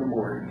 o'clock in the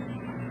morning.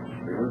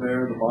 They were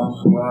there, the bomb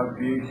squad,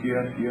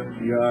 BATF, the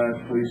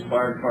FBI, police,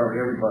 fire department,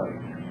 everybody.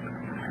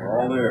 They're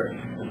all there,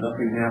 and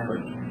nothing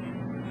happened.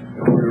 They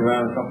waited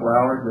around a couple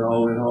hours, they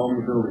all went home,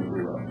 the building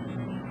blew up.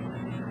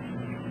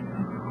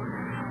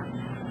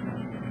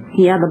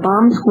 Yeah, the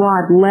bomb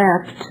squad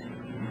left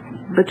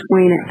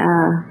between,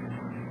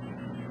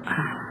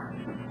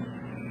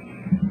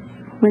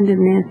 when did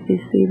Nancy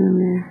see them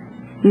there?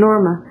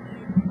 Norma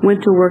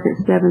went to work at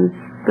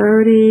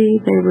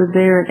 7:30. They were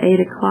there at 8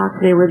 o'clock.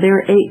 They were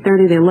there at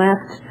 8:30. They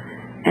left,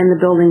 and the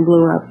building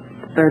blew up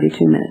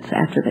 32 minutes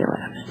after they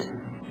left.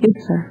 Yes,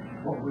 sir.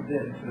 What would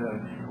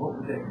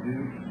that do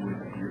with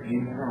your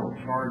internal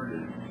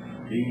charges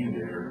being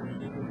there,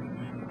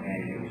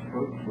 and it was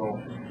supposed to go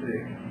off at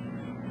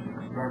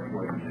 6? Start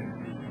waiting.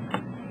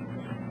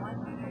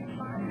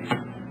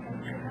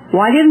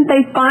 Why didn't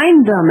they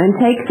find them and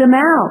take them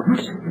out?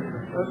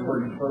 Let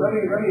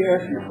me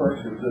ask you a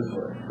question this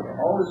way.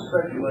 All this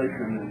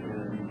speculation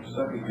and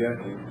second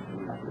guessing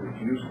is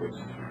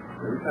useless.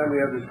 Every time we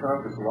have this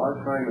conference, a lot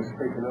of time is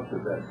taken up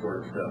with that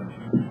sort of stuff.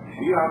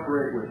 We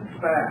operate with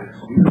facts.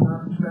 We do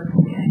not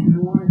speculate. We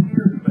don't want to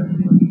hear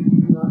speculation.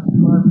 We do not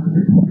start with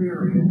a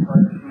theory and try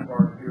to prove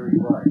our theory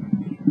right.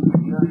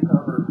 We have to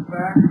cover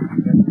facts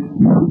and then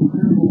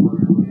critical what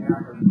really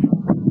happens. We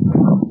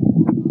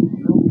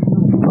don't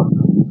know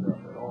this stuff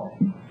at all.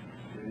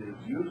 It is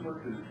useless.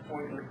 It is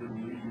pointless. It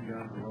will lead you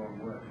down the wrong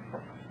way.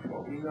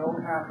 What we know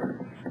happened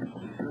is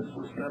this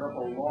was set up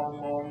a long,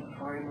 long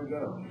time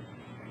ago.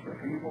 The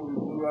people who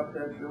blew up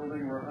that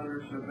building were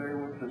under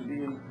surveillance and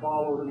being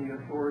followed, and the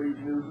authorities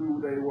knew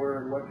who they were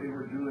and what they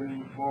were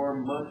doing for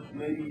months,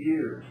 maybe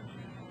years.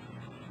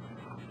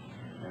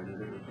 And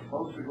it was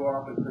supposed to go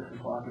off at 6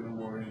 o'clock in the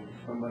morning,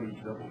 somebody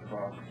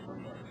double-crossed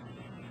somebody.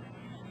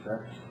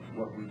 That's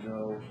what we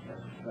know as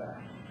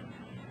fact.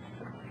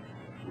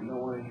 We don't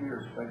want to hear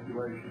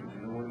speculation.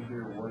 We don't want to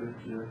hear what is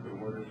this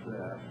or what is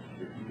that.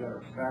 If you got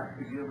a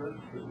fact to give us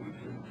that we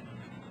can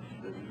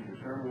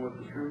determine what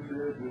the truth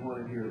is, we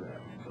want to hear that.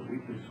 So we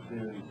can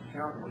spend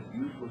countless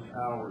useless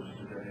hours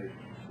today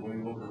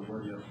going over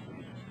what else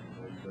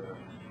and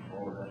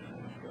all of that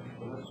kind of stuff.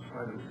 So let's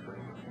try to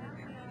explain it.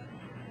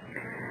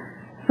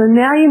 So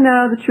now you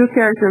know the true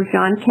character of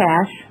John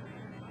Cash,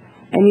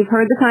 and you've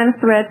heard the kind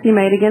of threats he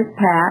made against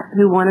Pat,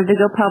 who wanted to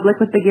go public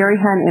with the Gary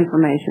Hunt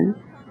information.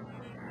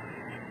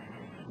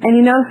 And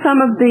you know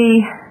some of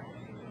the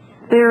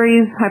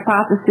theories,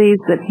 hypotheses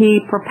that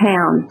he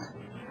propounds,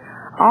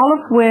 all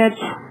of which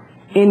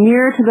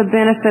inure to the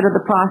benefit of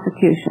the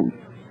prosecution.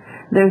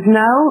 There's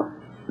no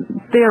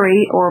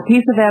theory or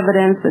piece of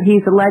evidence that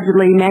he's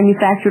allegedly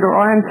manufactured or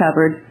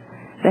uncovered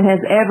that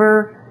has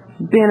ever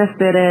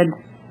benefited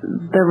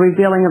the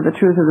revealing of the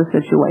truth of the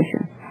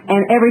situation.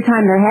 And every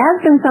time there has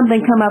been something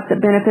come up that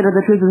benefited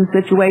the truth of the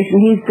situation,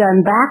 he's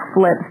done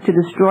backflips to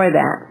destroy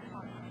that.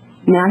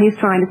 Now he's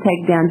trying to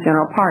take down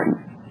General Parton,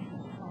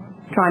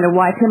 trying to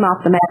wipe him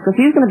off the map, because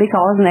he's going to be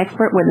called as an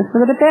expert witness for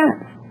the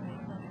defense.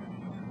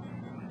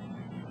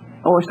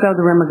 Or so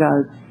the rumor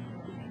goes.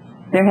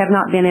 There have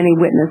not been any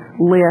witness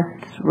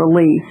lists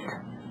released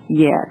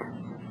yet.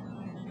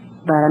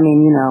 But, I mean,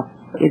 you know,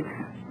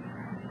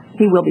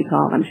 he will be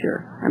called, I'm sure.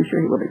 I'm sure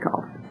he will be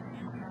called.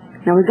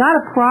 Now, we've got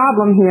a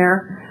problem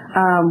here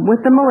with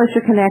the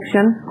militia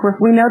connection. Of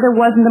course, we know there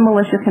wasn't a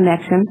militia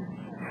connection.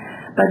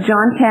 But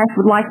John Cash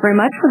would like very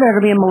much for there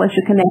to be a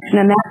militia connection,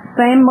 and that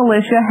same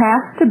militia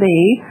has to be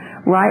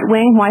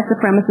right-wing, white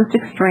supremacist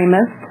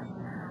extremists,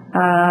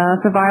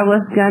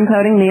 survivalist,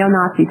 gun-toting,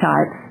 neo-Nazi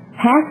types.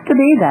 Has to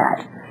be that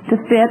to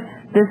fit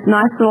this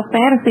nice little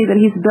fantasy that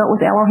he's built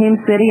with Elohim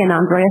City and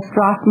Andreas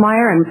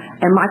Strassmeyer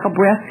and Michael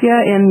Brescia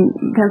in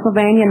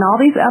Pennsylvania and all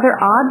these other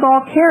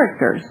oddball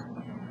characters.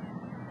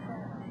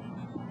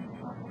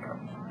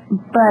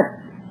 But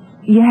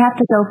you have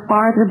to go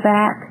farther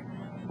back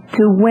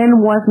to when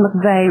was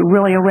McVeigh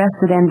really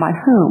arrested and by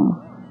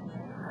whom.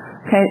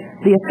 Okay,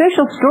 the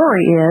official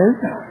story is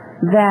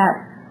that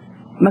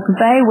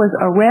McVeigh was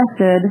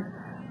arrested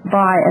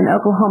by an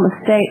Oklahoma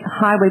State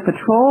Highway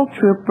Patrol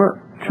troop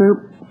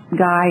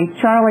guy,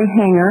 Charlie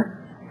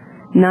Hanger,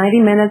 90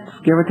 minutes,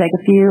 give or take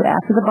a few,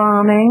 after the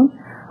bombing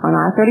on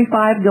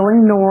I-35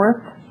 going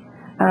north,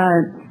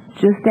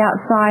 just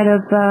outside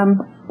of,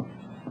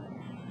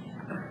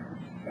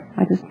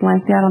 I just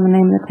blanked out on the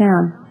name of the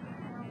town.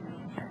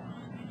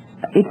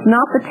 It's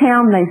not the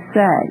town they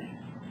say.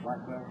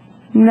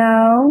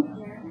 No.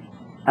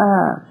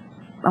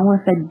 I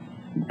want to say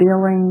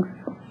Billings.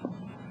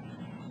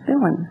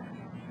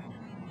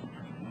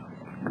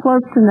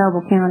 Close to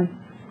Noble County.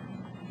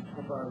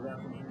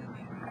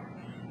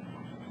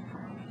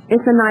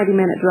 It's a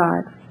 90-minute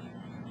drive.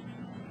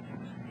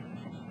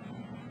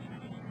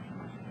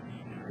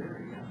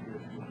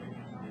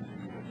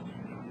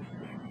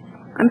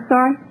 I'm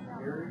sorry?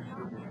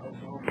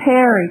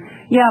 Perry.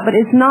 Yeah, but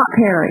it's not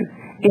Perry.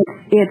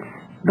 It's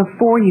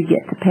before you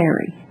get to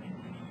Perry.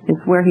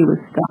 It's where he was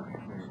stopped.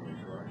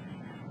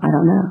 I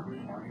don't know.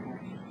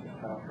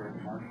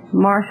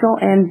 Marshall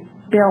and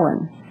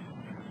Dillon.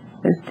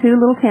 There's two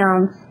little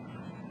towns.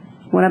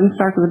 One of them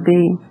starts with a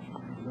B.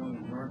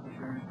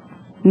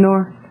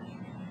 North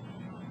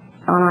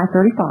on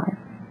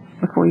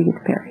I-35 before you get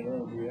to Perry.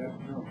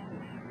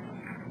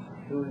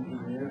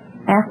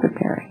 After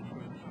Perry.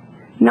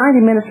 90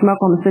 minutes from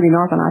Oklahoma City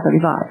north on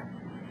I-35.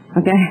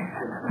 Okay?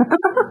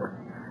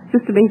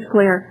 Just to be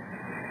clear.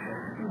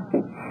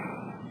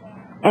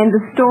 And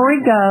the story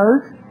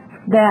goes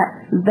that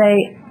they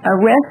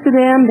arrested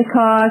him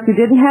because he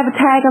didn't have a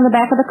tag on the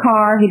back of the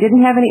car, he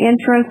didn't have any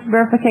insurance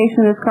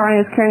verification in his car, and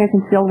he was carrying a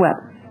concealed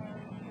weapon.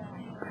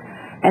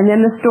 And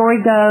then the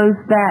story goes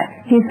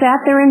that he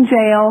sat there in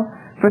jail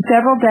for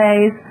several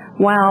days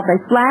while they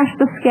flashed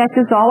the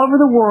sketches all over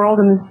the world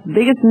in the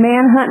biggest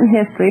manhunt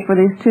in history for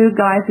these two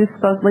guys who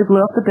supposedly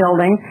blew up the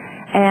building.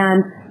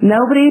 And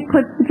nobody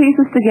puts the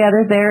pieces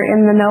together there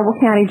in the Noble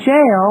County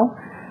jail.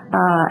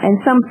 And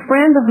some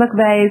friend of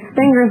McVeigh's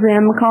fingers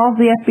him, calls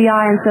the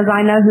FBI and says,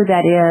 I know who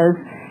that is.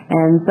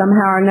 And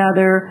somehow or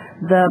another,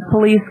 the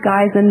police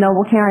guys in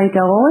Noble County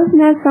go, well,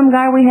 isn't that some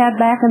guy we had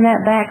back in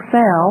that back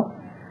cell?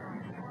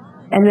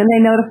 And then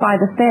they notify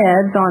the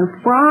feds on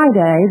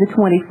Friday, the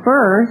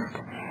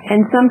 21st,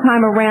 and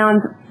sometime around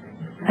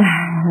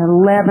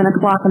 11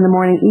 o'clock in the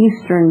morning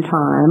Eastern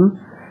time,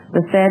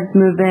 the feds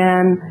move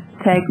in,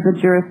 take the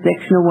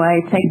jurisdiction away,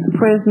 take the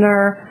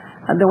prisoner.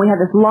 Then we have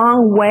this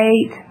long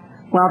wait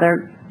while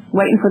they're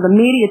waiting for the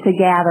media to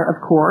gather, of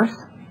course.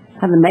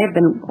 And it may have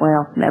been,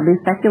 well, that would be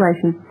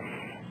speculation,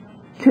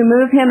 to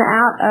move him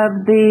out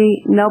of the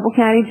Noble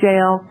County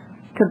jail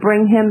to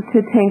bring him to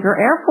Tinker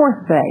Air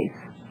Force Base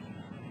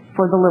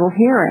for the little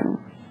hearing,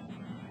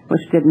 which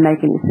didn't make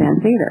any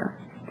sense either.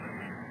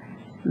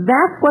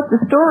 That's what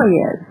the story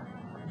is.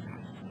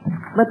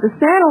 But the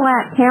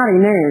Sanilac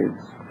County News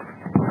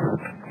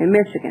in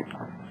Michigan,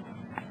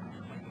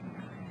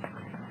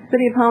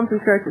 City of Homes and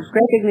Churches,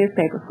 great big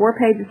newspaper, 4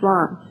 pages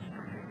long.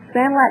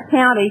 Sanilac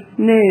County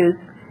News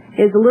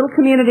is a little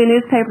community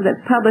newspaper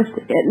that's published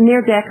near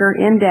Decker,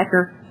 in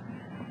Decker,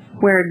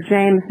 where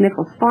James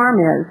Nichols'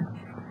 farm is.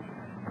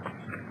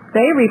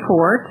 They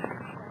report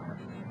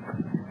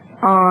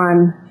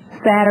on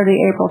Saturday,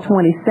 April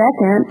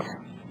 22nd,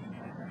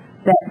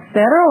 that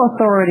federal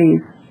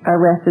authorities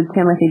arrested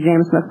Timothy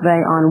James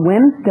McVeigh on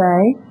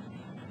Wednesday,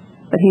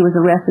 but he was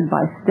arrested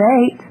by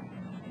state,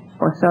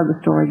 or so the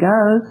story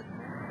goes.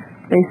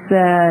 They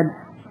said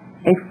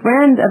a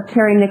friend of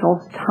Terry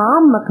Nichols,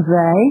 Tom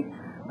McVeigh,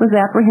 was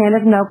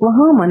apprehended in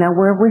Oklahoma. Now,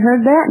 where have we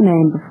heard that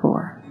name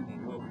before?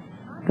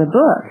 The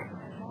book.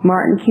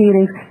 Martin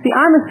Keating. See,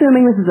 I'm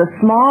assuming this is a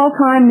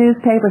small-time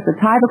newspaper. It's a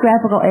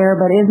typographical error,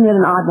 but isn't it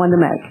an odd one to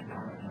make?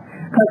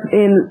 Because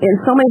in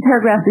so many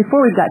paragraphs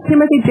before, we've got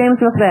Timothy James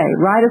McVeigh,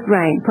 right as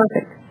rain,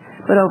 perfect.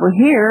 But over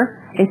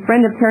here, a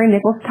friend of Terry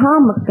Nichols,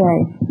 Tom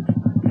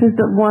McVeigh, who's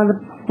one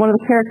of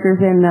the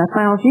characters in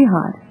Final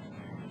Jihad,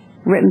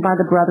 written by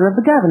the brother of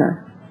the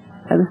governor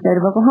of the state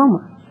of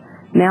Oklahoma.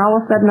 Now,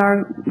 all of a sudden,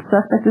 our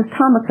suspect is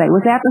Tom McVeigh,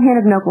 was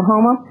apprehended in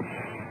Oklahoma.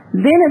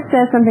 Then it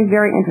says something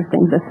very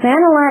interesting. The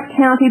Sanilac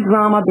County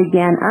drama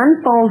began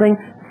unfolding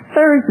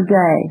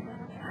Thursday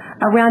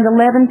around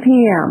 11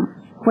 p.m.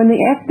 when the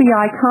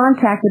FBI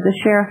contacted the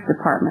Sheriff's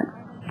Department.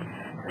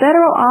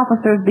 Federal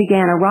officers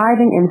began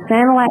arriving in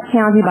Sanilac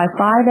County by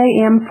 5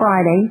 a.m.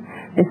 Friday.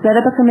 They set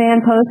up a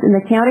command post in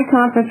the county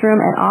conference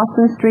room at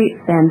Austin Street,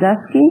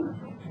 Sandusky.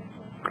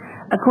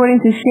 According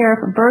to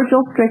Sheriff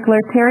Virgil Strickler,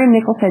 Terry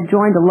Nichols had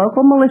joined a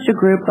local militia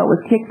group but was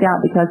kicked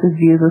out because his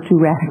views were too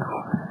radical.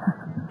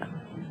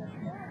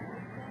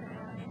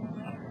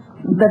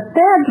 The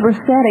feds were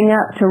setting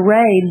up to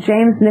raid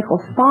James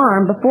Nichols'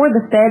 farm before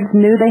the feds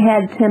knew they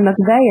had Tim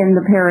McVeigh in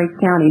the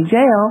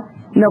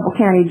Noble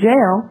County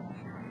Jail,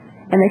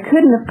 and they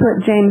couldn't have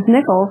put James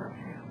Nichols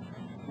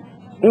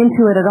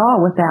into it at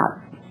all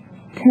without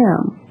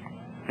Tim.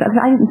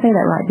 I didn't say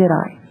that right, did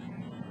I?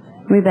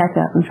 Let me back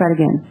up and try it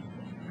again.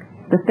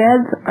 The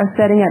feds are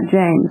setting up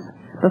James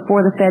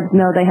before the feds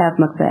know they have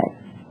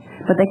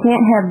McVeigh. But they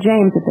can't have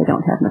James if they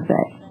don't have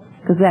McVeigh,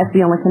 because that's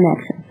the only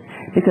connection.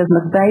 Because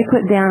McVeigh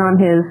put down on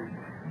his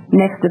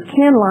next of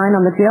kin line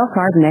on the jail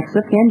card, next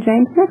of kin,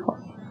 James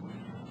Nichols.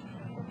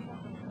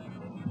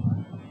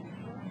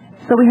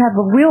 So we have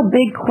a real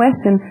big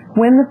question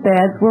when the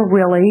feds were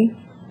really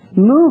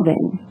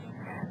moving.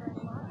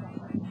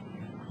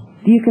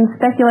 You can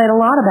speculate a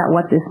lot about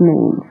what this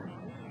means.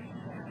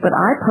 But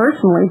I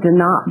personally do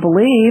not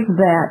believe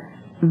that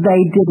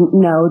they didn't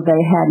know they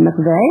had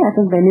McVeigh. I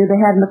think they knew they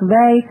had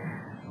McVeigh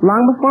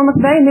long before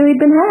McVeigh knew he'd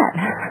been had.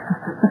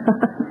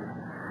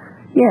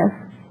 Yes.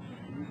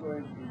 Are you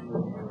going to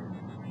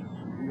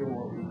reveal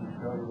what we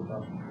discovered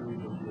about the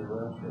truth of the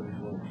arrest as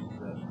well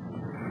as that?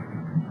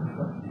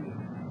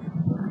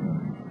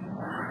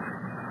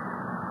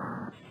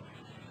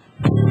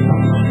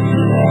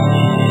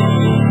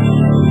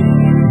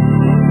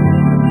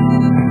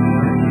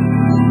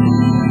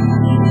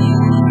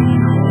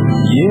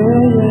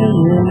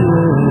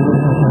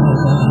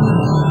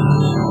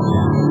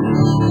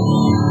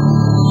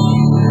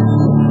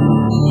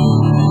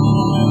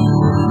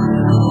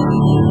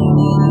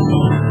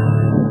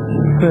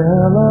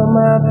 Fell on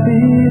my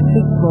feet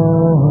this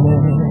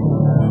morning.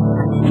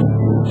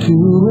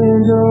 Two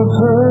angels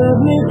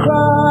heard me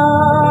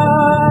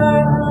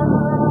cry.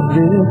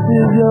 This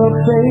is your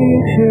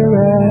fate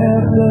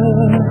hereafter.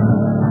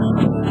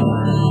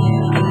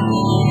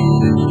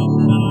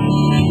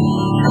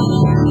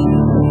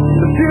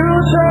 The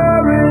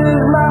future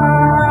is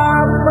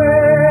my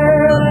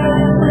friend.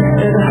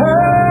 It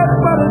hurts,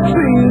 but it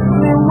treats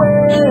me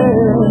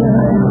well.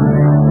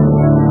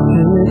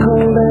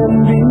 Tickled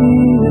and be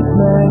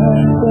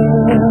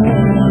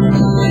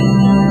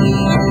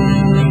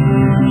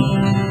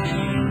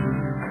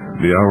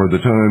The Hour of the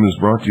Time is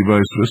brought to you by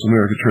Swiss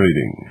America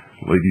Trading.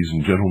 Ladies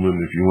and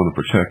gentlemen, if you want to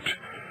protect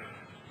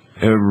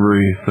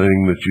everything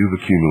that you've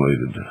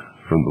accumulated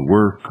from the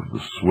work of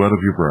the sweat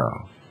of your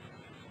brow,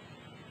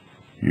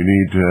 you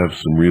need to have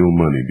some real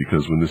money,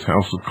 because when this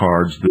house of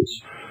cards,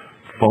 this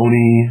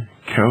phony,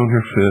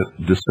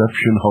 counterfeit,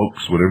 deception,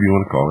 hoax, whatever you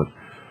want to call it,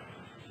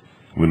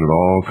 when it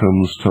all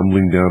comes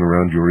tumbling down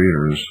around your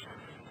ears,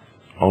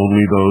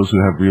 only those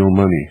who have real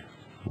money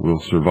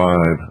will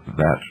survive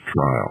that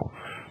trial.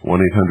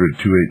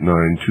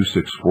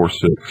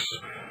 1-800-289-2646.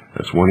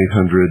 That's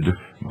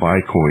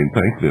 1-800-BUY-COIN.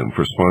 Thank them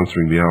for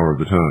sponsoring the Hour of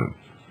the Time.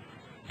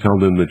 Tell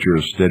them that you're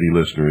a steady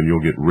listener and you'll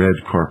get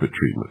red carpet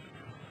treatment.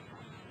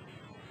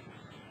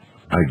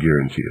 I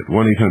guarantee it.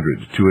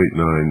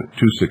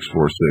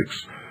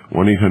 1-800-289-2646.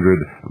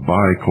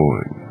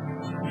 1-800-BUY-COIN.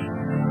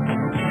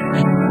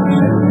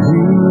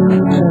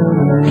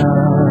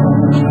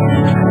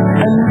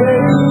 And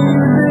baby,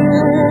 it's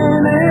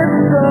Sunday.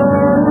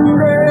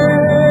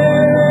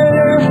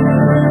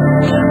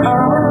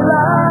 I'm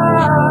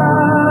alive,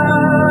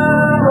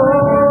 oh,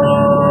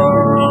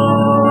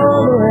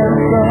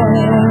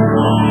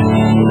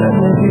 and let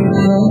me be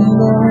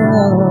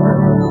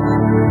someone.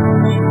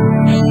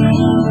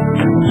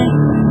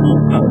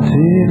 A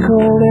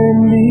tickle in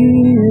me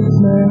is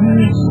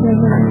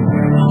medicine.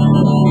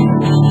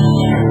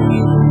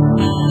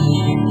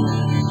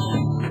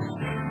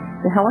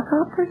 The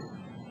helicopters?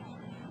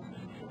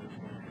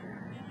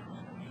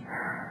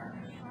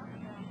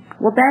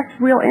 Well, that's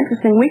real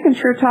interesting. We can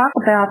sure talk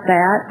about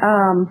that.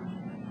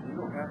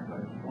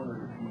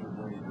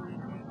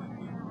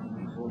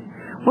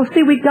 Well,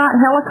 see, we got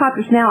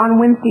helicopters now on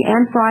Wednesday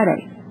and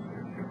Friday.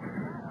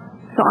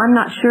 So I'm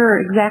not sure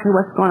exactly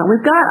what's going on.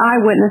 We've got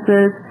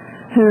eyewitnesses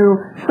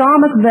who saw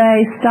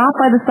McVeigh stop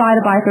by the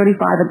side of I-35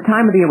 at the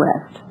time of the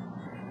arrest.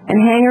 and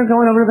hangar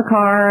going over to the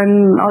car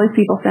and all these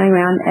people standing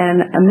around,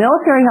 and a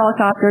military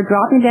helicopter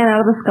dropping down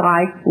out of the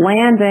sky,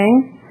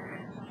 landing,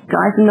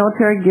 guys in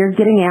military gear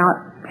getting out,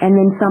 and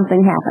then something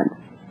happened.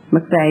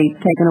 McVeigh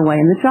taken away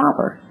in the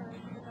chopper.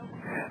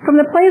 From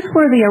the place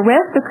where the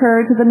arrest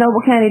occurred to the Noble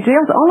County Jail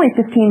is only a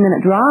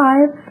 15-minute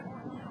drive.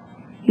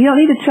 You don't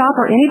need to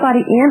chopper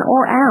anybody in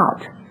or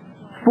out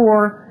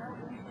for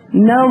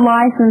no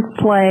license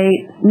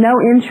plate, no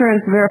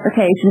insurance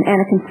verification, and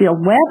a concealed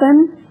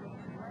weapon.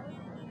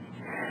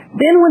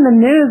 Then when the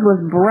news was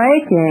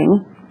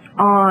breaking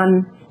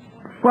on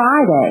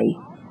Friday,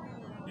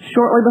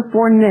 shortly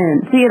before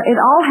noon, see, it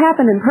all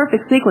happened in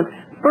perfect sequence.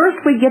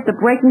 First we get the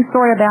breaking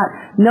story about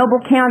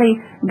Noble County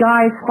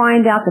guys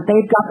find out that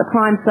they've got the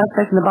prime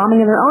suspects in the bombing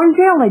in their own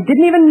jail. They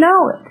didn't even know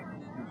it.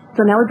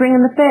 So now we bring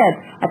in the feds.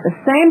 At the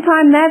same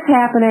time that's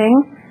happening,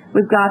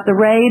 we've got the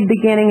raid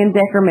beginning in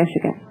Decker,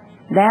 Michigan.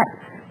 That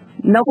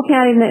Noble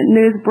County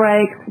news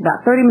breaks.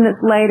 About 30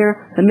 minutes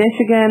later, the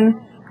Michigan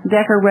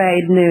Decker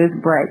raid news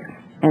breaks.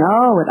 And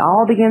it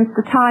all begins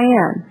to tie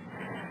in.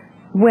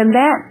 When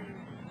that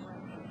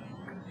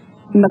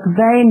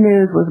McVeigh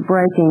news was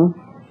breaking,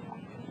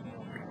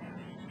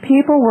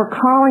 people were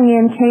calling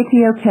in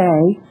KTOK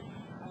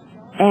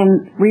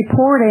and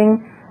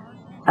reporting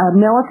a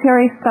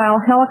military-style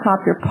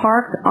helicopter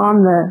parked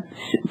on the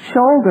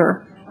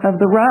shoulder of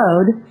the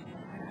road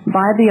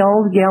by the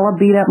old yellow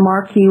beat-up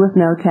marquee with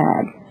no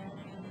tag.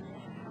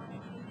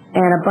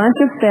 And a bunch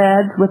of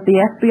feds with the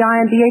FBI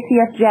and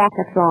DATF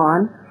jackets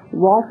on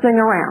waltzing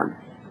around.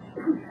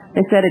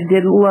 They said it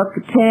didn't look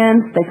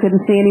tense. They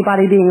couldn't see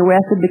anybody being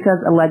arrested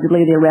because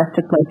allegedly the arrest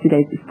took place 2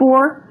 days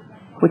before,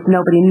 which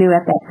nobody knew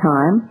at that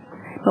time.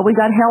 But we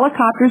got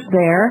helicopters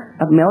there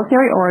of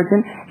military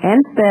origin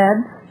and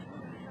feds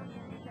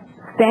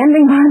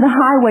standing by the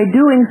highway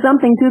doing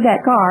something to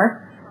that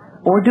car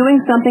or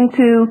doing something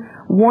to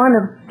one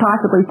of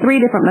possibly 3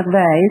 different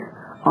McVeighs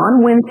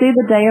on Wednesday,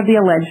 the day of the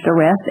alleged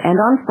arrest, and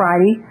on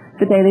Friday,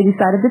 the day they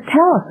decided to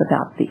tell us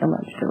about the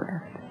alleged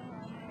arrest.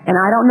 And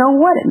I don't know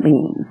what it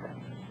means.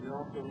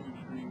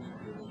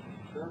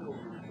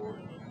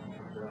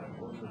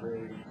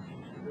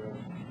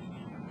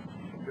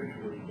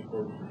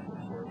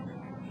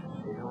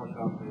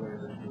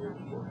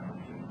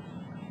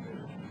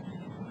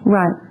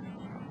 Right.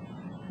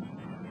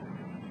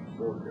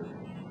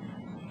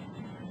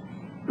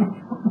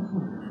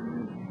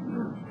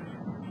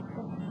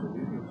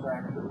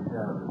 Facts that we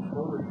have is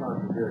totally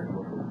contradict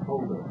what they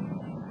told us.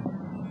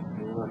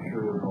 We're not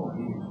sure what it all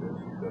means,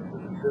 except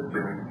that the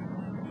difference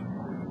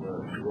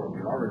is what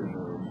we already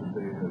know, to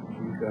say that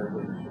these guys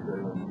under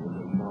surveillance have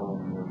been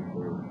following them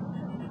for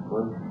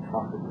months,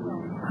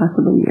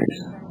 possibly years.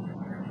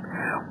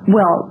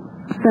 Well,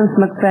 since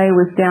McVeigh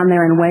was down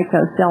there in Waco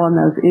selling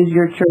those "Is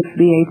Your Church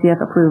BATF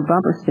approved"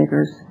 bumper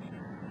stickers,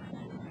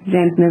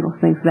 James Nichols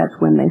thinks that's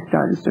when they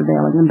started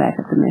surveilling him back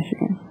up to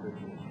Michigan.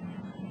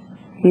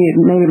 He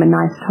made him a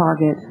nice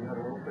target.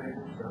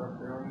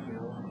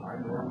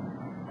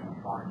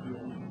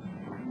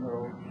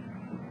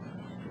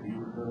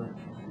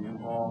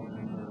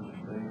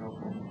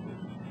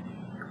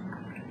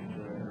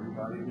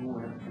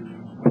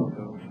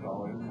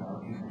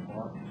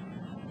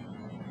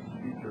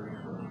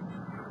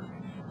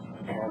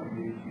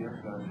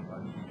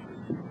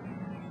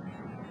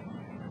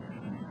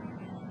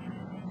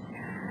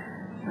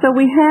 So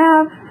we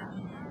have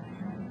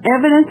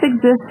evidence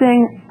existing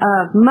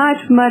of much,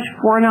 much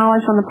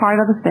foreknowledge on the part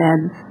of the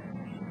feds,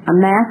 a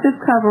massive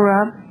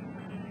cover-up,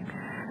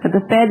 that the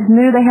feds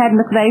knew they had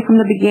McVeigh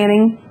from the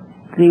beginning,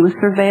 that he was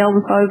surveilled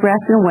and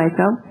photographed in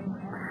Waco,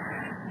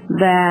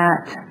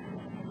 that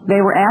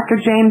they were after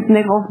James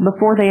Nichols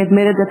before they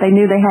admitted that they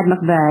knew they had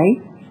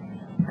McVeigh,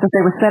 since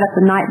they were set up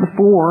the night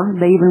before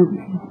they even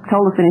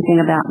told us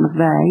anything about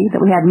McVeigh, that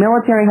we had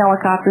military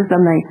helicopters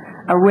on the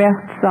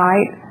arrest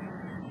site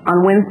on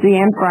Wednesday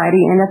and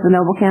Friday and at the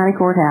Noble County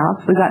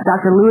Courthouse. We got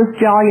Dr. Louis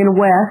Jolyon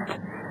West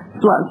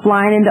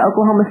flying into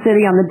Oklahoma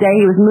City on the day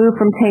he was moved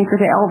from Tinker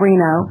to El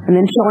Reno, and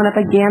then showing up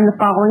again the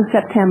following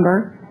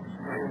September.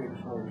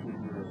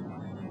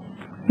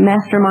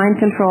 Master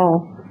mind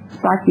control,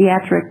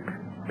 psychiatric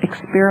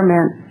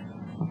experiment,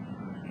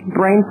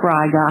 brain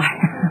fry guy.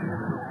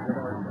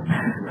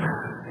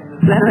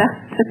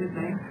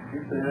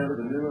 If they have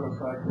the new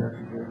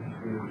psychiatric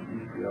institute at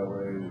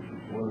UCLA, which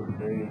is one of the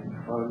main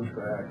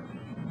contract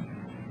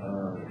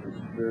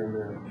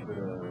experiment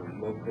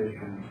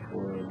locations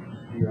for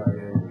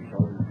CIA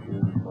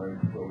intelligence mind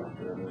control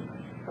experiment.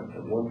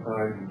 At one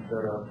time, he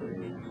set up a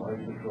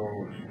mind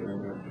control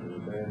experiment at an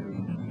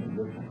abandoned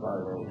missile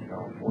silo in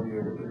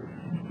California where they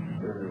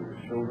experimented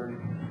with children,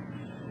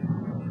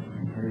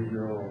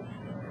 behavioral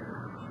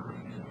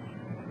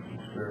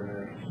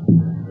experiments,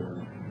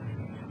 and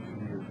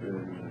he has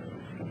been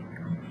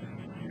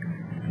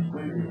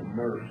completely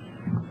immersed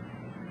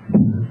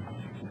in this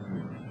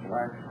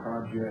black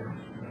project,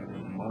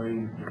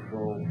 mind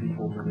control,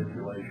 people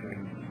manipulation,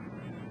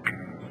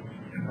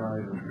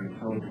 tried of the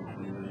intelligence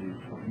community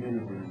for many,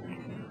 many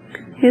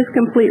years. His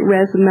complete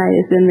resume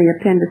is in the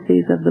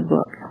appendices of the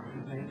book.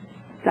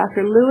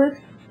 Dr. Louis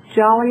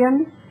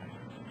Jolyon,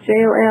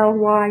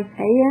 Jollyan,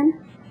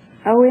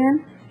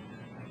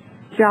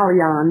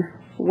 Jolyon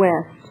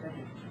West.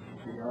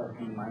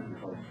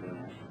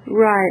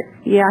 Right.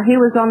 Yeah, he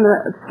was on the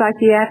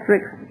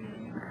psychiatric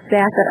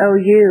staff at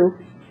OU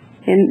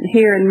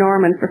here in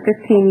Norman for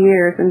 15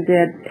 years and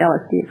did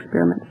LSD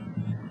experiments.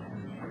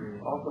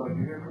 Also, if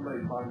you hear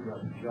somebody talking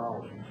about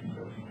Jolly,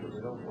 because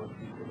they don't want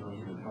people to know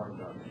who they're talking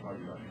about him,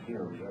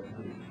 that's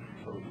pretty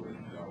totally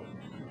Jolly.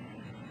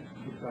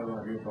 He's talking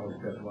about here probably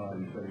kept alive.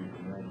 He said he was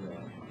a man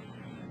guy.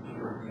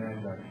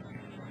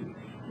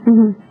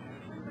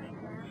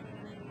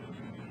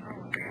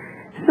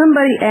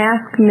 Somebody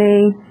asked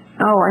me,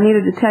 I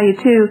needed to tell you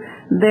too,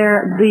 the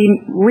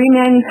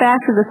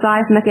remanufacture of the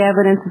seismic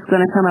evidence is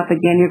going to come up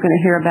again. You're going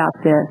to hear about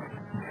this.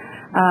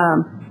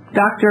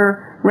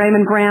 Dr.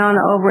 Raymond Brown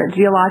over at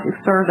Geologic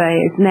Survey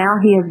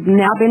he has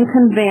now been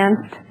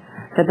convinced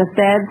that the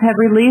feds have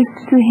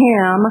released to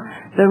him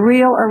the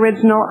real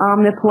original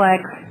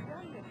Omniplex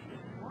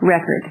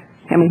record.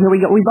 I mean, here we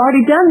go. We've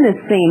already done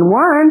this scene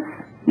once.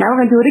 Now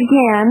we're going to do it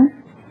again.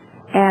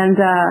 And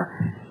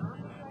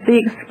the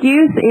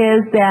excuse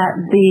is that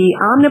the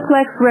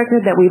Omniplex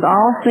record that we've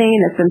all seen,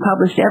 that's been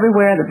published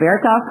everywhere, the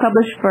Veritas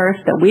published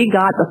first, that we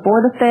got before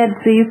the Fed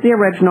seized the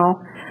original,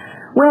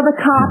 well, the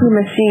copy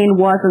machine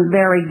wasn't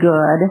very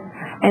good.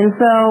 And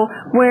so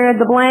where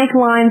the blank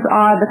lines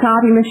are, the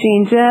copy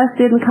machine just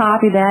didn't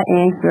copy that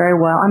ink very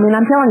well. I mean,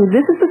 I'm telling you,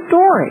 this is the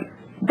story.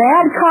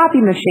 Bad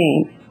copy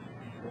machine.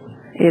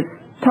 It's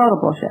total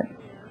bullshit.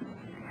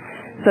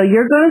 So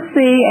you're going to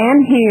see and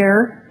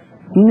hear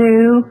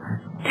new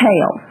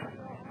tales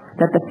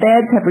that the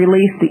feds have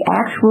released the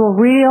actual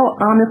real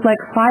Omniplex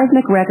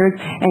seismic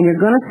records, and you're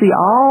going to see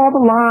all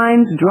the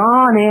lines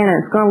drawn in, and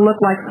it's going to look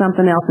like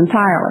something else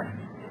entirely.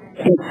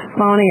 It's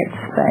phony, it's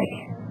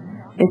fake.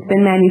 It's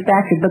been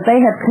manufactured, but they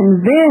have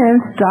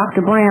convinced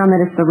Dr. Brown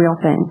that it's the real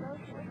thing.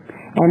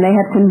 And they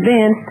have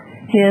convinced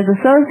his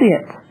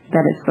associates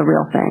that it's the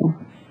real thing.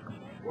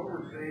 What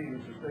we're seeing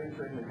is the same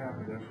thing that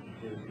happened after the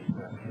kids in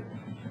Texas.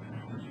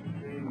 We're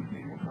seeing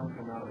people come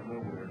from out of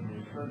nowhere, and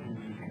they're studying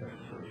these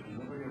experts.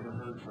 Nobody ever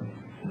heard from them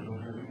before. They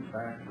don't have any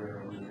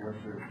background in what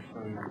they're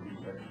studying with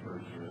these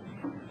experts in.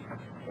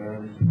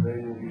 And they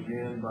will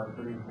begin by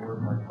putting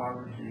forth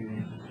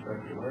hypotheses,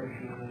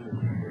 speculation, and this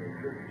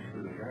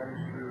is the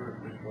answer,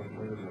 this one's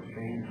going to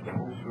change the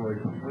whole story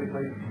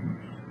completely.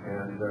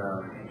 And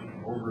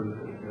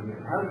it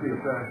has the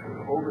effect that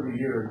over the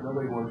years,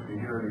 nobody wants to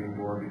hear it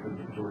anymore because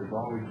the story's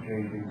always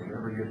changing. They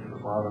never get to the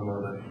bottom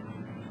of it.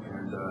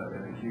 And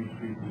it keeps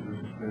people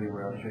just spinning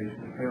around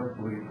chasing the tail.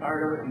 So we get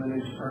tired of it, and then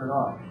they just turn it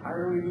off. I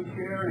don't even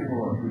care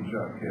anymore who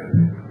Chuck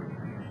Kennedy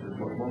is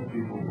what most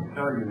people will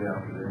tell you now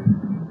today.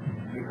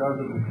 Because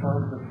of the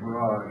constant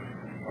barrage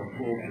of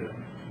bullshit.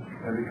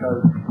 And because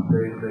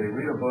they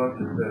read a book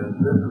that says,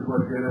 this is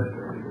what did it,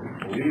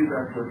 they believe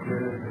that's what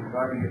did it, they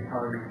try to get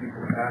Congress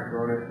people to act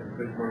on it, and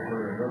 6 months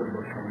later another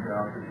book comes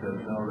out that says,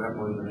 no, that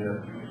wasn't it,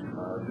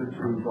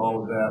 disproves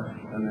all of that,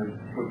 and then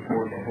put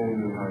forth a whole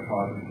new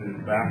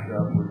hypothesis backed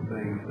up with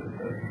things that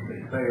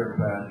they say are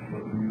facts,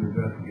 but when you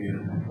investigate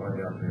it, you find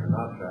out they're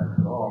not facts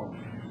at all.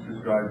 It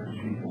just drives the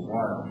people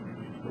wild.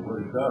 So what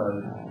it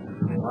does is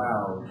it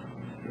allows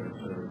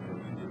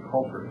the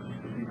culprits,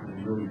 the people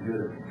who really did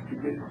it, to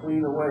get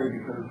clean away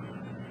because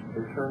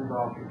it turns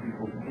off the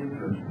people's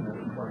interest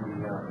in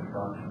finding out the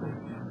process.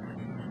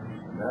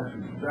 And that's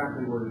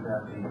exactly what is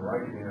happening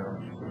right now,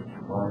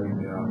 finding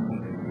out.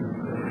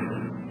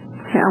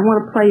 Okay, I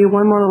want to play you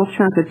one more little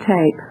chunk of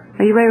tape.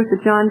 Are you ready with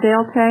the John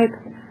Dale tape?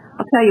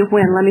 I'll tell you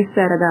when. Let me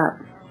set it up.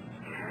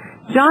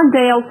 John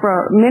Dale,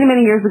 for many,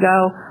 many years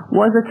ago,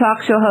 was a talk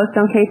show host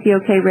on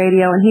KTOK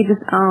radio, and he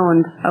just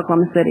owned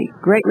Oklahoma City,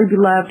 greatly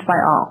beloved by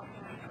all.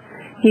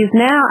 He's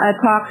now has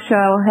a talk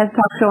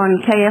show on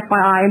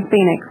KFYI in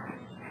Phoenix.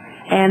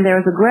 And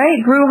there was a great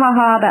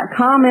brouhaha about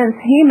comments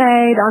he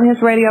made on his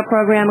radio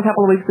program a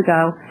couple of weeks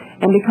ago.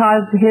 And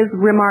because his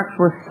remarks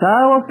were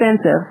so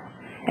offensive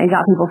and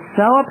got people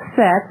so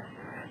upset,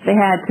 they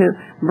had to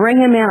bring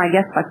him in, I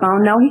guess by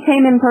phone. No, he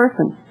came in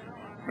person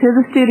to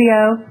the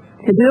studio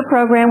to do a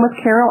program with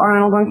Carol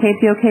Arnold on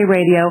KTOK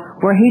radio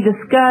where he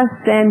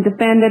discussed and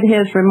defended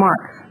his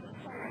remarks.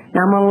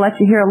 Now I'm going to let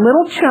you hear a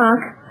little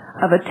chunk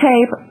of a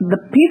tape. The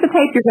piece of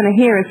tape you're going to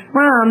hear is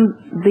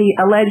from the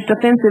alleged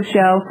offensive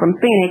show from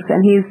Phoenix,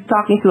 and he's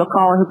talking to a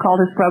caller who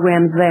called his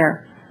programs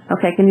there.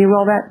 Okay, can you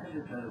roll that?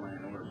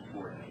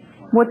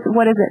 What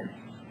is it?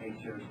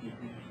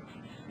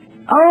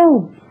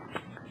 Oh,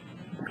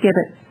 skip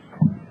it.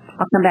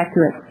 I'll come back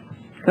to it.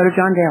 Go to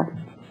John Dale.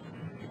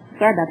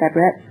 Sorry about that,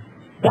 Brett.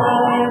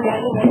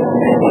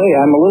 Hey,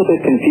 I'm a little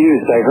bit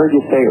confused. I heard you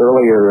say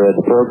earlier in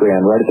the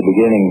program, right at the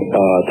beginning,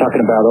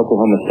 talking about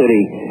Oklahoma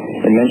City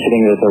and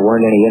mentioning that there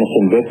weren't any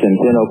innocent victims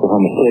in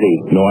Oklahoma City.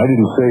 No, I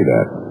didn't say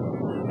that.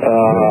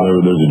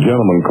 There's a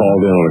gentleman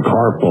called in on a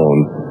car phone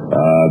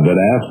that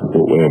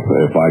asked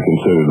if I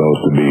consider those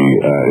to be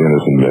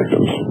innocent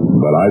victims.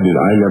 But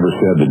I never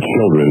said that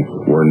children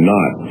were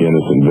not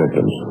innocent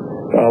victims.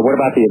 What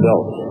about the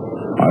adults?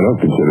 I don't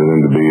consider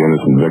them to be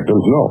innocent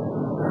victims, no.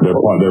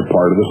 They're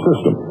part of the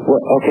system. Well,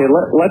 okay,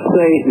 let's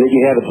say that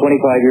you have a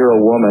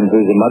 25-year-old woman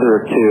who's a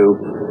mother of two.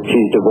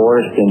 She's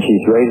divorced and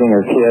she's raising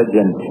her kids,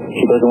 and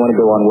she doesn't want to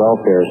go on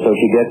welfare. So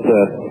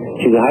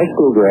she's a high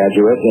school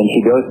graduate, and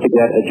she goes to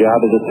get a job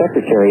as a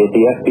secretary at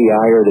the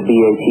FBI or the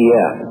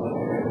BATF.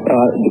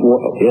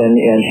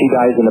 And she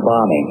dies in the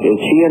bombing. Is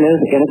she an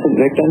innocent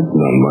victim?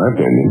 Not in my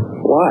opinion.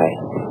 Why?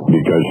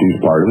 Because she's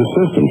part of the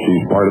system.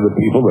 She's part of the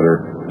people that are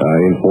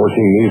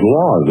enforcing these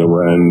laws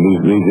and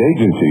these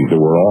agencies that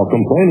we're all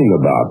complaining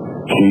about.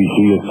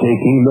 She is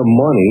taking the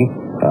money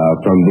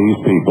from these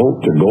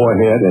people to go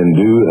ahead and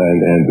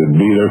to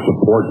be their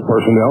support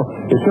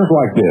personnel. It's just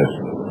like this.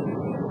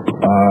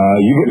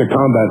 You get in a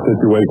combat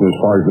situation as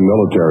far as the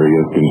military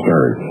is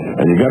concerned,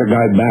 and you got a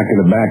guy back in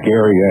the back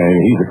area, and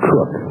he's a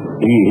crook.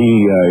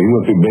 He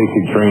went through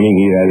basic training.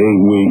 He had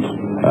 8 weeks,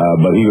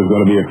 but he was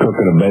going to be a cook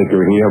and a baker.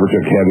 He never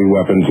took heavy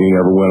weapons. He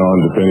never went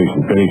on to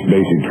finish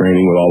basic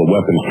training with all the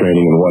weapons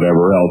training and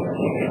whatever else.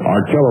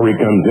 Artillery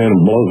comes in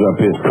and blows up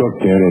his cook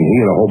tent, and he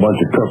and a whole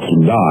bunch of cooks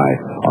die.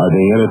 Are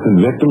they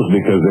innocent victims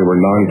because they were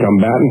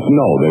non-combatants?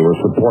 No, they were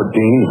support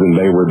teams,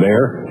 and they were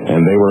there, and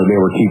they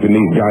were keeping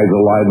these guys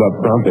alive up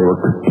front. They were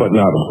putting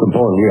out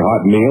supposedly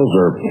hot meals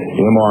or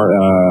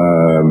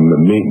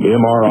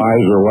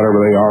MRIs or whatever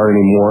they are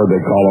anymore.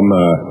 They call them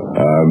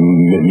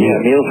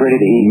meals ready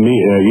to eat.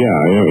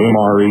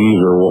 MREs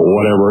or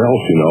whatever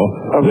else, you know.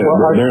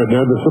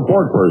 They're the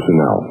support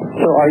personnel.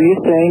 So are you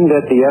saying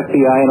that the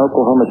FBI in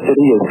Oklahoma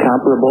City is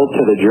comparable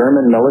to the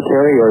German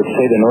military or,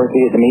 say, the North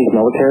Vietnamese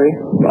military?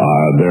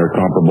 They're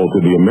comparable to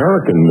the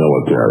American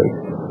military.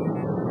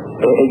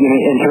 You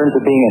mean in terms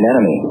of being an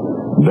enemy?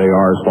 They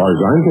are, as far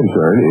as I'm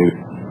concerned.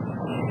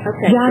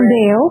 Okay. John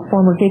Dale,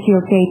 former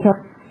KQOK.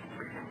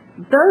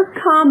 Those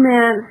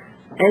comments,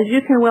 as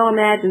you can well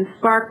imagine,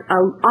 sparked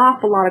an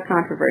awful lot of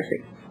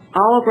controversy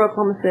all over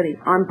Oklahoma City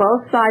on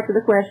both sides of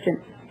the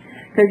question.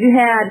 Because you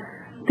had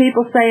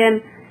people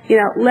saying,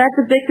 let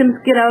the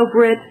victims get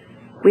over it.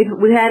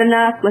 We've had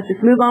enough. Let's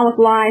just move on with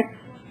life.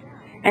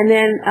 And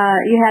then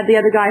you had the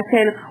other guy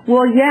saying,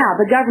 well, yeah,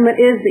 the government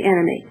is the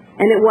enemy,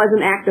 and it was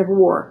an act of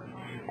war.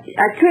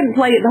 I couldn't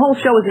play it. The whole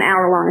show was an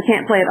hour long. I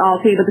can't play it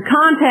all to you. But the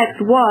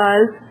context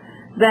was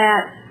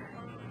that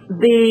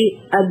the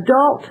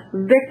adult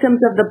victims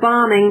of the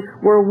bombing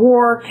were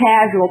war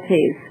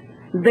casualties.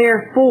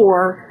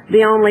 Therefore,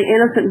 the only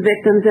innocent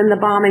victims in the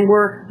bombing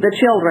were the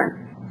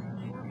children,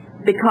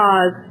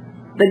 because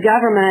the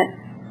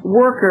government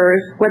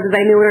workers, whether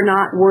they knew it or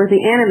not, were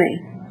the enemy.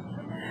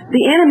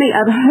 The enemy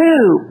of who?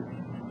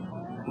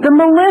 The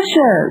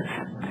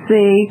militias.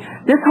 See,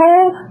 this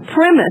whole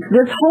premise,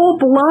 this whole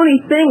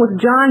baloney thing with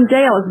John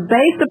Dale is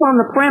based upon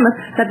the premise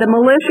that the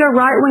militia,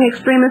 right-wing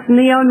extremist,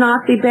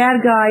 neo-Nazi,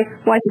 bad guy,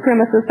 white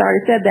supremacist, I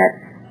already said that,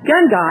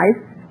 gun guys,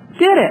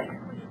 did it.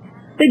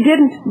 They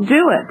didn't do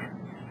it.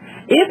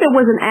 If it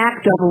was an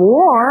act of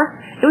war,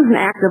 it was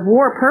an act of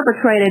war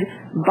perpetrated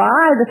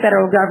by the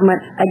federal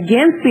government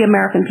against the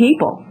American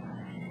people,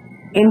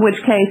 in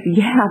which case,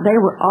 yeah, they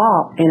were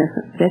all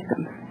innocent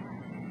victims.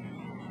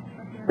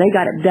 They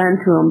got it done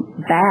to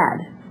them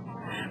bad.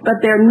 But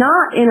they're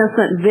not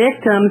innocent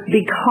victims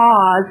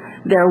because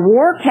they're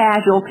war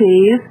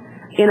casualties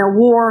in a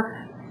war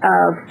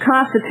of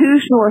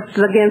constitutionalists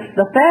against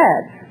the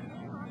feds.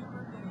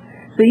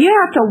 So you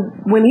have to,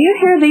 when you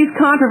hear these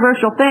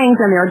controversial things,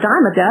 and there are a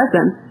dime a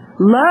dozen,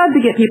 love to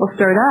get people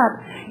stirred up,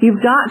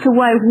 you've got to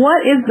weigh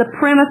what is the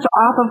premise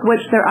off of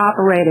which they're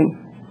operating.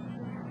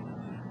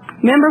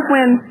 Remember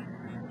when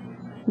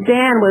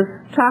Dan was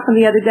talking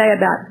the other day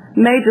about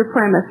major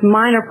premise,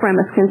 minor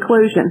premise,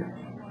 conclusion.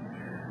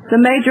 The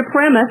major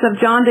premise of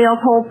John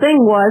Dale's whole thing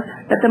was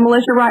that the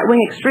militia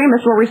right-wing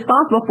extremists were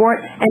responsible for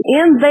it, and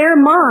in their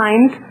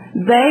minds,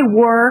 they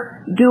were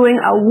doing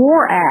a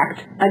war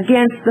act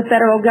against the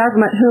federal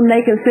government, whom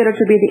they considered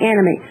to be the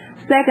enemy.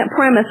 Second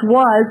premise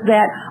was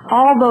that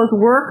all those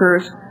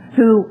workers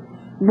who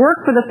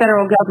work for the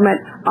federal government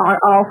are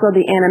also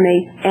the enemy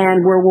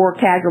and were war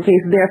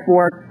casualties,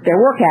 therefore they're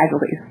war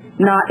casualties,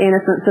 not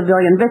innocent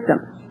civilian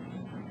victims.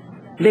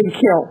 Big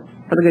kill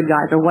for the good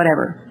guys or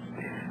whatever.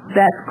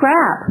 That's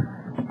crap.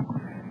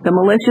 The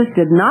militias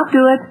did not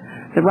do it.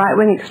 The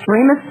right-wing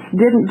extremists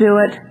didn't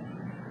do it.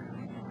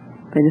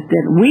 They just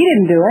didn't. We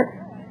didn't do it.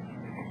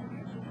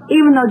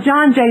 Even though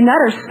John J.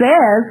 Nutter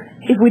says,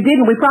 if we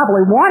didn't, we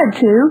probably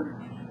wanted to.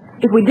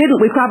 If we didn't,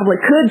 we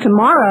probably could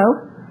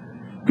tomorrow.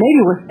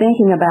 Maybe we're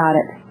thinking about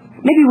it.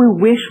 Maybe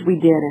we wish we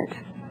did it.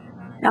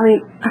 I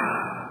mean,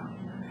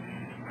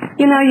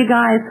 you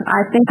guys,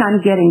 I think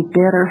I'm getting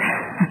bitter.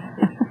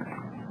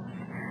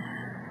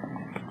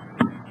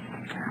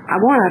 I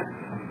want to...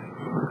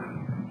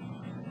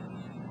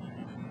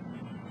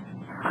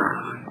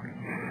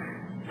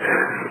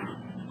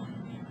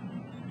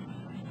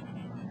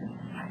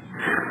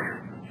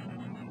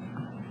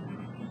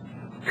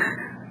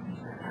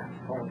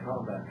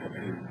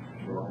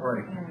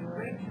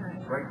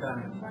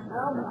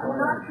 We're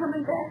not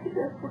coming back to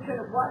this. We're going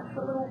to watch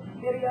the little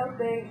video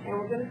thing, and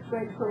we're going to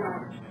straight to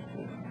lunch.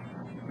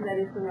 That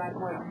is the right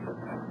one.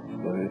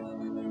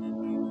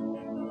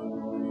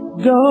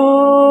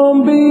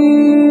 Don't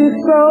be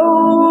so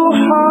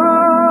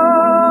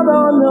hard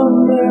on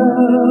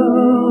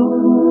yourself.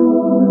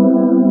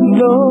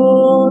 No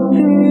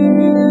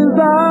tears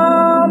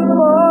are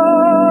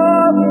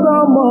for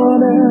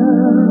someone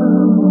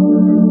else.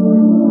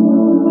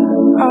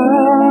 I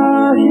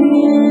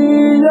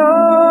hear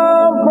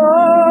your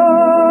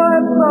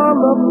voice on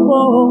the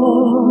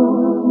phone.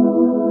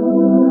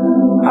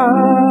 I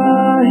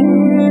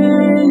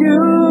hear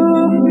you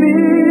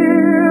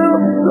feel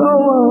so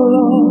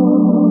alone,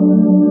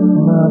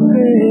 my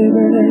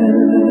baby.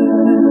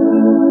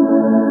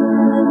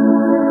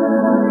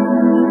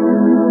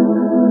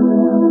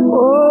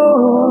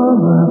 Oh,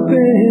 my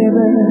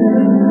baby.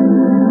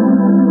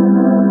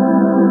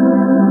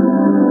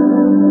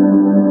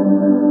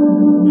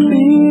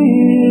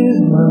 Please,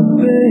 my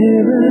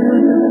baby.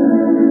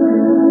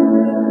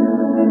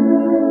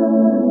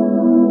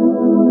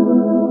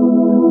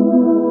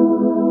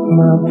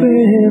 My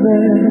baby.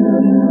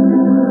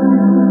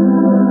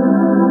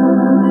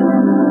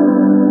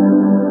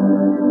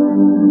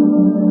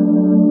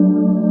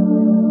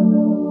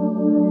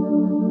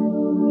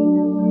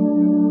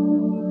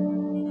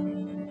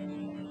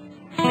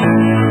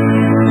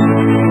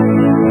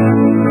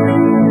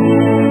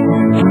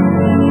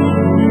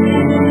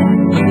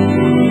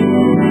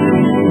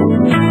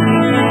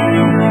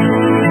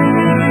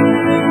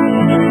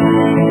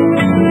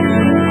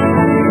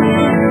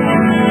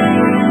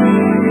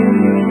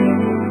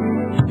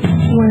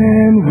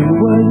 When we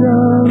were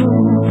young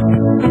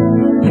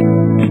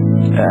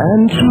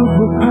and truth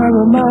was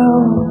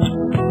paramount,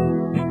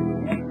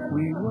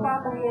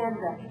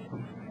 Propaganda.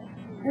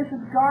 This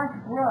is Garth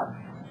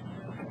Brooks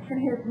and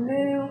his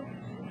new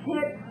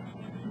hit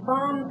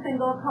bomb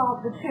single called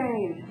The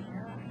Change.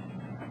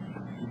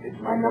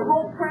 And the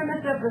whole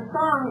premise of the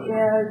song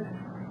is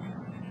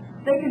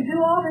they can do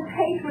all this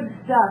hatred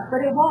stuff,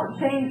 but it won't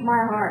change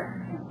my heart.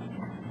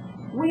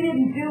 We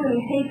didn't do any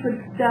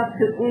hatred stuff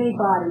to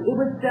anybody. It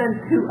was done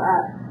to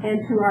us and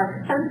to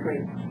our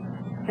country.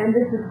 And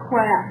this is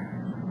crap.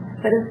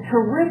 But it's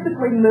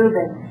terrifically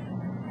moving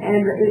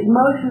and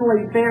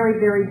emotionally very,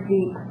 very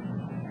deep.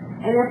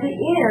 And at the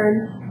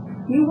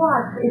end, you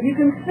watch, if you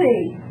can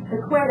see, the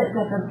credits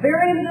at the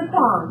very end of the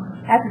song,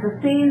 after the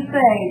scene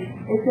fades,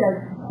 it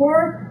says,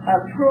 Horse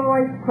of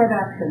Troy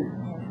Productions.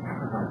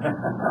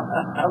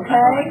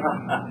 Okay?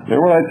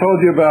 Remember what I told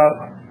you about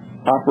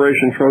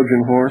Operation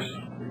Trojan Horse?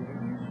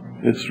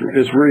 It's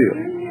real.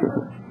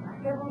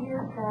 Several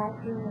years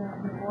back, in the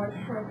award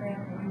program,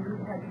 and he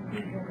had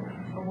received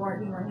an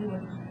award when he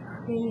was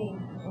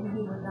singing, and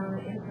he was on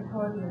the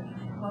podium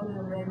holding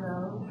a red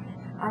rose.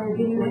 I had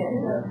been with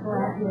him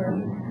last year.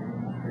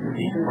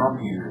 He's from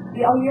here.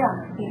 Oh, yeah.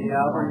 The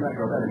album that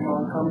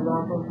song comes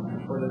off of,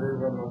 what it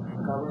is on the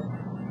cover?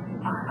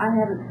 I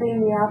haven't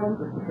seen the album.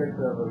 Just a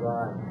picture of his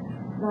eye.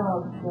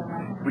 Oh, God.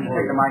 Would you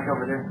take the mic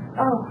over there?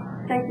 Oh,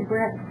 thank you,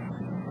 Brett.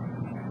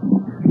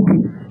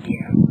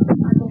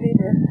 I can do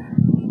this.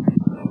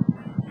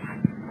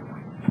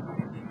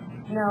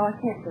 No, I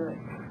can't do it.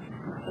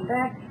 Come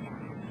back.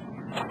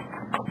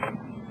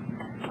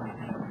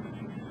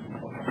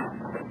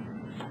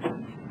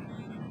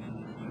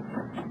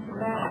 Come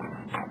back.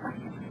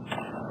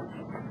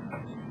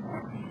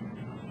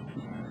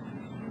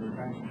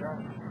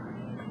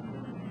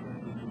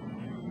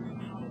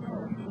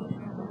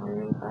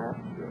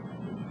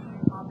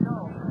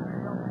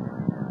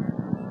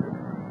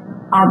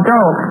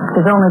 Although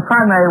his only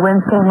primary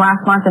wins came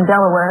last month in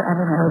Delaware and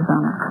in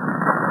Arizona.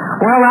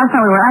 Well, last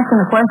time we were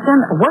asking the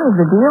question, what is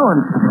the deal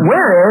and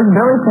where is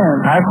Billy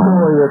Sims?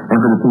 Actually, and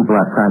for the people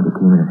outside the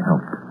community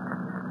help.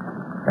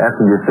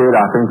 After you see it,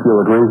 I think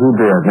you'll agree he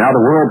did. Now the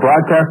world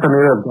broadcast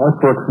premiere of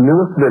Garth Brooks'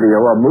 newest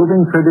video, a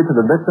moving tribute to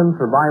the victims,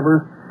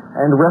 survivors,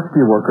 and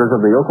rescue workers of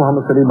the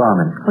Oklahoma City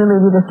bombing. We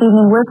leave you this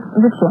evening with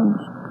The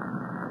Change.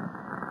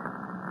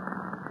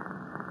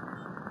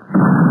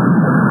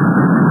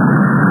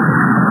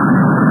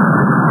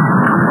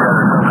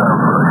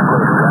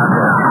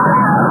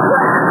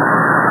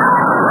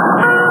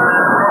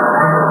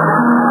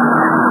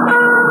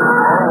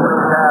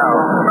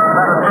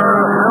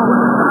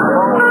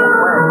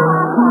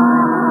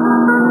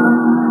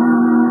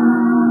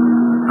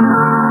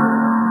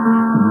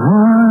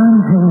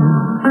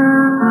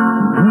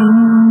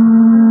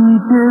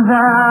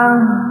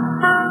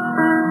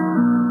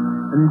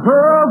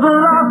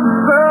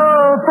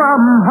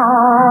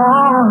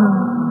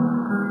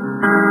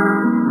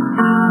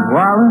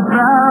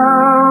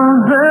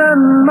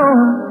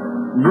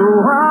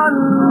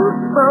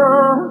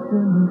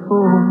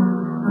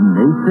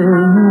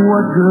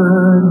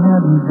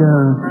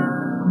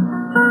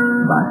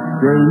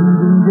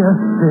 Saving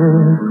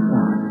justice.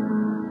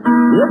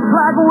 It's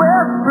like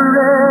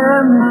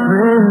whispering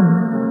friends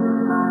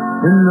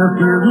in the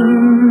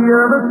fury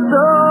of a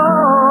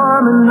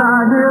storm, and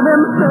I hear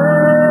them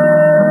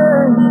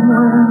say,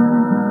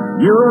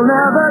 you'll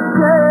never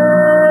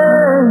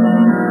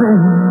change,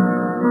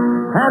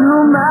 and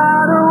no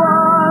matter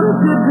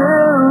what you do,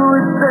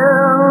 it's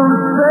still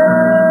the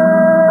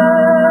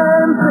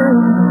same thing.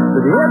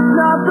 But it's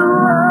not the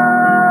world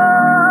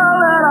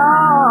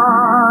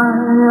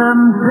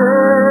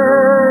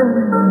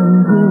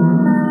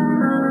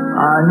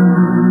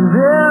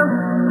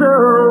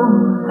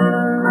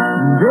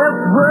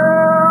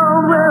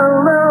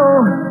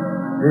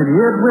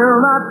it will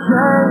not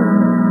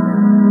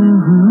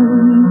change me.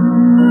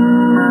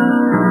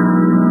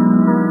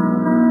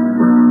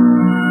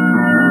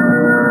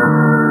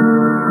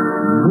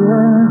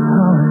 Yes,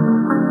 heart,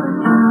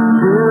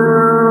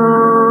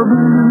 still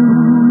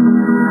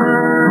believe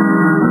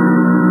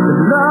that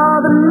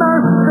love and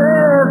mercy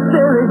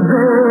still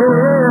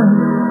exist,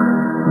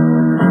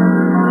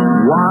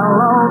 while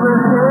all the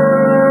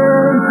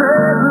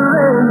hatred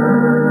lives,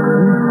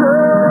 and so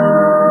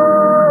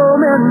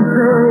many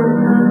say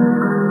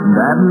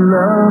that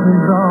love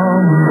is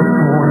on the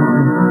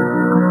point,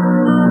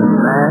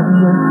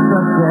 madness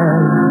such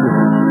as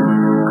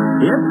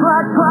it's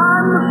like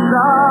climbing the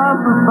star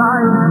for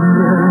 5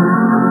 years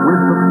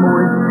with the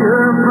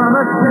moisture from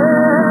a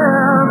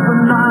kiss,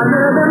 and I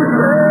live in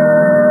fear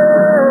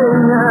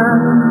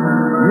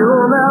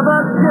you'll never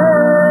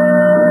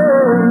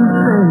change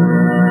things,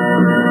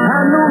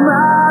 and no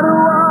matter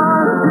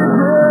what you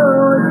do,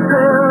 it's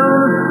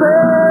still the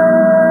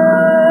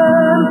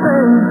same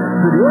thing.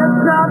 But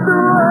it's not the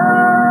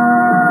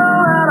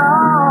world that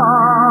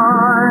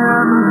I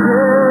am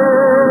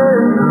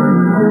changing.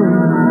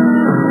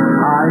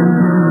 I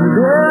do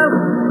this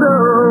so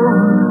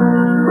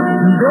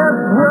this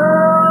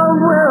world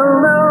will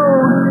know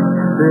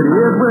that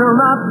it will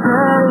not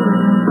change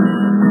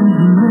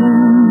me.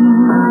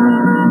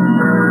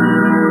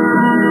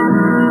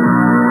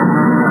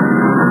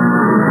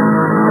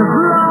 As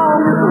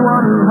long as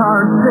one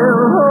heart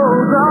still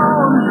holds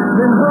on,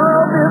 then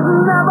hope is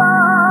never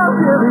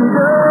really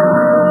done.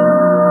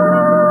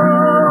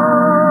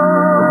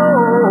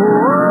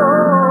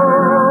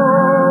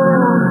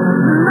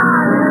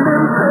 Night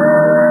and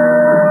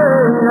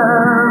prayer,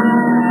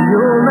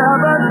 you'll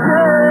never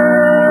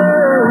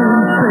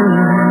change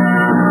things,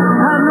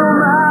 and no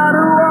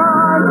matter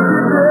what you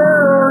do,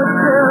 it's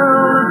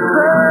still the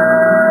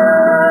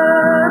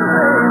same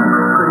thing.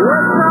 But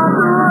it's not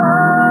the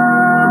world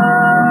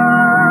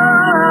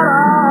that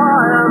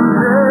I am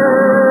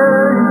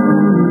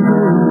changing.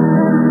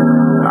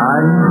 I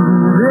do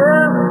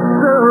this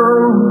so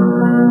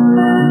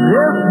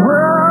this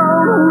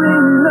world we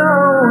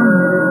know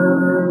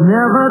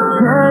never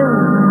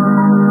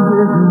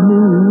changes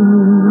me.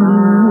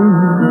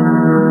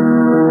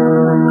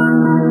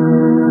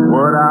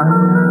 What I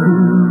do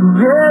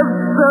is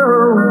so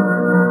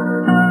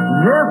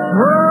this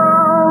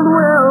world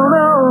will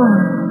know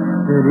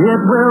that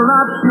it will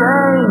not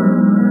change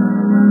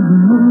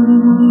me.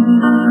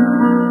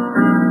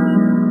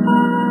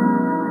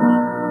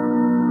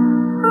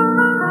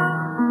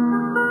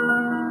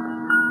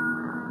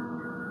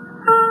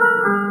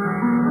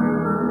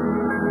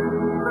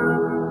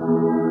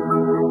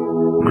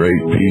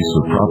 Great piece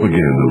of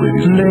propaganda,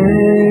 ladies and gentlemen.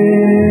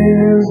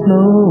 There's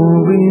no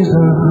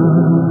reason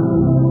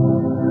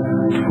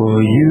for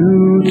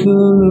you to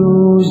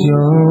lose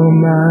your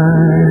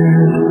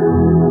mind,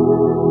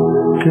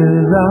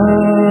 'cause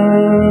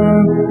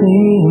I've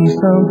seen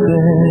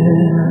something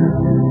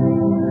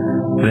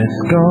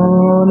that's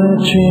gonna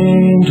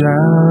change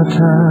our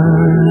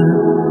time.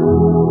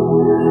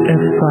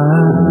 If I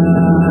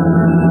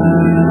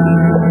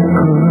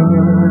could,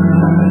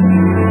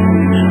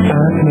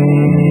 I'd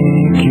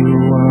make you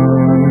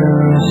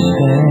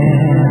understand.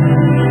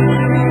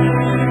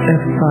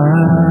 If I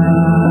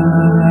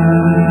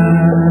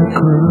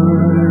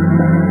could,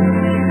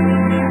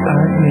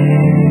 I'd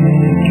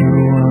make you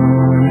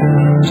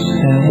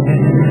understand.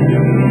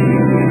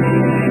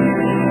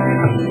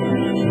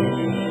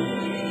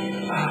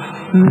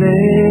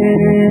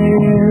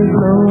 There's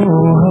no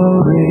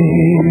hurry,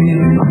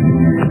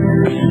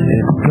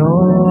 it's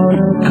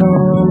gonna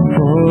come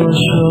for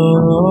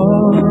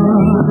sure.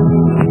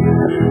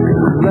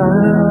 I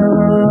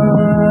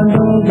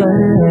know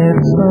that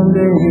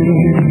someday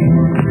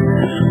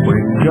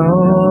we're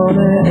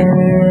gonna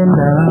end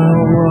our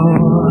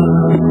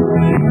war.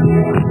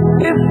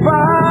 If I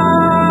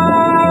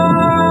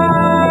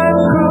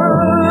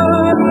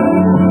could,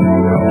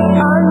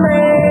 I'd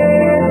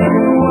make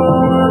you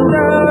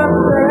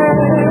understand.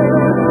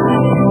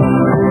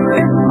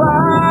 If I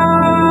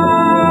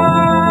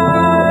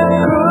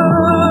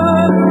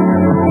could,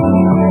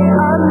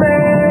 I'd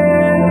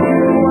make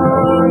you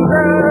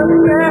understand.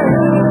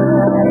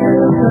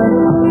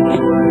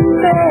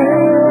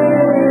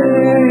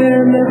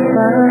 Then if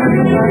I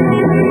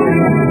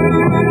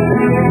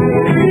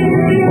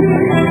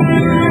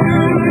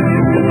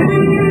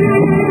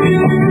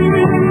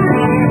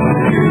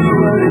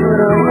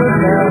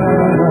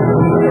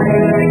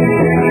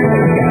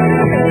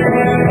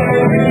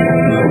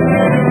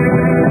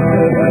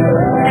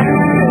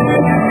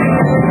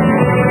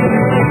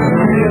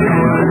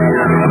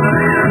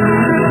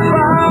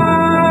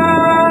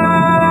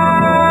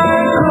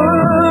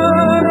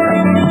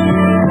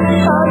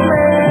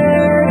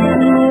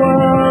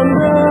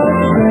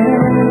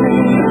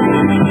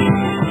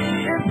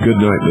Good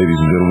night, ladies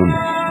and gentlemen,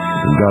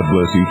 and God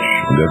bless each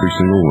and every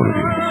single one of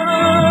you.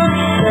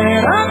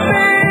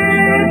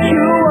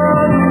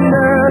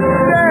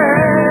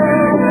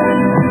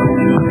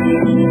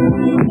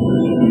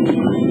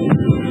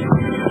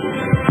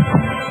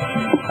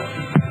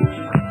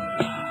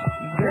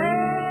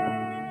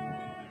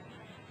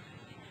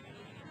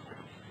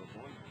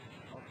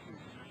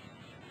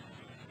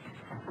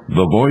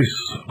 the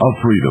voice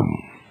of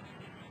freedom.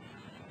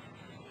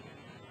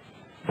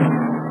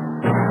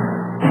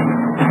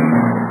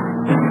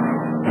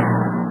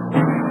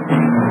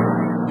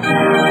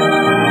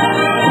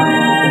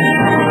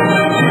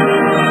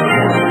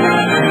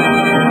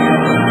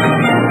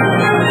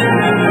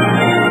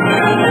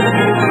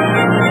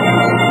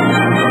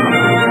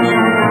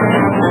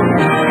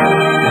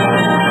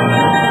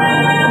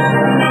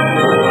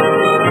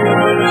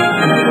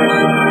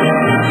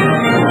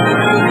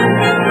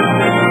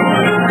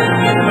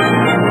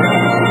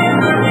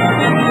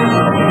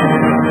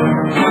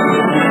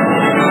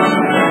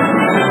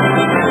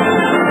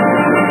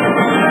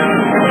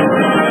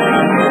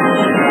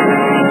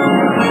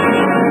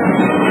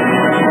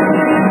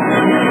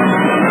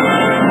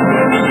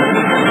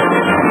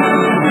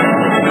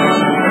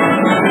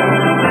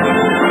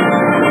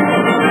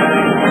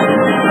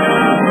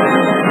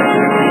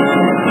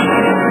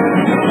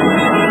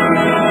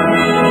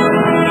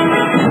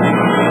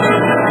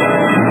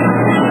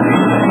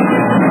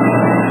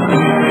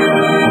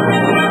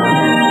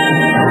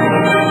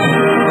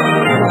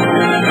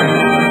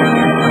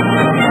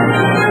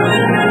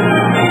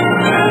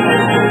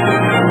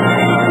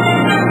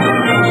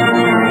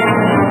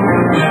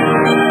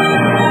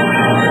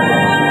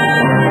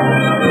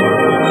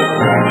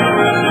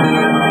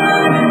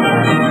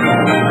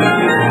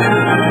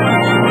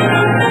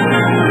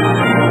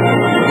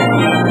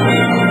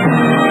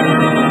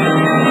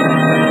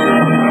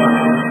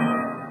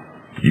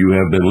 You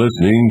have been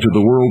listening to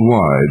the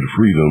Worldwide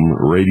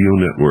Freedom Radio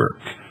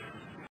Network.